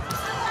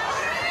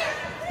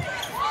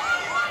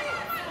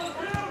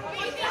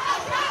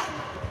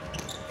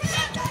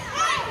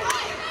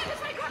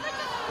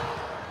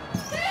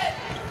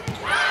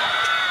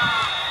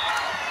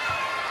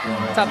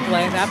 Tough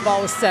play. That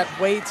ball was set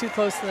way too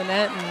close to the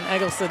net, and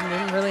Eggleston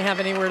didn't really have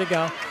anywhere to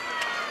go.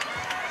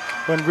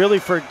 When really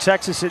for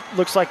Texas, it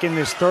looks like in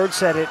this third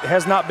set, it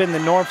has not been the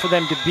norm for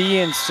them to be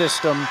in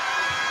system.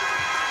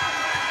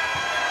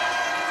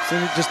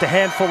 Seen it just a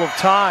handful of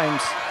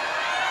times.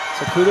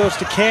 So kudos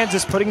to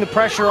Kansas putting the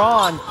pressure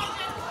on.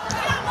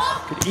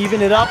 Could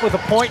even it up with a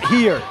point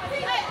here.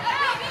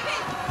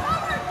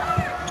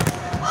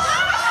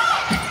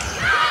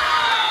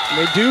 And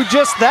they do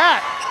just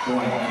that.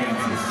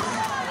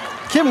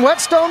 Kim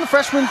Whetstone, the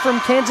freshman from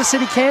Kansas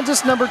City,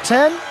 Kansas, number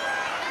 10.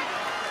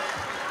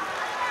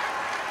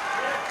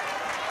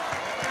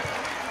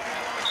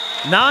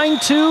 A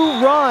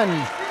 9-2 run.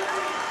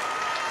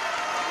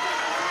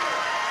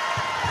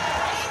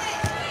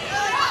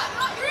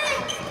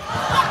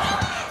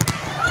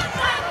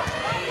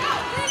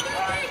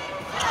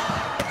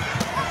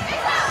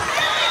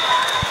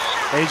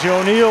 A.J.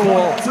 O'Neal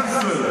will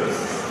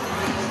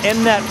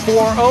end that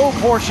 4-0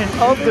 portion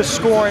of the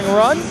scoring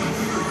run.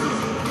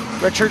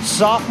 Redshirt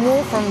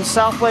sophomore from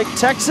Southlake,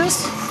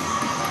 Texas.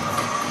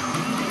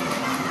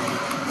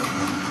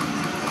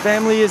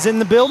 Family is in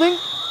the building.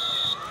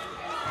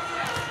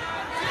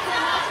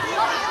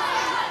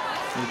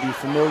 You'll be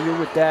familiar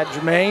with Dad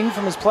Jermaine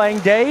from his playing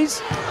days.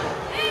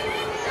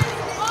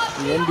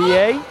 The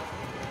NBA.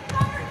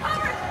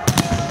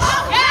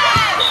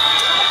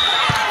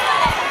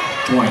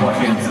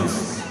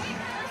 Kansas.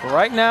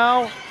 Right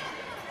now,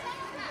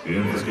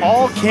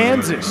 all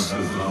Kansas.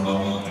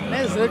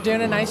 They're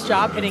doing a nice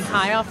job hitting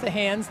high off the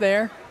hands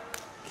there,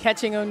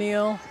 catching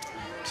O'Neal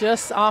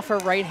just off her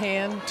right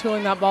hand,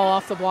 tooling that ball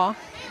off the block.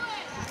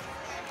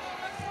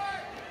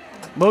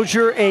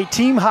 Mosier, a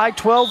team high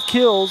 12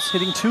 kills,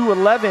 hitting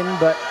 211,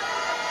 but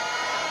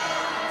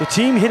the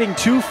team hitting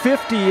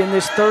 250 in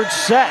this third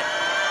set.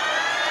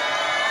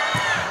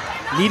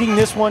 Needing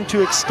this one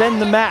to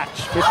extend the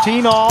match.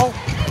 15 all.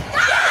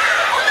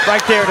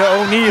 Right there to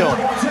O'Neal.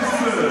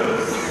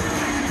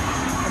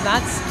 And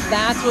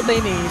that's what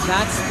they need.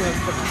 That's the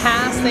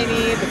pass they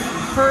need, the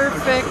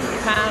perfect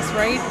pass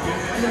right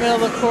in the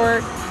middle of the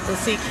court. You'll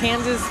see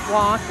Kansas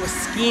block was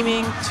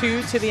scheming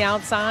two to the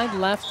outside,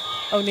 left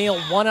O'Neal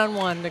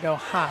one-on-one to go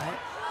high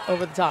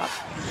over the top.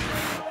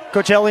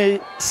 Coach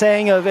Elliott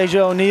saying of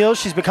Asia O'Neal,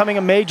 she's becoming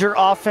a major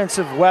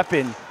offensive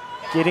weapon.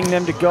 Getting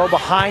them to go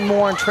behind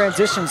more in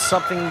transition,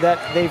 something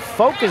that they've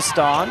focused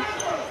on.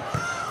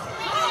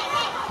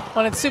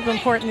 Well, it's super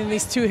important in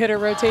these two-hitter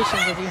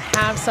rotations if you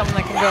have someone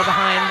that can go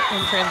behind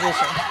in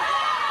transition.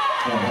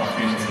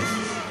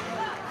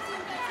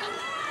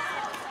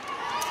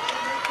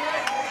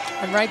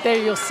 And right there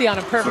you'll see on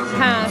a perfect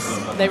pass,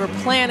 they were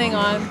planning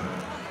on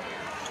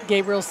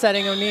Gabriel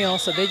setting O'Neal,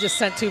 so they just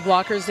sent two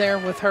blockers there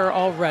with her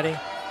already.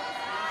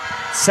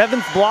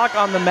 7th block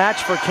on the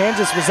match for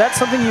Kansas. Was that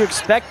something you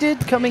expected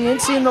coming in,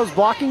 seeing those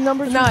blocking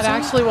numbers? No, it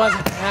actually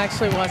wasn't. It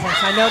actually wasn't.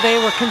 I know they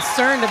were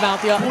concerned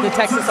about the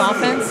Texas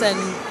offense,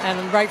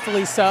 and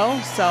rightfully so.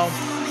 So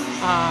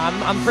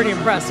I'm pretty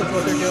impressed with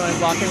what they're doing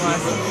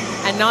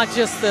blocking-wise. And not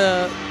just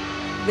the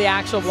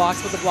actual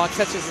blocks, but the block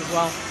touches as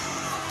well.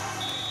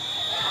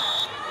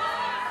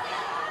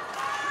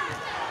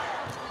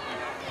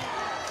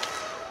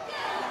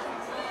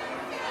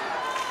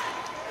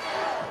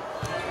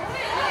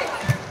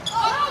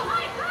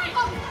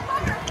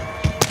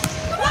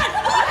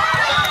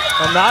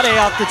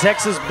 Elnade off the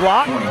Texas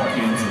block.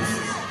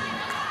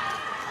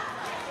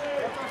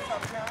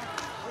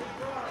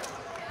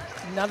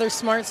 Another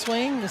smart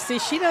swing. You see,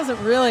 she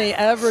doesn't really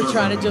ever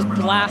try to just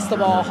blast the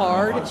ball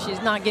hard.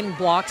 She's not getting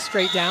blocked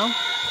straight down.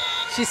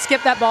 She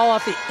skipped that ball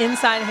off the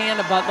inside hand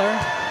of Butler.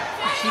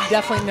 She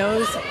definitely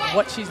knows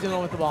what she's doing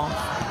with the ball.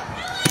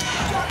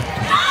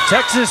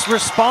 Texas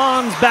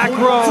responds, back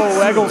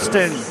row,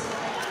 Eggleston.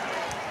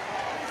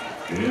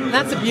 And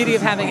that's the beauty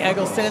of having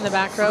Eggleston in the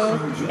back row.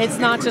 It's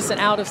not just an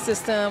out of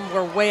system,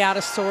 we're way out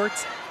of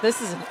sorts.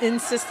 This is an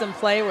in-system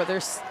play where they're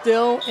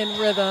still in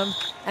rhythm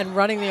and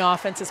running the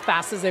offense as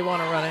fast as they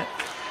want to run it.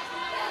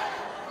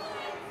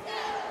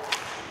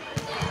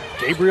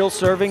 Gabriel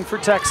serving for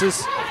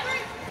Texas.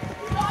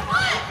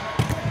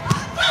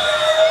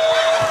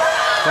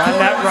 On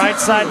that right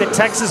side, the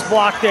Texas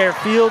block there,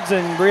 Fields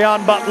and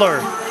Breon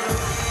Butler.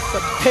 It's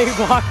a big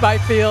block by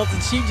Fields,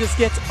 and she just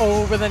gets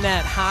over the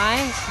net.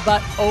 High,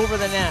 but over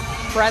the net,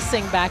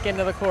 pressing back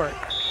into the court.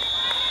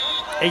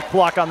 8th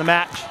block on the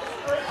match.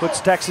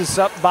 Puts Texas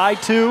up by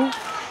 2.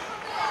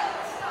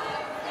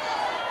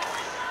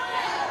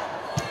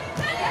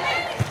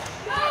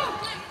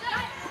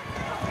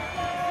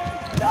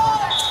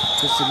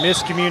 Just a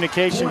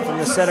miscommunication from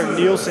the setter,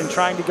 Nielsen,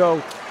 trying to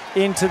go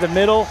into the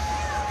middle.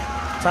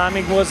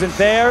 Timing wasn't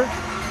there.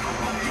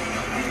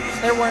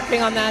 They're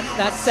working on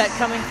that set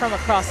coming from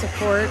across the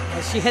court.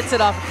 She hits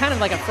it off kind of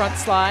like a front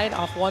slide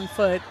off 1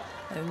 foot,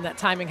 and that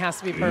timing has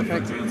to be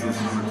perfect.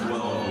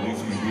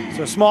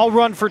 So a small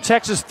run for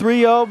Texas,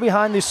 3-0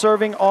 behind the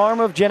serving arm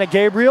of Jenna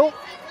Gabriel.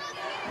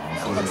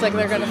 Looks like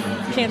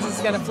Kansas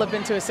is gonna flip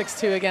into a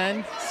 6-2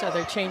 again. So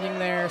they're changing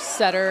their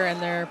setter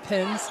and their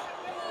pins.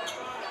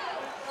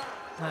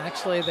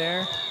 Actually,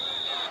 they're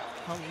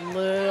a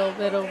little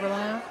bit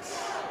overlapped.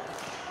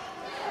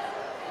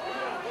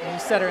 New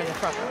setter in the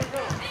front row.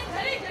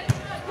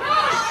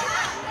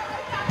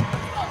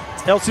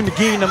 Elsie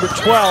McGee, number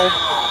 12.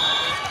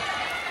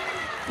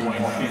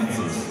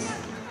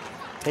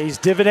 Pays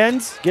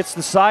dividends, gets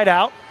the side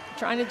out.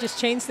 Trying to just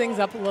change things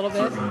up a little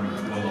bit.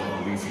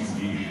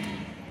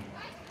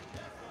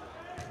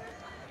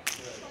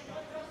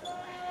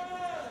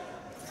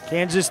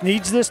 Kansas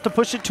needs this to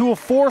push it to a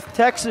 4th.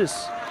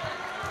 Texas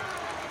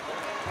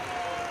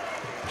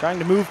trying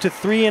to move to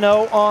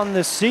 3-0 on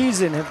the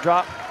season. Have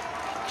dropped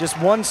just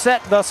 1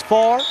 set thus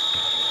far.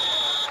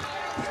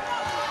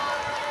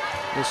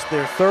 This is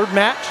their 3rd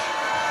match.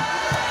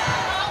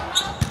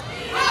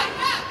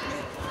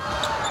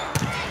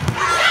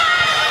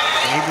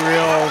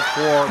 Gabriel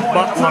for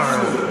Butler.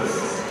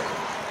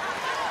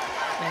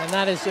 And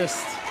that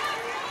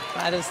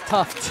is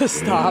tough to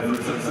stop.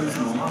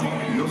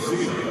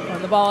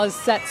 When the ball is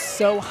set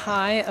so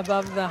high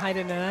above the height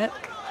of the net,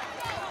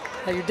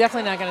 that you're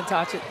definitely not going to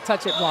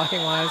touch it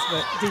blocking-wise,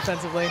 but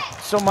defensively.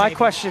 So my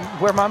question,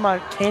 where my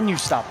mind, can you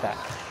stop that?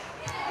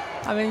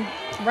 I mean,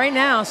 right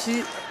now,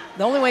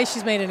 the only way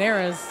she's made an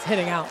error is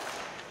hitting out,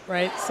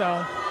 right?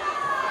 So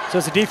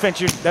as a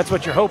defense, that's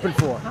what you're hoping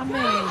for. I mean,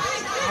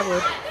 I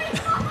would.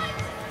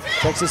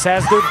 Texas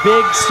has their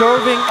big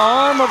serving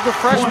arm of the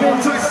freshman,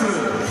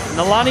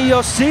 Nalani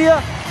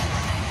Yosia.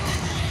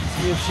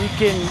 See if she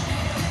can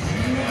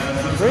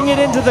bring it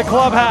into the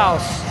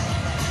clubhouse.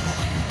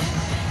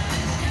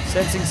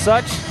 Sensing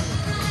such.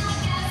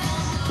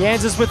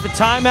 Kansas with the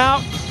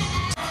timeout.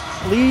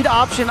 Lead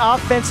option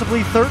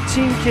offensively,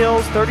 13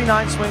 kills,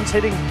 39 swings,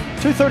 hitting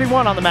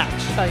 .231 on the match.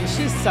 I tell you,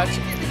 she's such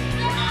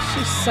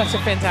a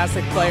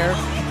fantastic player,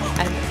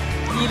 and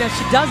you know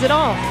she does it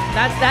all.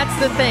 That's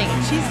the thing.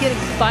 She's getting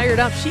fired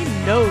up. She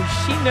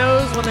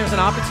knows when there's an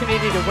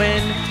opportunity to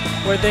win,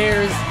 where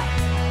there's,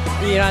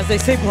 you know, as they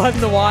say, blood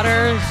in the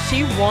water.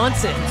 She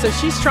wants it, so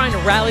she's trying to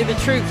rally the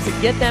troops to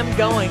get them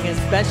going as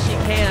best she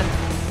can,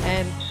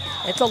 and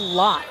it's a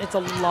lot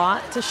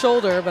to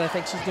shoulder, but I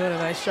think she's doing a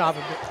nice job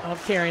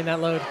of carrying that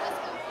load.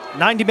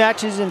 90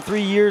 matches in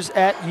 3 years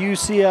at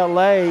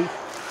UCLA,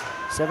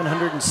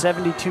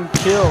 772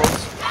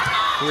 kills,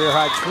 career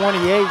high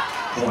 28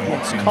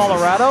 against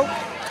Colorado.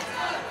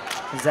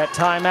 Is that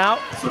timeout?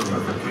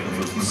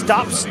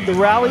 Stops the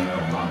rally,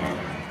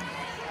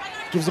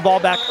 gives the ball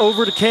back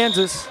over to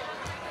Kansas.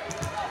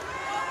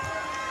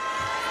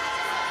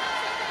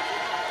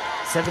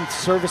 7th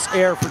service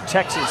error for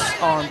Texas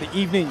on the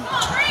evening.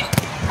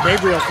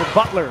 Gabriel for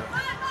Butler.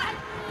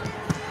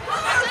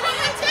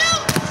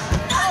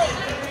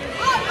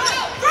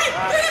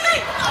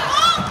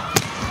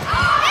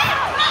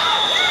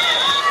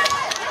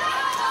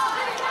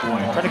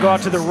 Trying to go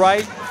out to the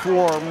right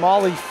for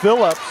Molly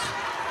Phillips.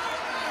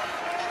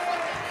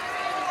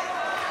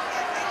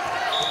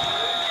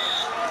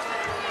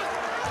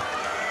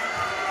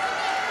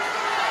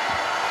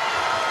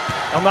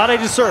 Elnade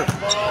to serve.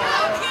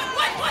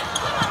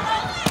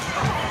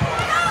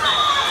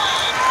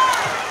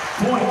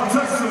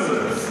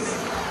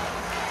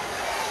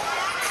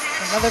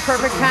 Another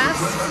perfect pass.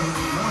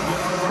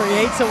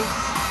 Creates a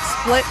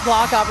split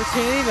block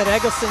opportunity, but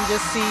Eggleston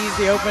just sees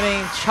the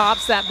opening,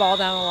 chops that ball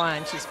down the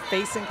line. She's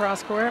facing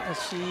cross court, but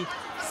she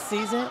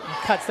sees it and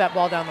cuts that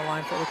ball down the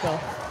line for the kill.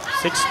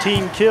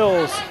 16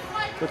 kills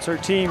Puts her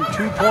team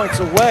 2 points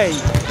away.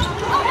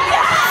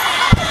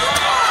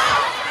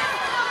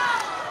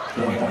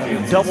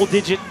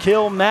 Double-digit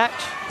kill match.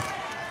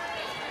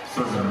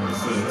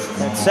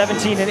 At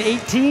 17 and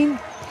 18.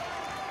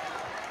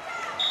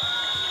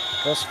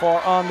 Thus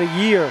far on the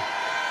year.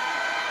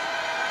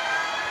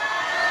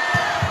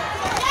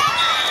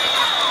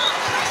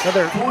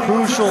 Another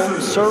crucial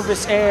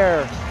service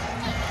error.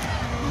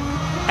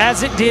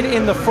 As it did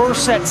in the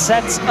first set,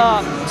 sets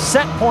up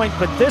set point,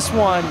 but this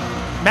one,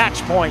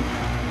 match point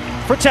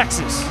for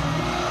Texas.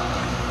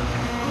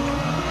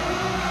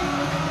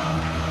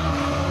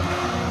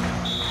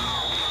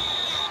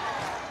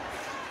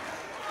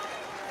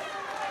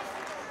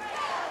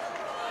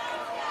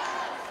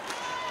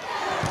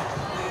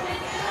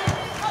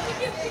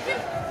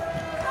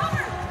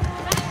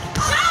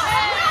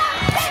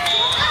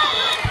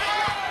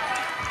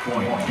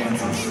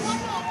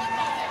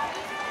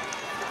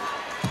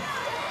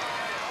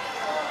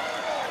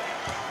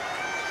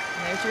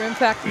 There's your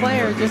impact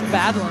player just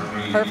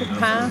battling. Perfect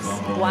pass,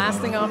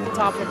 blasting off the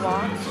top of the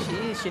block.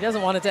 She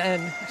doesn't want it to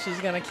end. She's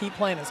going to keep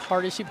playing as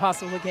hard as she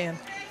possibly can.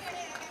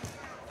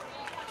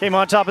 Came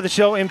on top of the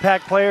show,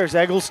 impact players,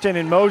 Eggleston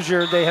and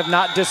Mosier. They have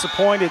not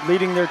disappointed,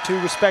 leading their two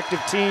respective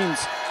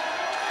teams.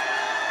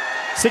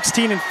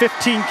 16 and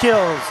 15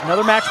 kills.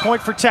 Another match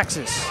point for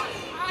Texas.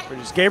 Where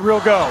does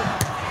Gabriel go?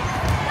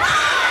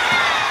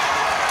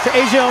 To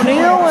Asia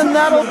O'Neal, and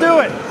that'll do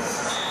it.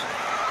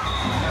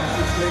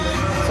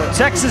 So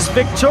Texas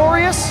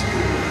victorious,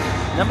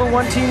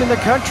 #1 team in the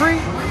country,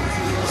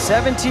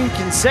 17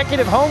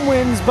 consecutive home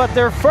wins, but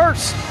their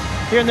first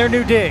here in their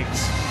new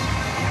digs.